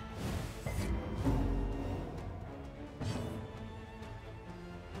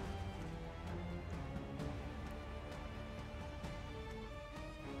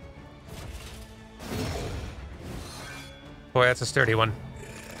 Boy, that's a sturdy one.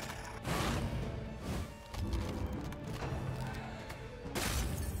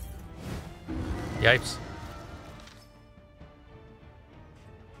 Yipes.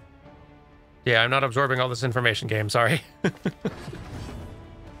 Yeah, I'm not absorbing all this information, game. Sorry. We're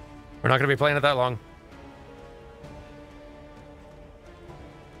not going to be playing it that long.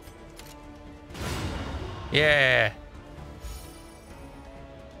 Yeah.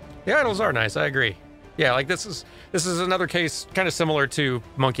 The idols are nice, I agree. Yeah, like this is another case kind of similar to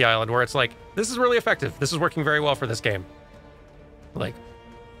Monkey Island, where it's like, this is really effective. This is working very well for this game. Like,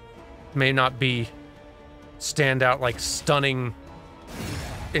 may not be standout, like stunning,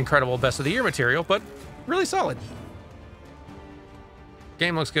 incredible best of the year material, but really solid.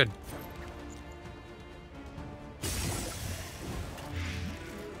 Game looks good.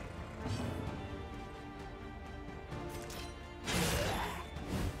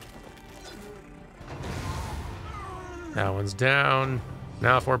 That one's down.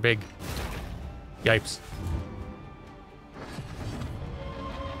 Now for big. Yipes.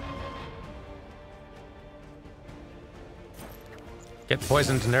 Get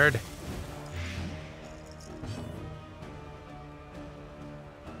poisoned, nerd.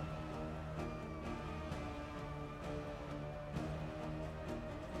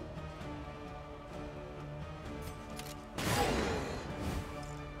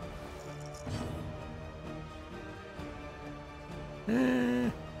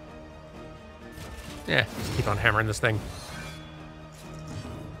 Yeah, just keep on hammering this thing.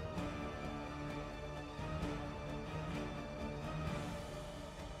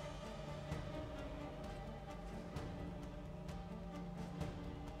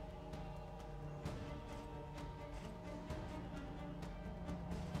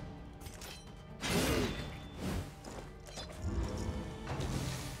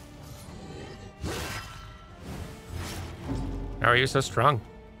 How are you so strong?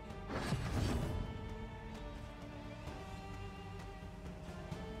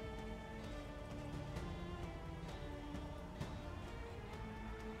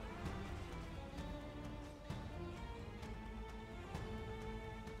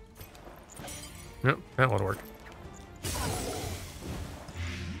 Nope, that won't work.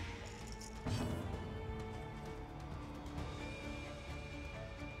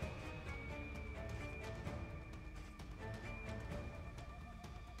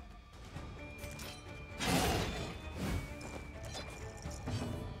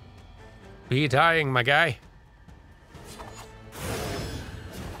 Be dying, my guy.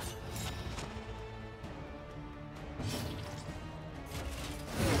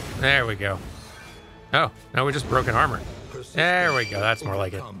 There we go. Oh, now we're just broken armor. There we go. That's more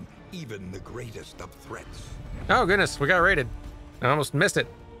like it. Even the greatest of threats. Oh goodness, we got raided. I almost missed it.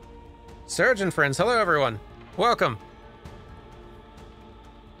 Surgeon friends, hello everyone. Welcome.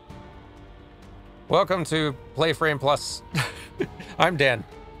 Welcome to Playframe Plus. I'm Dan.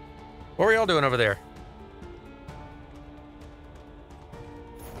 What are y'all doing over there?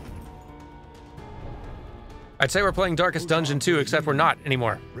 I'd say we're playing Darkest Dungeon 2, except we're not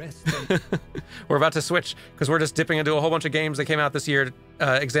anymore. We're about to switch, because we're just dipping into a whole bunch of games that came out this year,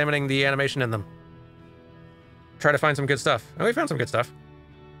 examining the animation in them. Try to find some good stuff. And we found some good stuff.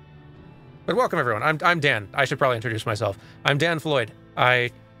 But welcome, everyone. I'm Dan. I should probably introduce myself. I'm Dan Floyd. I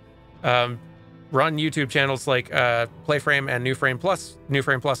run YouTube channels like Playframe and New Frame Plus. New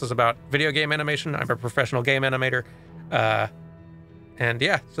Frame Plus is about video game animation. I'm a professional game animator. And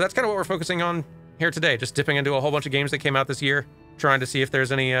yeah, so that's kind of what we're focusing on here today, just dipping into a whole bunch of games that came out this year, trying to see if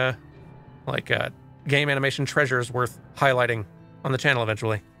there's any game animation treasures worth highlighting on the channel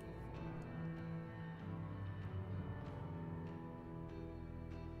eventually.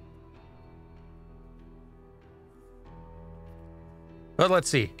 But let's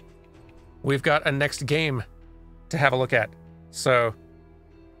see. We've got a next game to have a look at. So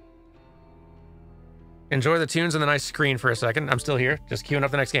enjoy the tunes and the nice screen for a second. I'm still here, just queuing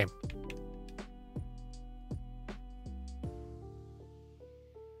up the next game.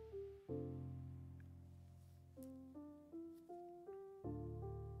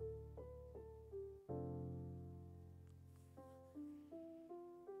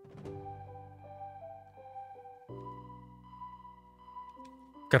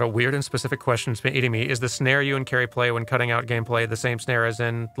 Got a weird and specific question eating me. Is the snare you and Carrie play when cutting out gameplay the same snare as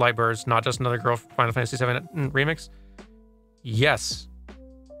in Lightburst, not just another girl Final Fantasy VII remix? Yes.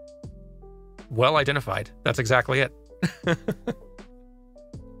 Well identified. That's exactly it.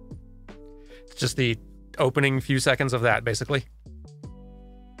 It's just the opening few seconds of that, basically.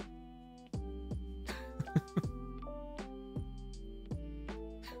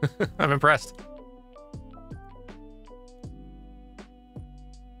 I'm impressed.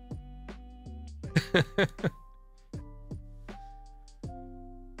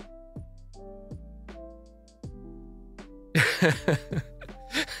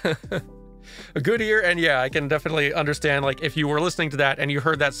 A good ear, and yeah, I can definitely understand, like, if you were listening to that and you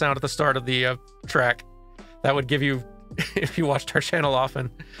heard that sound at the start of the track, that would give you, if you watched our channel often,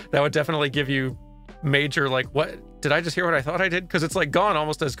 that would definitely give you major, like, what? Did I just hear what I thought I did? Because it's, like, gone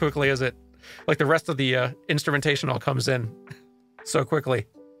almost as quickly as it... Like, the rest of the instrumentation all comes in so quickly.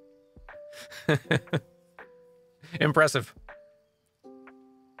 Impressive.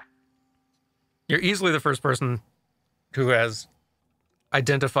 You're easily the first person who has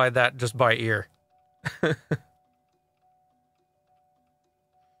identified that just by ear.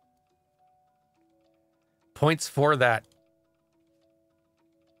 Points for that.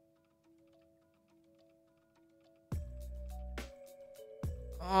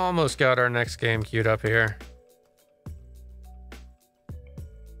 Almost got our next game queued up here.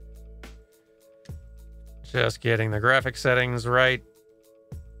 Just getting the graphic settings right.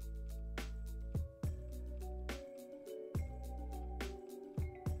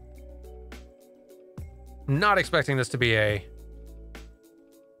 Not expecting this to be a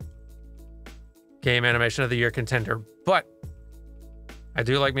Game Animation of the Year contender, but I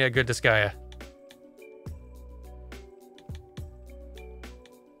do like me a good Disgaea.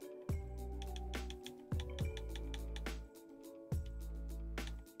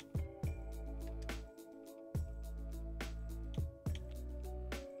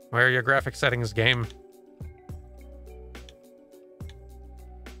 Where are your graphic settings, game?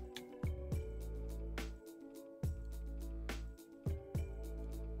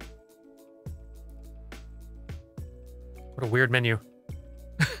 What a weird menu.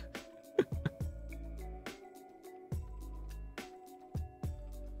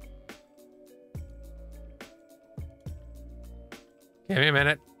 Give me a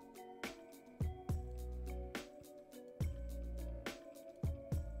minute.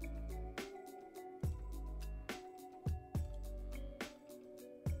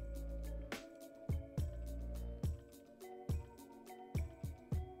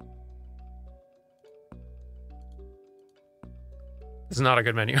 It's not a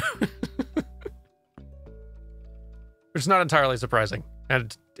good menu. Which is not entirely surprising,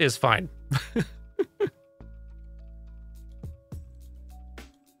 and is fine.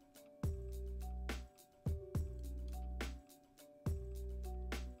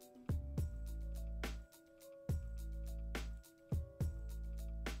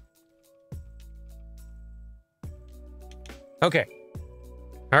 Okay.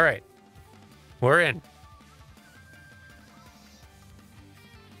 All right. We're in.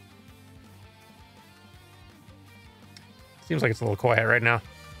 Seems like it's a little quiet right now.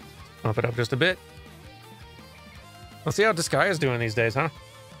 Bump it up just a bit. Let's see how Disgaea is doing these days, huh?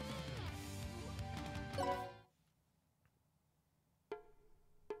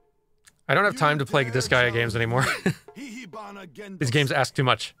 I don't have time to play Disgaea games anymore. These games ask too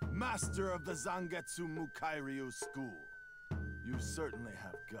much. Master of the Zangetsu Mukairyu school. You certainly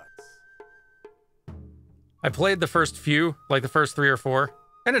have guts. I played the first few, like the first 3 or 4,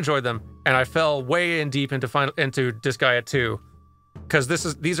 and enjoyed them. And I fell way in deep into Disgaea 2, because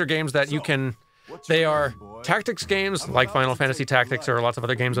these are games that you can. They are tactics games like Final Fantasy Tactics or lots of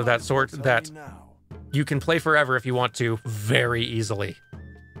other games of that sort that you can play forever if you want to, very easily.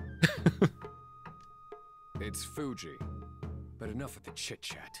 It's Fuji, but enough of the chit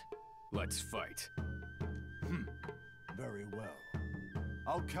chat. Let's fight. Very well.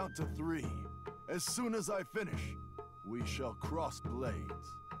 I'll count to 3. As soon as I finish, we shall cross blades.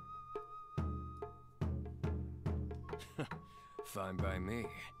 Fine by me.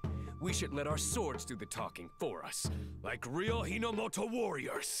 We should let our swords do the talking for us, like real Hinomoto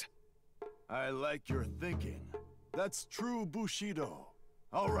warriors. I like your thinking. That's true Bushido.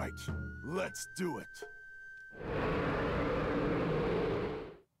 All right, let's do it.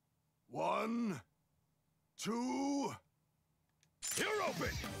 1, 2... You're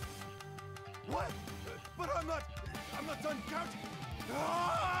open! What? But I'm not done counting.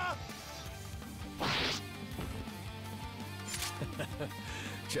 Ah!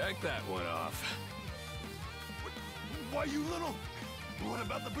 Check that one off. Why, you little... What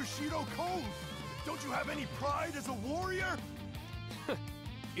about the Bushido Code? Don't you have any pride as a warrior?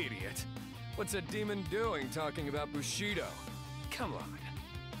 Idiot. What's a demon doing talking about Bushido? Come on.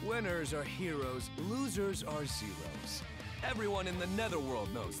 Winners are heroes, losers are zeros. Everyone in the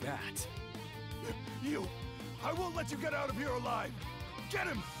Netherworld knows that. You! I won't let you get out of here alive! Get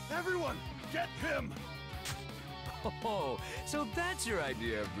him! Everyone! Get him! Oh, so that's your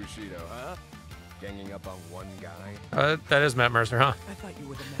idea of Bushido, huh? Ganging up on one guy? That is Matt Mercer, huh? I thought you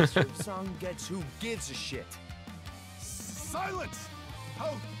were the master of Zangetsu. Who gives a shit? Silence!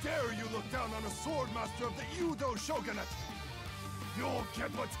 How dare you look down on a sword master of the Udo Shogunate! You'll get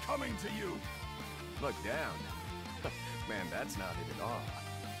what's coming to you! Look down? Man, that's not it at all.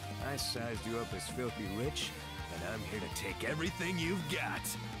 I sized you up as filthy rich, and I'm here to take everything you've got.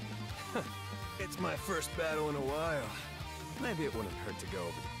 It's my first battle in a while. Maybe it wouldn't hurt to go over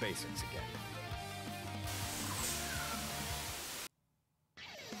the basics again.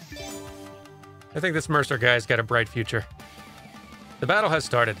 I think this Mercer guy's got a bright future. The battle has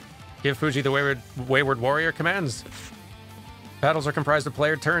started. Give Fuji the wayward warrior commands. Battles are comprised of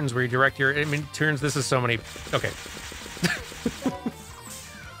player turns where you direct your turns. This is so many. Okay.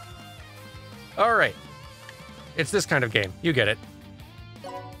 All right. It's this kind of game. You get it.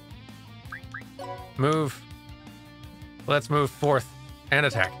 Move. Let's move forth and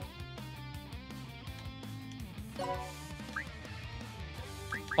attack.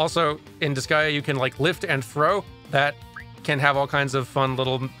 Also, in Disgaea, you can like lift and throw. That can have all kinds of fun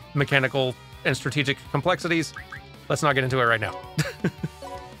little mechanical and strategic complexities. Let's not get into it right now.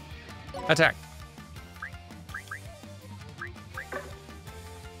 Attack.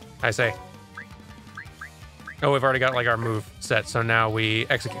 I say. Oh, we've already got like our move set, so now we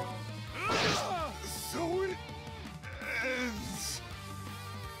execute. So it ends.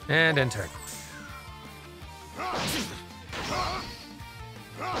 And in turn.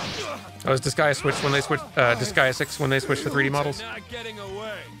 Oh, is Disgaea switched when they switch? Disgaea 6 when they switch to 3D models? Not getting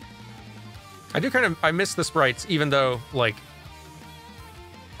away. I do I miss the sprites, even though, like,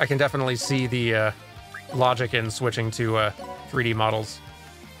 I can definitely see the logic in switching to 3D models,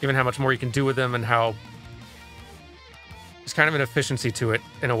 given how much more you can do with them and how there's kind of an efficiency to it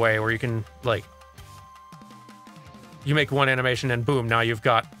in a way where you can, like, you make one animation and boom, now you've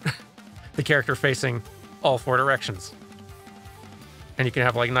got the character facing all 4 directions. And you can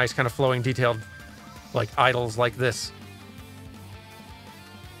have, like, nice kind of flowing, detailed, like, idols like this.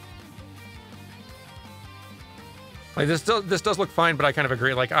 Like, this does look fine, but I kind of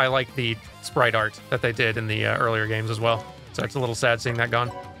agree. Like, I like the sprite art that they did in the earlier games as well. So it's a little sad seeing that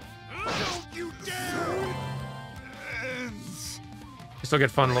gone. You still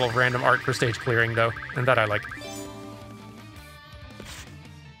get fun little random art for stage clearing, though, and that I like.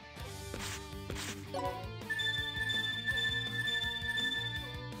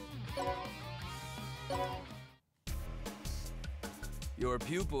 Your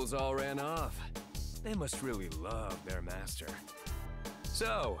pupils all ran off. They must really love their master.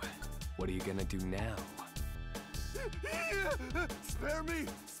 So, what are you gonna do now? Spare me!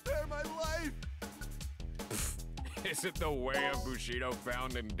 Spare my life! Is it the way of Bushido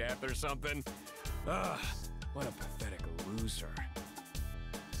found in death or something? Ugh, what a pathetic loser.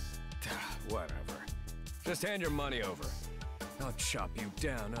 Whatever. Just hand your money over. I'll chop you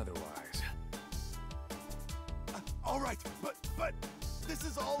down otherwise. All right, but this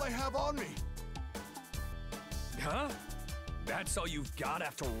is all I have on me. Huh? That's all you've got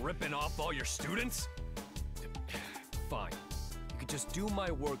after ripping off all your students? Fine. You could just do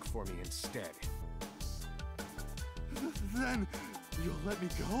my work for me instead. Then you'll let me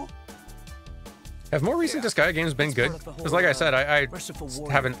go? Have more recent Disgaea games been good? Because like I said, I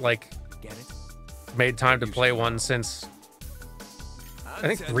haven't, like, made time to play one since... I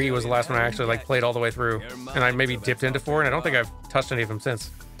think 3 was the last one I actually, like, played all the way through. And I maybe dipped into 4, and I don't think I've touched any of them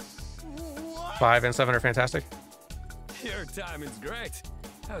since. 5 and 7 are fantastic. Your timing's great.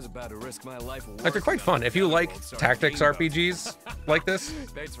 I was about to risk my life. Like, they're quite fun. If you like tactics RPGs like this,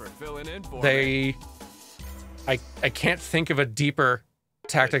 Thanks for filling in for they... I can't think of a deeper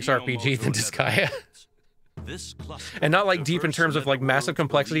tactics RPG than Disgaea. And not like deep in terms of like massive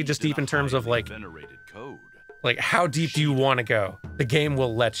complexity, just deep in terms of like how deep do you want to go? The game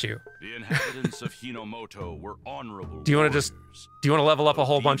will let you. The inhabitants of Hinomoto were honorable. Do you want to level up a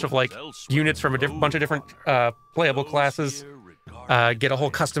whole bunch of like units from a bunch of different playable classes? Get a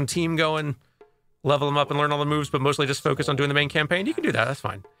whole custom team going, level them up and learn all the moves, but mostly just focus on doing the main campaign? You can do that, that's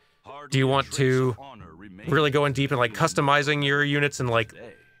fine. Do you want to really go in deep and like customizing your units and like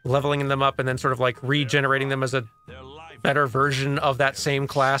leveling them up and then sort of like regenerating them as a better version of that same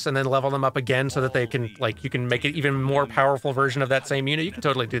class and then level them up again so that they can like you can make it even more powerful version of that same unit? You can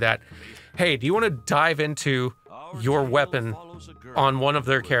totally do that. Hey, do you want to dive into your weapon on one of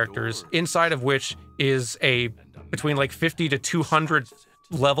their characters, inside of which is a between like 50 to 200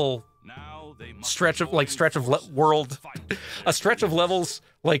 level stretch of world, a stretch of levels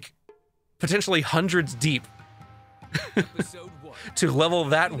like potentially hundreds deep to level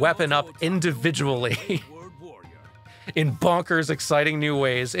that weapon up individually in bonkers, exciting new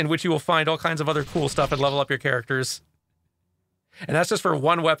ways in which you will find all kinds of other cool stuff and level up your characters. And that's just for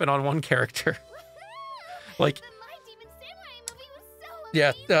one weapon on one character. Like,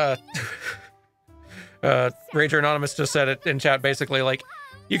 yeah, Ranger Anonymous just said it in chat, basically, like,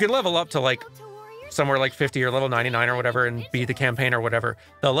 you can level up to, like, somewhere like 50 or level 99 or whatever and beat the campaign or whatever.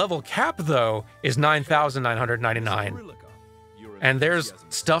 The level cap, though, is 9,999. And there's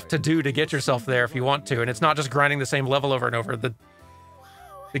stuff to do to get yourself there if you want to, and it's not just grinding the same level over and over. The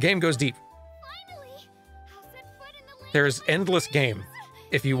game goes deep. There's endless game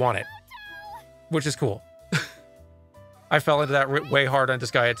if you want it, which is cool. I fell into that way hard on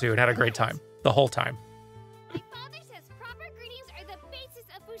Disgaea 2 and had a great time the whole time. My father says proper greetings are the basis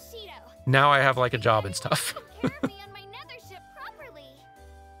of Bushido. Now I have like a job and stuff. Take care of me on my nethership properly.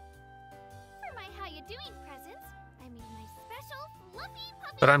 For my how you doing presents, I made my special fluffy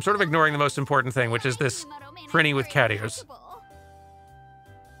puppy. But I'm sort of ignoring the most important thing, which is this Prinny with cat ears.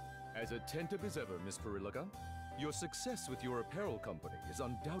 As attentive as ever, Miss Perilaga. Your success with your apparel company is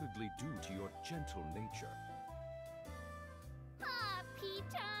undoubtedly due to your gentle nature. Ah,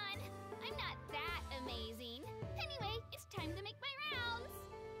 Piton. I'm not that amazing. Anyway, it's time to make my rounds.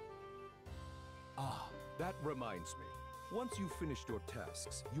 Ah, that reminds me. Once you've finished your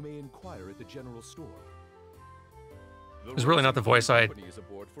tasks, you may inquire at the general store. It's really not the voice I company is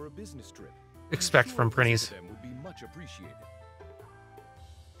aboard for a business trip. expect from Prinnies. Them would be much appreciated.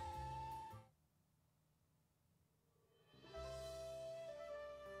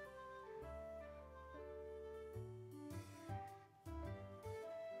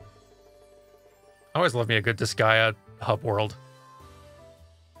 I always love me a good Disgaea hub world.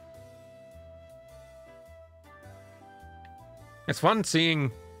 It's fun seeing,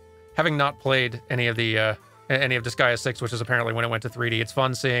 having not played any of Disgaea 6, which is apparently when it went to 3D. It's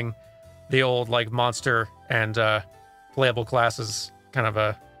fun seeing the old like monster and playable classes kind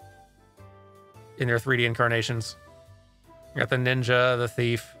of in their 3D incarnations. You got the ninja, the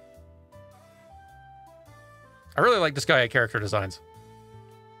thief. I really like Disgaea character designs.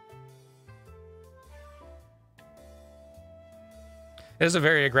 It is a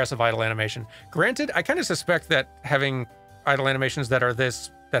very aggressive idle animation. Granted, I kind of suspect that having idle animations that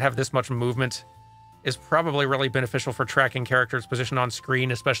have this much movement is probably really beneficial for tracking characters' position on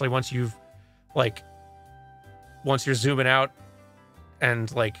screen, especially once you're zooming out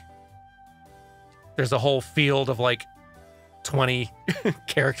and like there's a whole field of like 20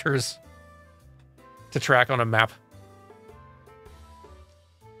 characters to track on a map.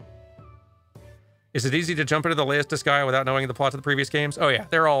 Is it easy to jump into the latest Disgaea without knowing the plots of the previous games? Oh yeah,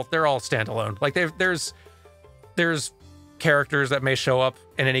 they're all standalone. Like there's characters that may show up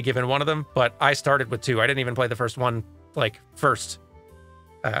in any given one of them, but I started with 2. I didn't even play the first one first.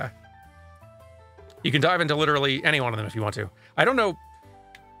 You can dive into literally any one of them if you want to. I don't know,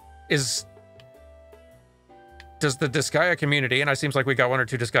 does the Disgaea community, and it seems like we got 1 or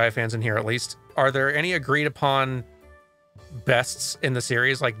 2 Disgaea fans in here at least, are there any agreed upon bests in the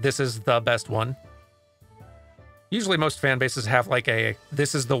series? Like this is the best one? Usually most fan bases have like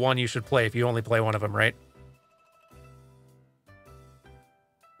this is the one you should play if you only play one of them, right?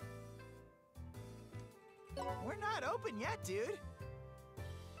 We're not open yet, dude.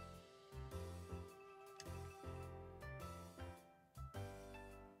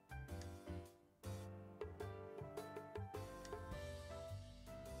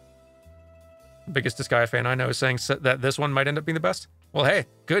 Biggest Disgaea fan I know is saying that this one might end up being the best. Well, hey,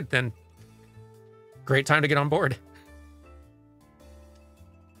 good then. Great time to get on board.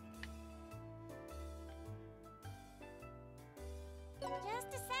 Just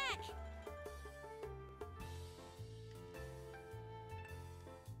a sec.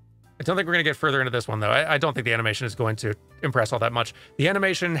 I don't think we're going to get further into this one, though. I don't think the animation is going to impress all that much. The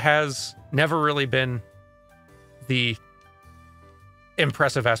animation has never really been the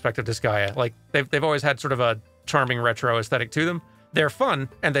impressive aspect of Disgaea. Like, they've always had sort of a charming retro aesthetic to them. They're fun,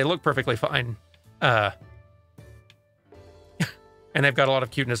 and they look perfectly fine. And they've got a lot of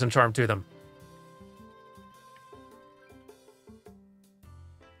cuteness and charm to them.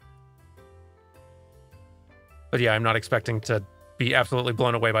 But yeah, I'm not expecting to be absolutely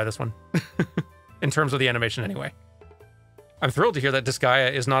blown away by this one. In terms of the animation anyway. I'm thrilled to hear that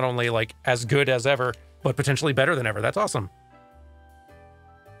Disgaea is not only like as good as ever, but potentially better than ever. That's awesome.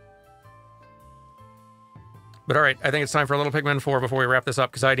 But all right, I think it's time for a little Pikmin 4 before we wrap this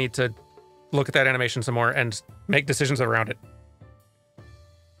up, because I need to look at that animation some more and make decisions around it.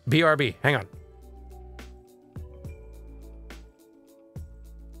 BRB, hang on.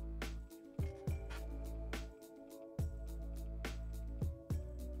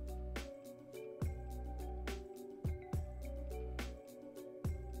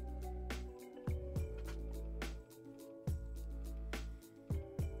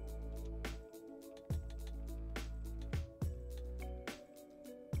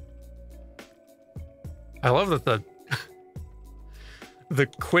 I love that the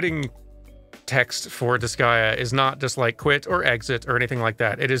quitting text for Disgaea is not just like quit or exit or anything like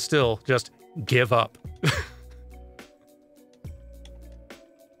that. It is still just give up.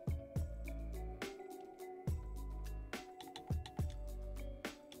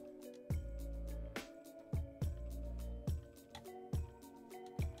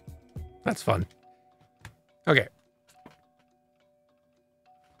 That's fun. Okay.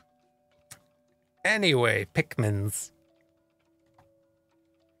 Anyway, Pikmins.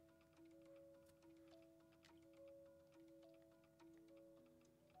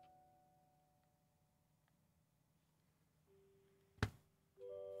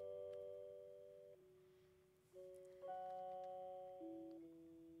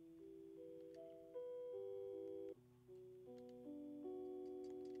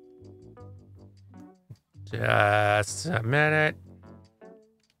 Just a minute.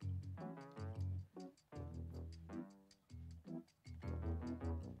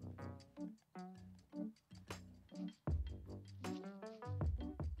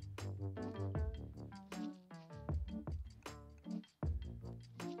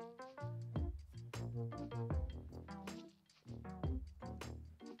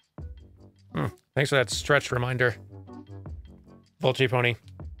 Thanks for that stretch reminder, Volchi Pony.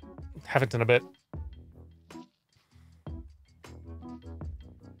 Haven't in a bit.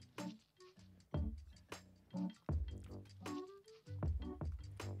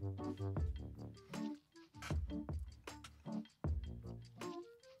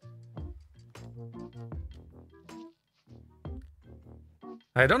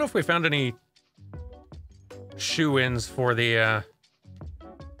 I don't know if we found any shoe-ins for the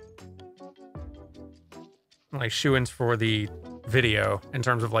like shoe-ins for the video in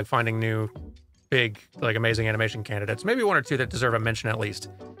terms of like finding new big like amazing animation candidates. Maybe one or two that deserve a mention at least.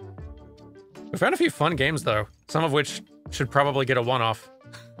 We found a few fun games though, some of which should probably get a one-off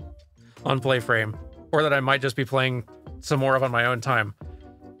on Playframe, or that I might just be playing some more of on my own time.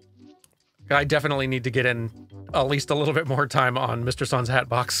 I definitely need to get in at least a little bit more time on Mr. Sun's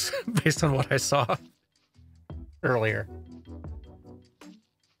Hatbox based on what I saw earlier.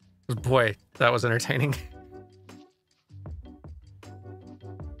 Boy, that was entertaining.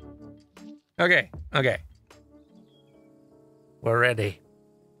 Okay. We're ready.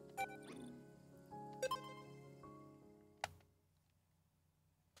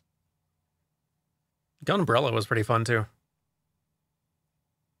 Gunbrella was pretty fun too.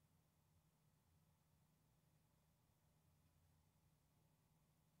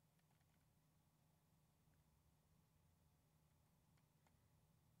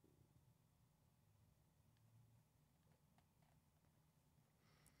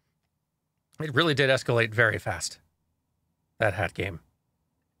 It really did escalate very fast, that hat game.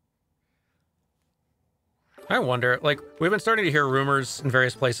 I wonder, like, we've been starting to hear rumors in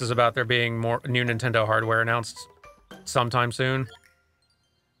various places about there being more new Nintendo hardware announced sometime soon.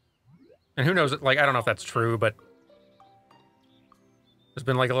 And who knows, like, I don't know if that's true, but there's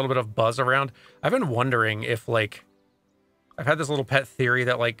been, like, a little bit of buzz around. I've been wondering if, like, I've had this little pet theory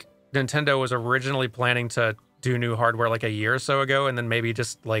that, like, Nintendo was originally planning to do new hardware, like, a year or so ago, and then maybe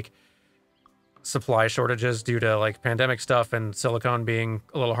just, like, supply shortages due to like pandemic stuff and silicone being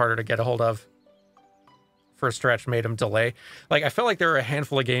a little harder to get a hold of for a stretch made them delay. Like I felt like there were a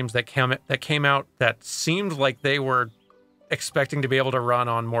handful of games that came out that seemed like they were expecting to be able to run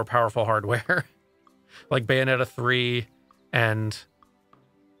on more powerful hardware. Like Bayonetta 3 and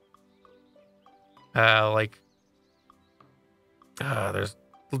there's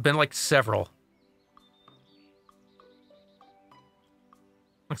been like several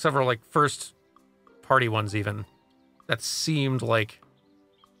like first party ones even that seemed like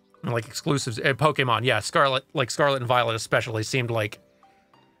exclusives. Pokemon, yeah, Scarlet and Violet especially seemed like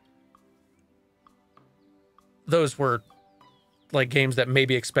those were like games that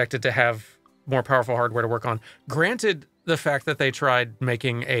maybe expected to have more powerful hardware to work on. Granted, the fact that they tried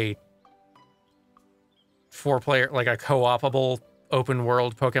making a 4-player, like a co-opable open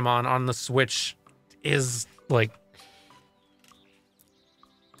world Pokemon on the Switch is like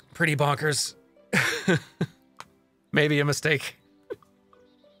pretty bonkers. Maybe a mistake.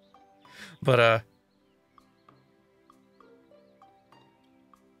 But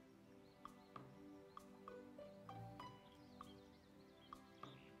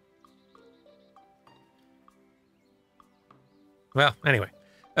well, anyway.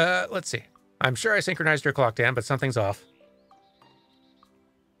 Let's see. I'm sure I synchronized your clock, Dan, but something's off.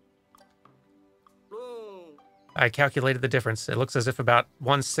 I calculated the difference. It looks as if about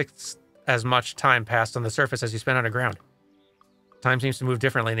 1/6 as much time passed on the surface as you spent underground. Time seems to move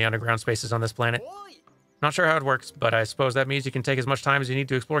differently in the underground spaces on this planet. Not sure how it works, but I suppose that means you can take as much time as you need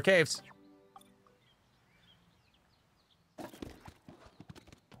to explore caves.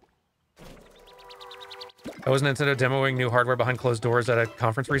 Was Nintendo demoing new hardware behind closed doors at a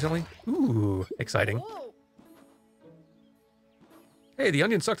conference recently? Ooh, exciting. Hey, the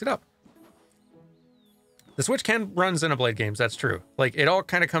onion sucked it up. The Switch can run Xenoblade games, that's true. Like, it all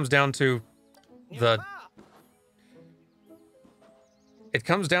kind of comes down to the... It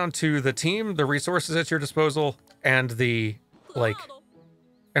comes down to the team, the resources at your disposal, and the, like...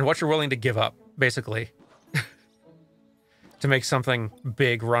 And what you're willing to give up, basically. To make something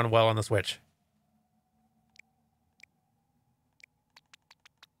big run well on the Switch.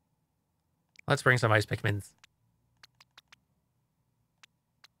 Let's bring some ice Pikmins.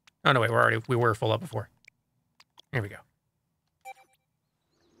 Oh, no, wait, we were full up before. Here we go.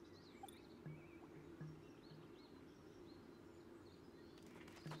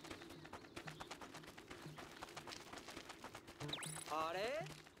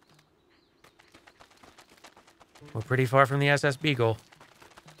 We're pretty far from the SS Beagle.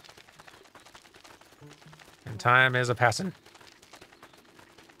 And time is a-passing.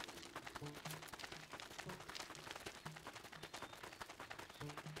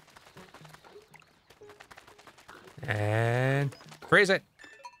 And praise it.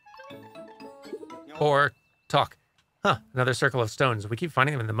 Or talk. Huh, another circle of stones. We keep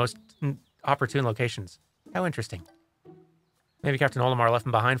finding them in the most opportune locations. How interesting. Maybe Captain Olimar left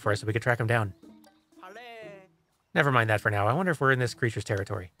them behind for us so we could track them down. Never mind that for now. I wonder if we're in this creature's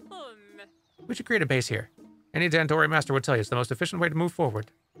territory. We should create a base here. Any Dandori master would tell you it's the most efficient way to move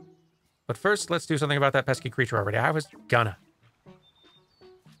forward. But first, let's do something about that pesky creature already. I was gonna.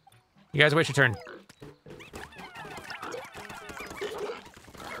 You guys wait your turn.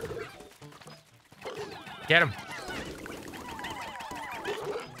 Get him.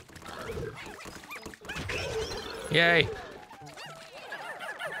 Yay.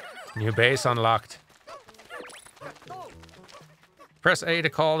 New base unlocked. Press A to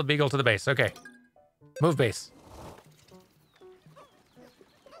call the Beagle to the base. Okay. Move base.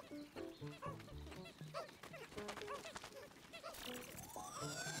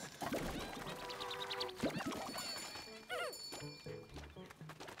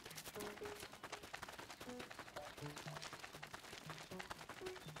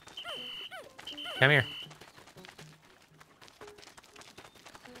 Come here.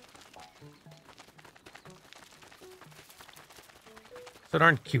 So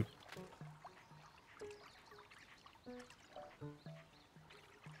darn cute.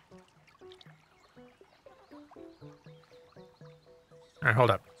 All right,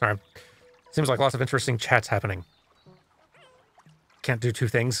 hold up. Sorry. Seems like lots of interesting chats happening. Can't do two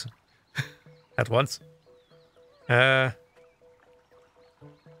things at once. Pigmen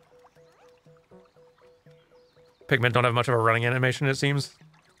don't have much of a running animation, it seems.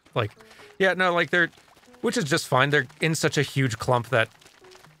 Like, yeah, no, like they're, which is just fine. They're in such a huge clump that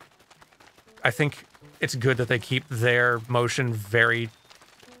I think it's good that they keep their motion very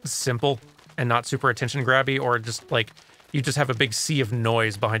simple and not super attention grabby, or just like you just have a big sea of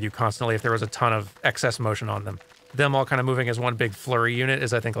noise behind you constantly if there was a ton of excess motion on them. Them all kind of moving as one big flurry unit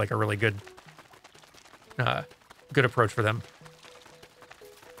is, I think, like a really good good approach for them.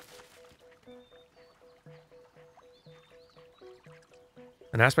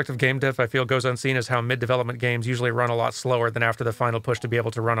 An aspect of game dev I feel goes unseen is how mid-development games usually run a lot slower than after the final push to be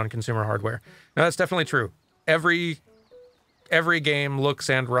able to run on consumer hardware. Now, that's definitely true. Every game looks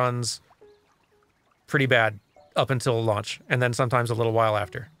and runs pretty bad up until launch, and then sometimes a little while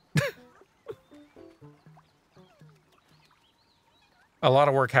after. A lot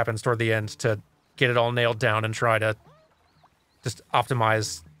of work happens toward the end to get it all nailed down and try to just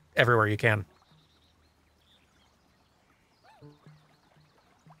optimize everywhere you can.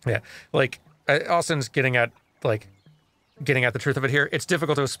 Yeah, like Austin's getting at the truth of it here. It's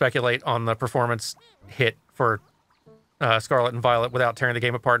difficult to speculate on the performance hit for Scarlet and Violet without tearing the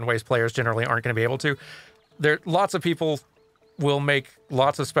game apart in ways players generally aren't going to be able to. Lots of people will make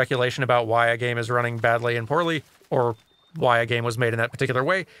lots of speculation about why a game is running badly and poorly, or why a game was made in that particular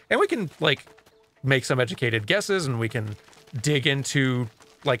way, and we can like make some educated guesses, and we can dig into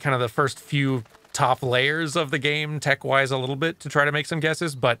like kind of the first few top layers of the game tech-wise a little bit to try to make some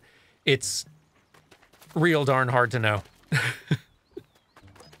guesses, but it's real darn hard to know.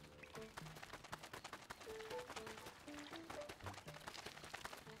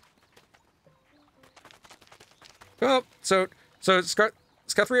 Well, so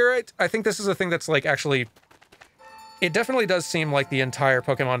Scuthrier, I think this is a thing that's like actually, it definitely does seem like the entire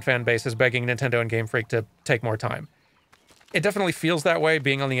Pokemon fan base is begging Nintendo and Game Freak to take more time. It definitely feels that way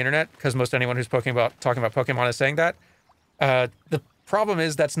being on the internet, because most anyone who's talking about Pokemon is saying that. The problem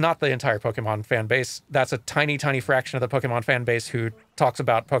is that's not the entire Pokemon fan base. That's a tiny, tiny fraction of the Pokemon fan base who talks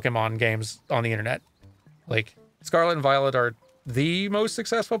about Pokemon games on the internet. Like, Scarlet and Violet are the most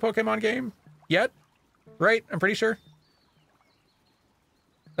successful Pokemon game yet, right? I'm pretty sure.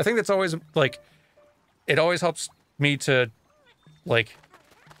 I think that's always, like, it always helps me to, like,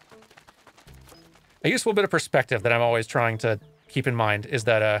 a useful bit of perspective that I'm always trying to keep in mind is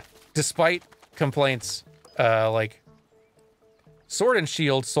that, despite complaints, like, Sword and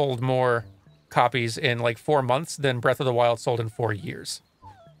Shield sold more copies in, like, 4 months than Breath of the Wild sold in 4 years.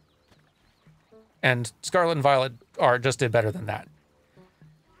 And Scarlet and Violet just did better than that.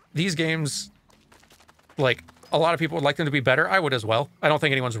 These games, like, a lot of people would like them to be better. I would as well. I don't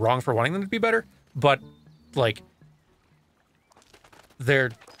think anyone's wrong for wanting them to be better, but, like,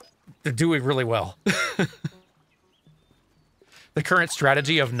 they're doing really well. The current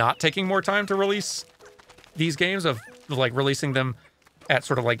strategy of not taking more time to release these games, of, like, releasing them at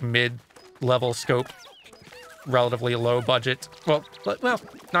sort of, like, mid-level scope, relatively low budget. Well,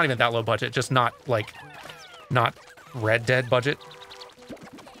 not even that low budget, just not, like, not Red Dead budget.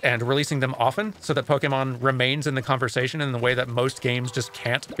 And releasing them often so that Pokemon remains in the conversation in the way that most games just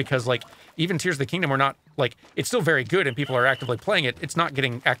can't, because, like, even Tears of the Kingdom, we're not, like, it's still very good and people are actively playing it. It's not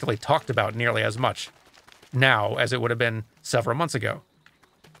getting actively talked about nearly as much now as it would have been several months ago.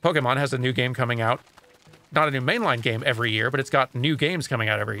 Pokemon has a new game coming out. Not a new mainline game every year, but it's got new games coming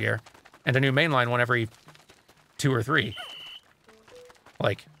out every year. And a new mainline one every 2 or 3.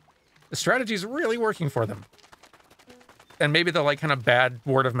 Like, the strategy's really working for them. And maybe the, like, kind of bad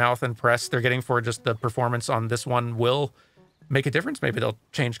word of mouth and press they're getting for just the performance on this one will make a difference. Maybe they'll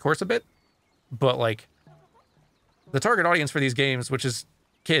change course a bit. But, like, the target audience for these games, which is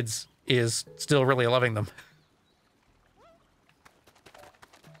kids, is still really loving them.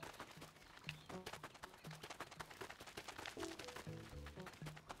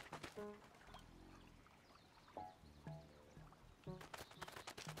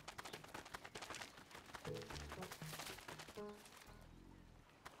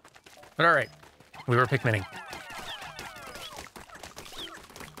 But all right, we were Pikmining.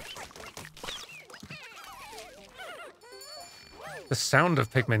 The sound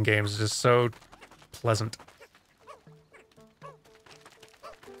of Pikmin games is just so pleasant.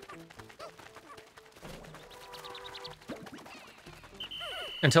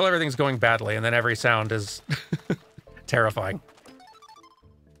 Until everything's going badly, and then every sound is terrifying.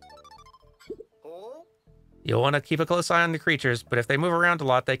 You'll want to keep a close eye on the creatures, but if they move around a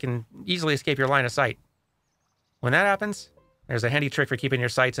lot, they can easily escape your line of sight. When that happens, there's a handy trick for keeping your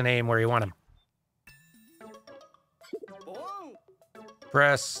sights and aim where you want them.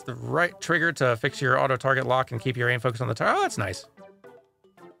 Press the right trigger to fix your auto-target lock and keep your aim focused on the target. Oh, that's nice.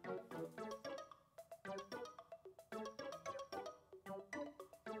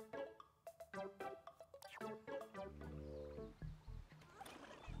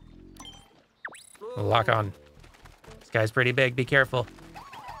 Lock on. This guy's pretty big. Be careful.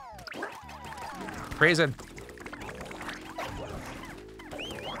 Praise him.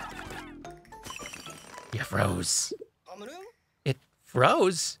 You froze. It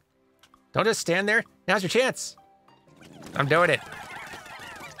froze? Don't just stand there. Now's your chance. I'm doing it.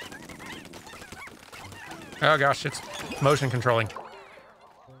 Oh gosh, it's motion controlling.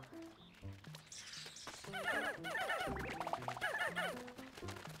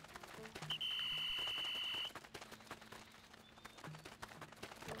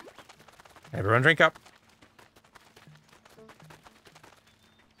 Everyone drink up.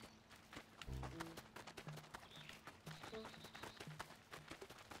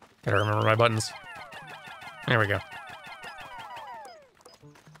 Gotta remember my buttons. There we go.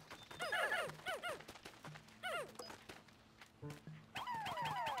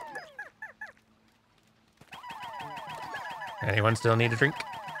 Anyone still need a drink?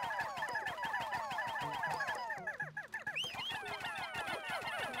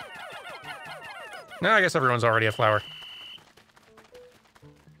 No, I guess everyone's already a flower.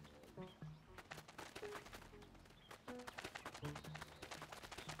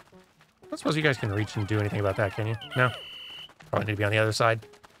 I don't suppose you guys can reach and do anything about that, can you? No? Probably need to be on the other side.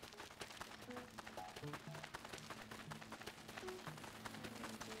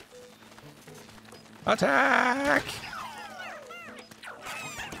 Attack!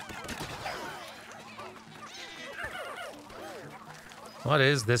 What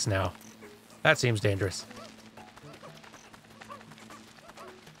is this now? That seems dangerous.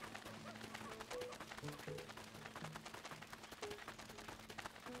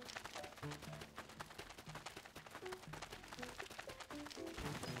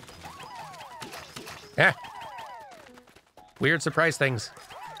 Yeah. Weird surprise things.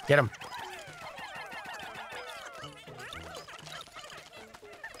 Get them.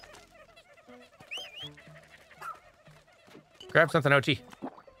 Grab something, Ochi.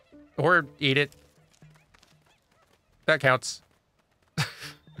 Or eat it. That counts.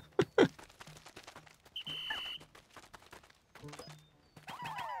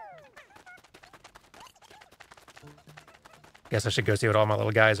 Guess I should go see what all my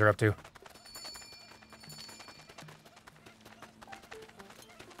little guys are up to.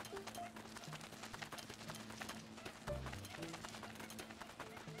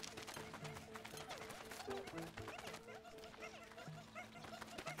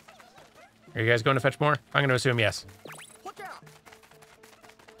 Are you guys going to fetch more? I'm going to assume yes.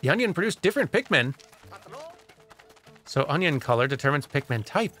 The onion produced different Pikmin. So onion color determines Pikmin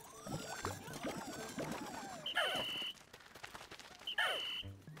type.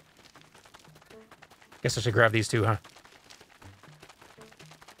 Guess I should grab these two, huh?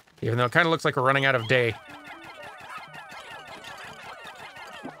 Even though it kind of looks like we're running out of day.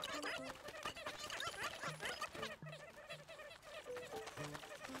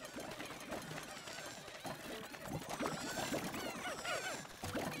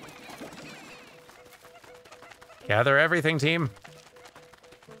 Gather everything, team.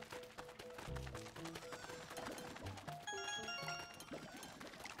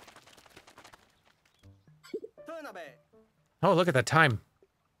 Oh, look at that time.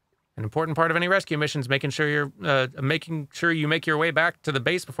 An important part of any rescue mission is making sure you make your way back to the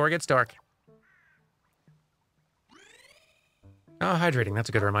base before it gets dark. Oh, hydrating. That's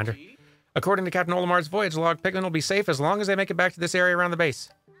a good reminder. According to Captain Olimar's voyage log, Pikmin will be safe as long as they make it back to this area around the base.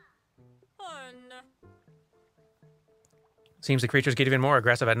 Seems the creatures get even more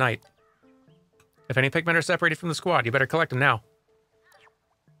aggressive at night. If any Pikmin are separated from the squad, you better collect them now.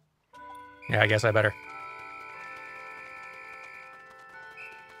 Yeah, I guess I better.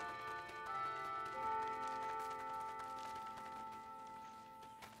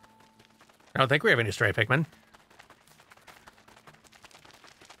 I don't think we have any stray Pikmin.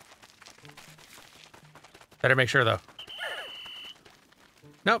 Better make sure, though.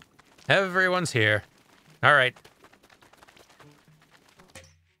 Nope. Everyone's here. All right.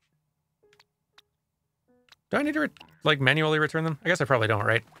 Do I need to, like, manually return them? I guess I probably don't,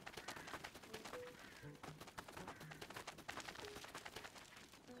 right?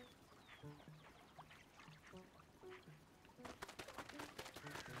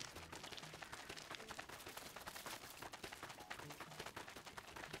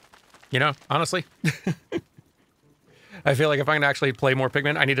 You know, honestly, I feel like if I'm going to actually play more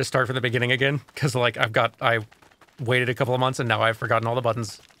Pikmin, I need to start from the beginning again. Because, like, I waited a couple of months and now I've forgotten all the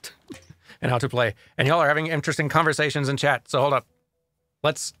buttons. And how to play. And y'all are having interesting conversations in chat, so hold up.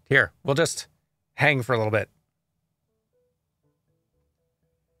 We'll just hang for a little bit.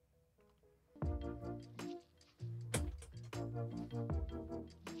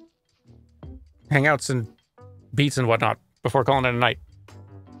 Hangouts and beats and whatnot before calling it a night.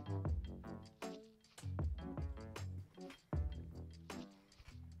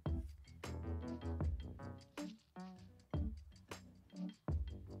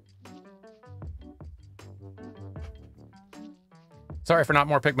 Sorry for not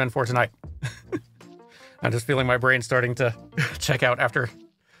more Pikmin for tonight. I'm just feeling my brain starting to check out after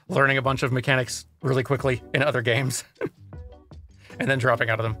learning a bunch of mechanics really quickly in other games. And then dropping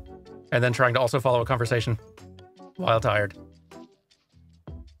out of them. And then trying to also follow a conversation while tired.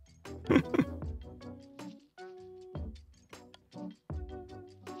 So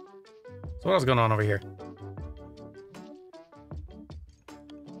what else is going on over here?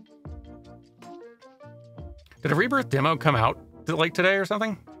 Did a Rebirth demo come out like today or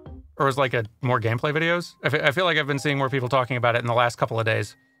something? Or was like more gameplay videos? I feel like I've been seeing more people talking about it in the last couple of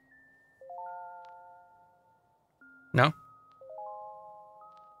days. No?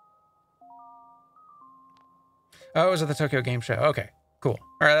 Oh, it was at the Tokyo Game Show. Okay, cool.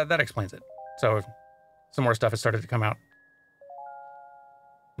 All right, that explains it. So some more stuff has started to come out.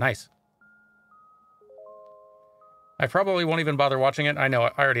 Nice. I probably won't even bother watching it. I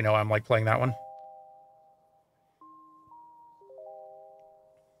already know I'm like playing that one.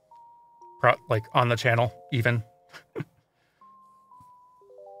 Like on the channel, even.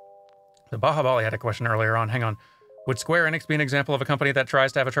 The Baja Bali had a question earlier on. Hang on. Would Square Enix be an example of a company that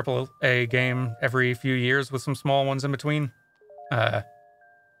tries to have a AAA game every few years with some small ones in between? Like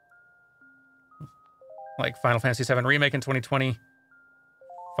Final Fantasy VII Remake in 2020,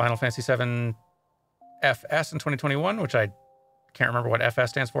 Final Fantasy VII FS in 2021, which I can't remember what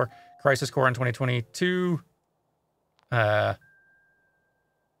FS stands for, Crisis Core in 2022,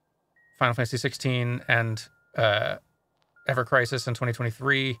 Final Fantasy 16 and Ever Crisis in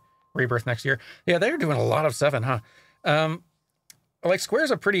 2023, Rebirth next year. Yeah, they're doing a lot of 7, huh? Like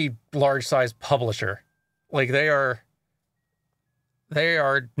Square's a pretty large-sized publisher. Like they are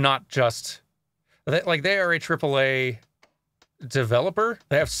not just they are a AAA developer.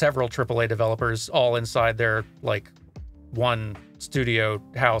 They have several AAA developers all inside their like one studio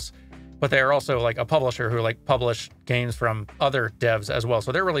house, but they are also like a publisher who like publish games from other devs as well.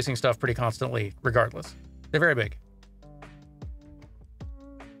 So they're releasing stuff pretty constantly regardless. They're very big.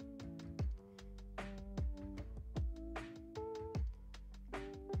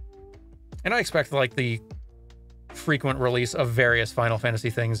 And I expect like the frequent release of various Final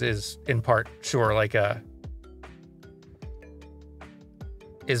Fantasy things is in part, sure, like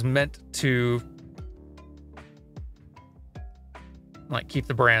is meant to like keep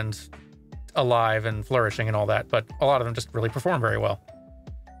the brand alive and flourishing and all that, but a lot of them just really perform very well.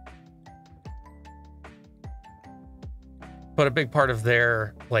 But a big part of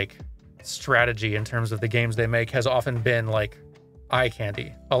their like strategy in terms of the games they make has often been like eye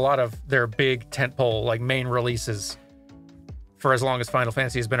candy. A lot of their big tentpole like main releases, for as long as Final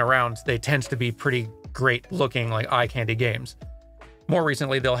Fantasy has been around, they tend to be pretty great looking like eye candy games. More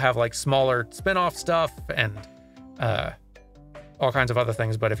recently, they'll have like smaller spin-off stuff and all kinds of other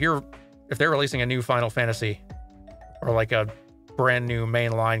things. But if they're releasing a new Final Fantasy or like a brand new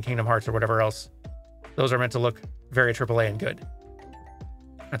mainline Kingdom Hearts or whatever else, those are meant to look very AAA and good.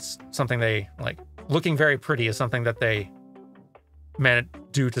 That's something they like. Looking very pretty is something that they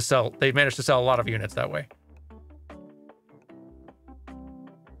managed to sell a lot of units that way.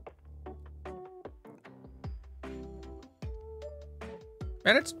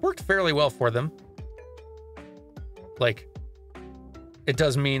 And it's worked fairly well for them. Like, it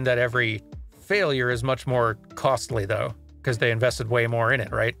does mean that every failure is much more costly, though, because they invested way more in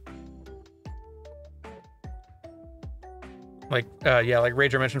it, right? Like, like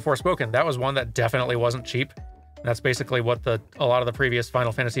Rager mentioned Forspoken. That was one that definitely wasn't cheap. And that's basically what a lot of the previous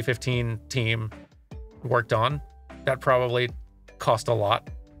Final Fantasy 15 team worked on. That probably cost a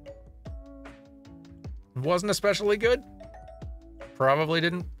lot. Wasn't especially good.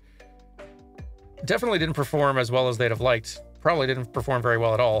 Definitely didn't perform as well as they'd have liked. Probably didn't perform very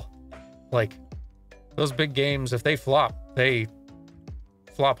well at all. Like, those big games, if they flop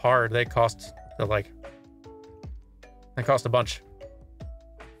hard. They cost a bunch.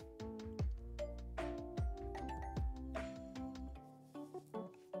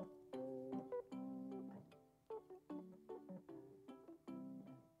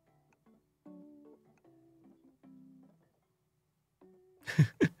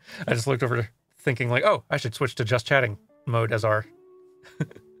 I just looked over thinking like, oh, I should switch to just chatting mode as our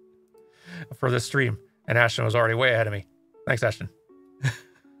for this stream. And Ashton was already way ahead of me. Thanks, Ashton.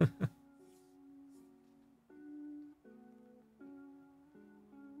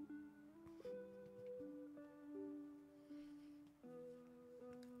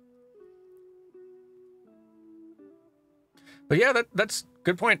 But yeah, that's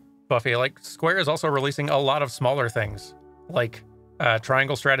good point, Buffy. Like, Square is also releasing a lot of smaller things, like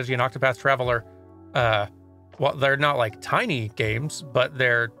Triangle Strategy and Octopath Traveler. Well, they're not like tiny games, but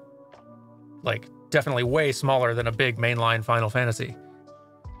they're like definitely way smaller than a big mainline Final Fantasy.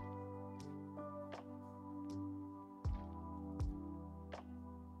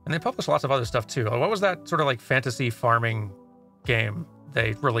 And they publish lots of other stuff too. What was that sort of like fantasy farming game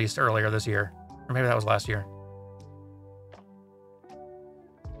they released earlier this year? Or maybe that was last year.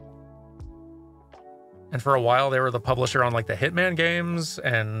 And for a while, they were the publisher on like the Hitman games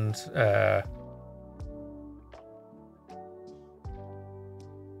and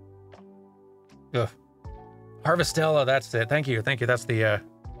Harvestella, that's it. Thank you. That's the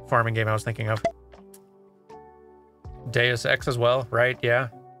farming game I was thinking of. Deus Ex as well, right? Yeah.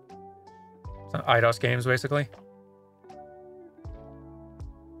 Eidos games, basically.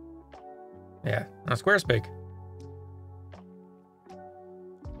 Yeah, no, Square's big.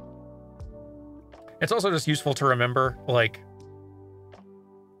 It's also just useful to remember, like,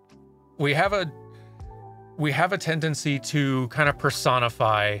 we have a tendency to kind of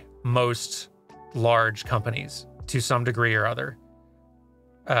personify most large companies to some degree or other,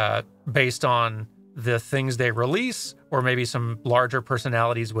 based on the things they release, or maybe some larger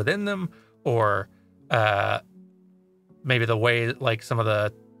personalities within them, or maybe the way, like, some of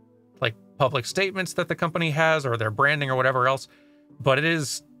the like public statements that the company has, or their branding or whatever else. But it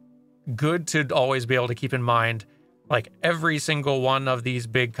is good to always be able to keep in mind, like, every single one of these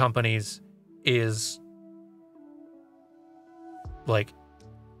big companies is like,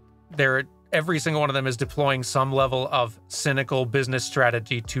 every single one of them is deploying some level of cynical business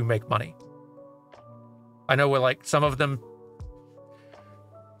strategy to make money. I know we're like, some of them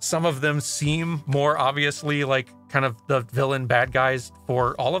seem more obviously like kind of the villain bad guys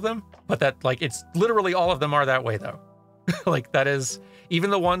for all of them, but that, like, it's literally all of them are that way though. Like, that is, even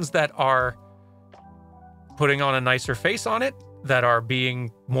the ones that are putting on a nicer face on it, that are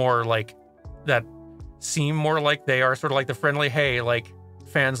being more like, that seem more like they are sort of like the friendly, hey, like,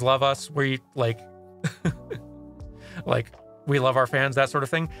 fans love us, we like like we love our fans, that sort of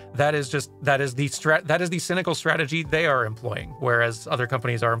thing. That is the cynical strategy they are employing, whereas other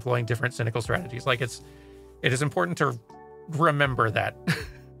companies are employing different cynical strategies. Like it is important to remember that.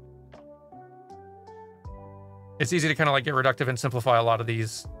 It's easy to kind of like get reductive and simplify a lot of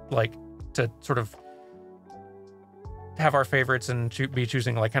these, like to sort of have our favorites and be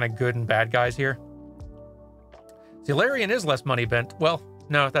choosing like kind of good and bad guys here. See, Larian is less money bent. Well,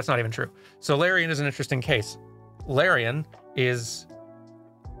 no, that's not even true. So Larian is an interesting case. Larian is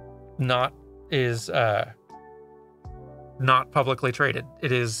not publicly traded.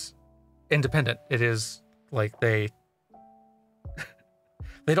 It is independent. It is like they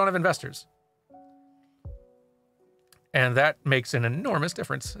don't have investors. And that makes an enormous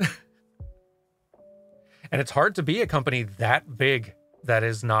difference. And it's hard to be a company that big that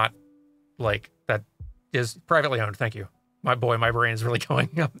is not like, that is privately owned. Thank you. My brain's really going.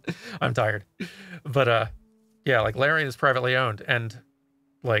 I'm tired. But yeah, like Larian is privately owned, and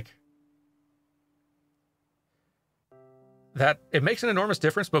like that, it makes an enormous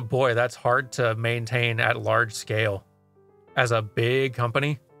difference, but boy, that's hard to maintain at large scale as a big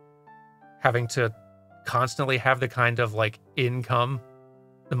company, having to constantly have the kind of like income,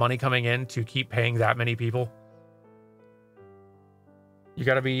 the money coming in to keep paying that many people. You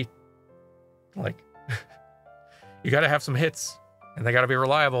got to be like, you got to have some hits, and they got to be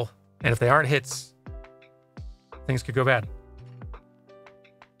reliable. And if they aren't hits, things could go bad.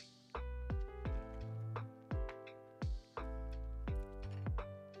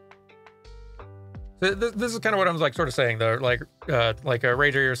 So this is kind of what I'm like sort of saying though, like a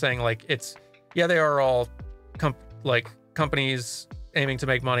Rager, you're saying like it's, yeah, they are all companies aiming to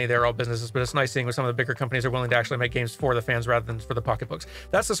make money. They're all businesses, but it's nice seeing when some of the bigger companies are willing to actually make games for the fans rather than for the pocketbooks.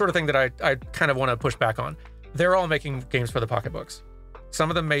 That's the sort of thing that I kind of want to push back on. They're all making games for the pocketbooks. Some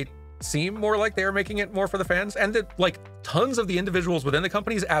of them may seem more like they are making it more for the fans, and that like tons of the individuals within the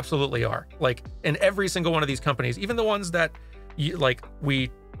companies absolutely are. Like in every single one of these companies, even the ones that we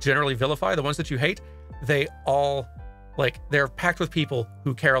generally vilify, the ones that you hate, they all like, they're packed with people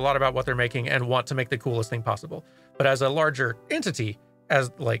who care a lot about what they're making and want to make the coolest thing possible. But as a larger entity, as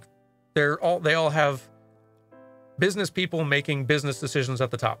like they all have business people making business decisions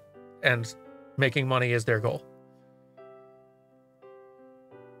at the top, and making money is their goal.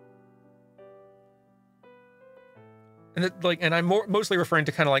 And I'm mostly referring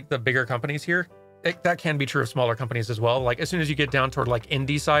to kind of like the bigger companies here. That can be true of smaller companies as well. Like as soon as you get down toward like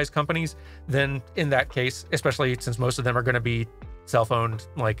indie-sized companies, then in that case, especially since most of them are going to be self-owned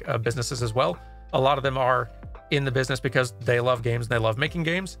like businesses as well, a lot of them are in the business because they love games and they love making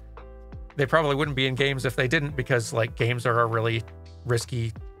games. They probably wouldn't be in games if they didn't, because like games are a really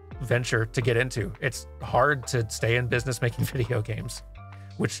risky venture to get into. It's hard to stay in business making video games,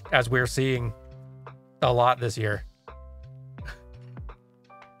 which as we're seeing a lot this year.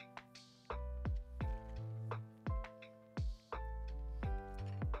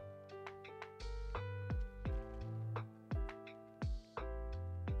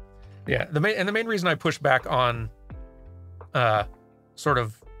 Yeah, the main reason I push back on sort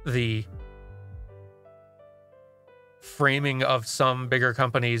of the framing of some bigger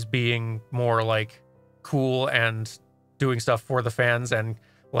companies being more like cool and doing stuff for the fans and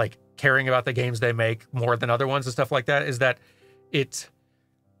like caring about the games they make more than other ones and stuff like that, is that it,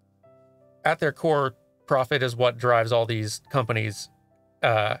 at their core, profit is what drives all these companies.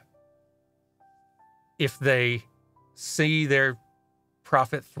 If they see their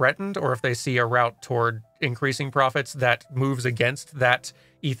profit threatened, or if they see a route toward increasing profits that moves against that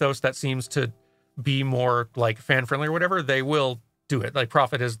ethos that seems to be more like fan friendly or whatever, they will do it. Like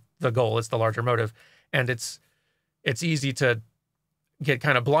profit is the goal, it's the larger motive. And it's easy to get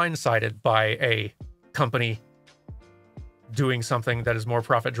kind of blindsided by a company doing something that is more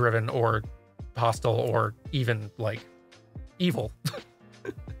profit driven or hostile or even like evil.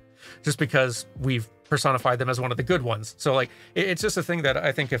 Just because we've personified them as one of the good ones. So like it's just a thing that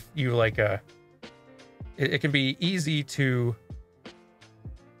I think if you like it can be easy to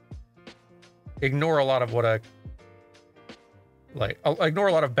ignore a lot of what ignore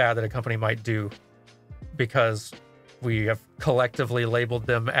a lot of bad that a company might do because we have collectively labeled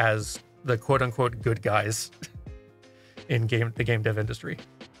them as the quote unquote good guys in the game dev industry.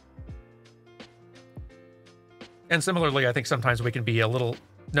 And similarly, I think sometimes we can be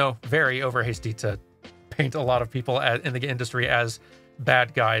very over hasty to paint a lot of people in the industry as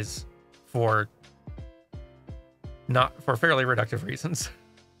bad guys for fairly reductive reasons.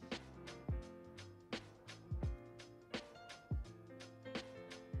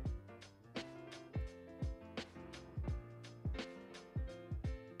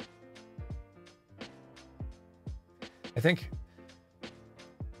 I think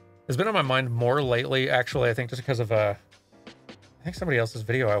it's been on my mind more lately, actually. I think just because of I think somebody else's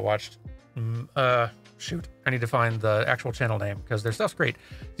video I watched. Shoot, I need to find the actual channel name because their stuff's great.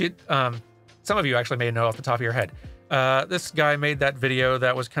 Some of you actually may know off the top of your head. This guy made that video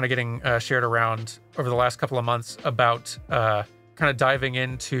that was kind of getting shared around over the last couple of months about kind of diving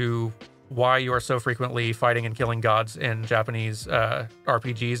into why you are so frequently fighting and killing gods in Japanese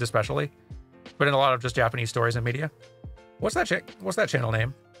RPGs, especially, but in a lot of just Japanese stories and media. What's that channel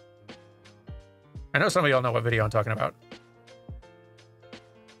name? I know some of y'all know what video I'm talking about.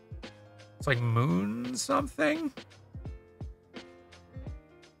 It's like Moon something.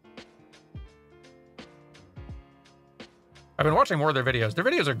 I've been watching more of their videos. Their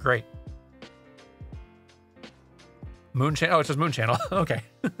videos are great. Moon Channel. Oh, it's just Moon Channel. Okay.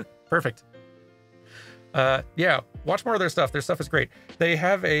 Perfect. Yeah, watch more of their stuff. Their stuff is great. They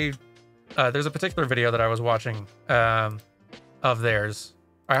have there's a particular video that I was watching of theirs.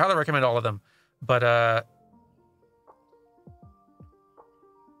 I highly recommend all of them. But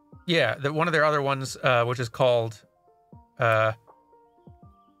yeah, one of their other ones, which is called Why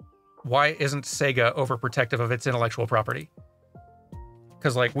Isn't Sega Overprotective of Its Intellectual Property?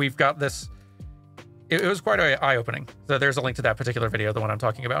 Because like we've got this, it was quite eye-opening. So there's a link to that particular video, the one I'm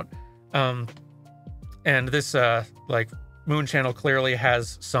talking about. And this like Moon Channel clearly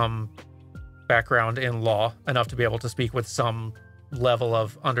has some background in law, enough to be able to speak with some level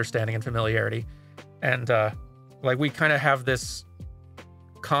of understanding and familiarity. And like we kind of have this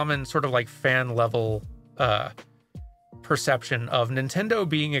common sort of like fan level perception of Nintendo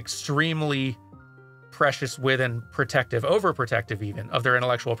being extremely precious with and protective, overprotective even, of their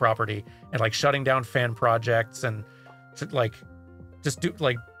intellectual property, and like shutting down fan projects and like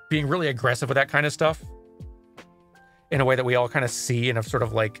being really aggressive with that kind of stuff in a way that we all kind of see and have sort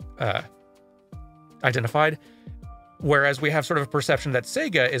of like identified. Whereas we have sort of a perception that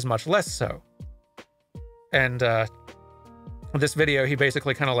Sega is much less so. And this video, he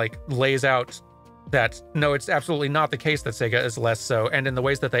basically kind of like lays out that, no, it's absolutely not the case that Sega is less so. And in the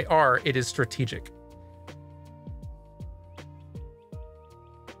ways that they are, it is strategic.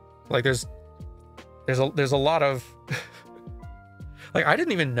 Like there's a lot of like, I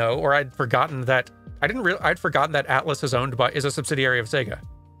didn't even know, or I'd forgotten that I'd forgotten that Atlas is a subsidiary of Sega.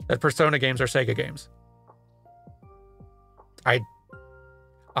 That Persona games are Sega games. I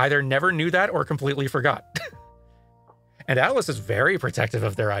either never knew that or completely forgot. And Atlas is very protective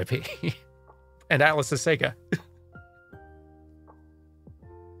of their IP. And Atlas is Sega.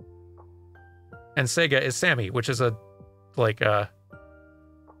 And Sega is Sammy, which is a, like, God,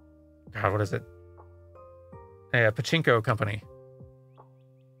 what is it? A pachinko company.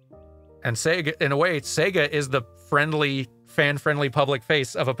 And Sega, in a way, Sega is the friendly, fan-friendly public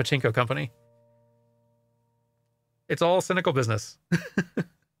face of a pachinko company. It's all cynical business.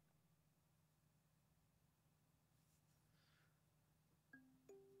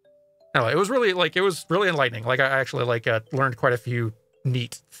 Anyway, it was really enlightening. Like, I actually learned quite a few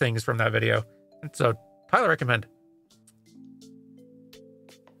neat things from that video. So, highly recommend.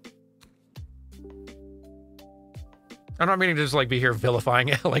 I'm not meaning to just be here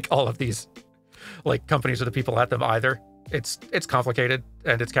vilifying all of these companies or the people at them either. It's complicated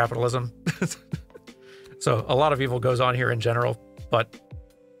and it's capitalism. So a lot of evil goes on here in general, but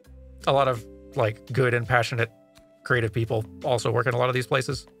a lot of good and passionate creative people also work in a lot of these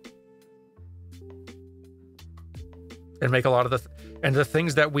places. And make a lot of the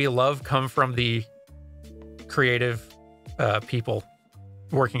things that we love come from the creative people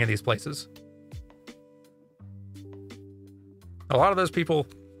working in these places. A lot of those people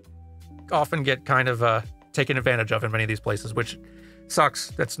often get kind of taken advantage of in many of these places, which sucks.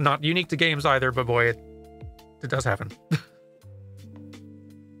 That's not unique to games either, but boy, it does happen.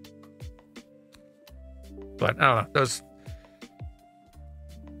 But I don't know,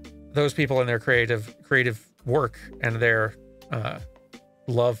 those people and their creative work and their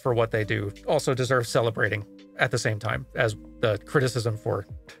love for what they do also deserve celebrating at the same time as the criticism for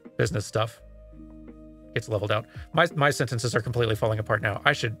business stuff gets leveled out. My sentences are completely falling apart now.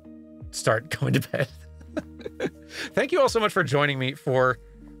 I should start going to bed. Thank you all so much for joining me for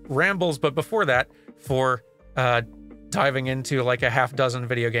rambles, but before that, for diving into a half dozen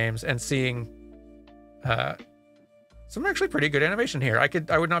video games and seeing some actually pretty good animation here.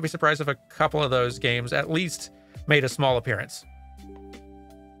 I would not be surprised if a couple of those games at least made a small appearance.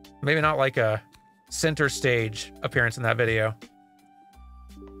 Maybe not like a center stage appearance in that video.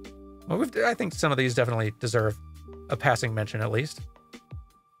 Well, I think some of these definitely deserve a passing mention at least.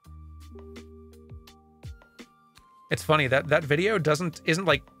 It's funny that video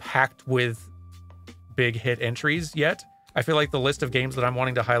isn't packed with big hit entries yet. I feel like the list of games that I'm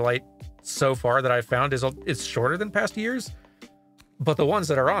wanting to highlight so far that I've found is shorter than past years. But the ones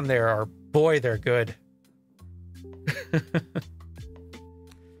that are on there are, boy, they're good.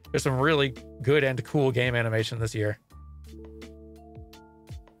 There's some really good and cool game animation this year.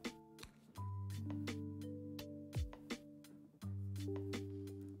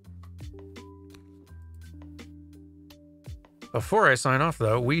 Before I sign off,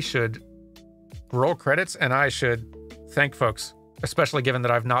 though, we should roll credits, and I should thank folks, especially given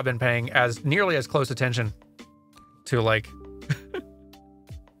that I've not been paying nearly as close attention to, like,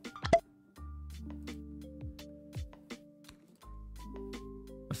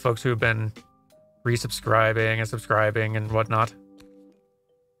 the folks who have been resubscribing and subscribing and whatnot.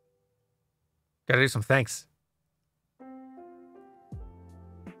 Gotta do some thanks.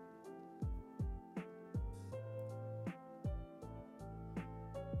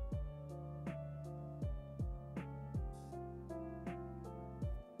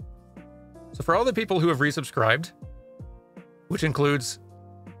 So for all the people who have resubscribed, which includes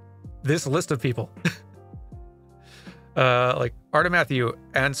this list of people, like Arta Matthew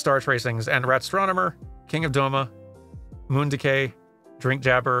and Star Tracings and Ratstronomer, King of Doma, Moon Decay, Drink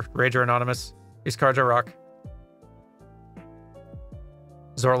Jabber, Rager Anonymous, Iskarja Rock,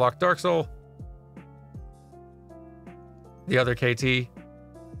 Zorlock Dark Soul, the other KT,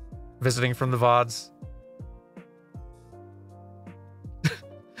 visiting from the VODs.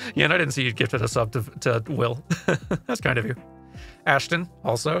 Yeah, and I didn't see you gifted a sub to Will. That's kind of you. Ashton,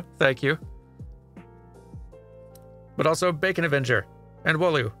 also, thank you. But also Bacon Avenger, and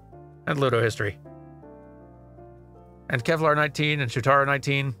Wolu, and Ludo History. And Kevlar 19 and Shutara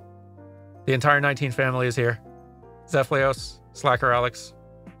 19. The entire 19 family is here. Zephleos, Slacker Alex,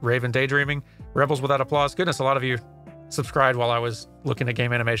 Raven Daydreaming, Rebels Without Applause. Goodness, a lot of you subscribed while I was looking at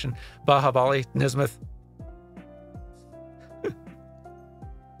game animation. Baha Bali, Nismuth,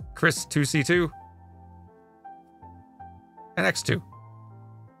 Chris 2C2, and X2.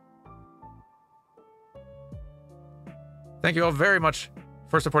 Thank you all very much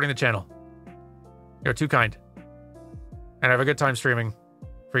for supporting the channel. You're too kind. And I have a good time streaming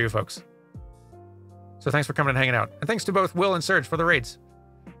for you folks. So thanks for coming and hanging out. And thanks to both Will and Serge for the raids.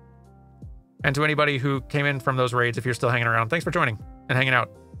 And to anybody who came in from those raids, if you're still hanging around, thanks for joining and hanging out.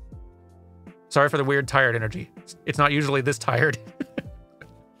 Sorry for the weird tired energy. It's not usually this tired.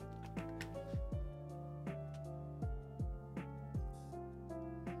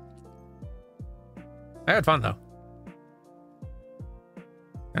 I had fun, though.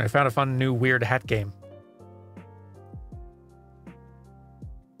 And I found a fun new weird hat game.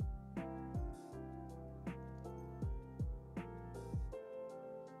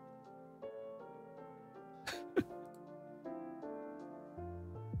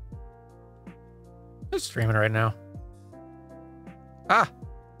 Who's streaming right now?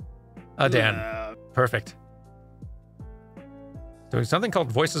 Dan. Perfect. Doing something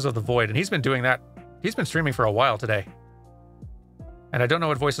called Voices of the Void, and he's been doing that. He's been streaming for a while today. And I don't know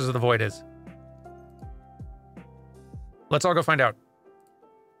what Voices of the Void is. Let's all go find out.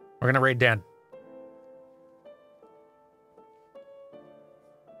 We're gonna raid Dan.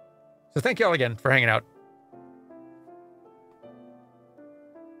 So thank you all again for hanging out.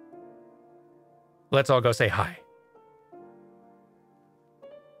 Let's all go say hi.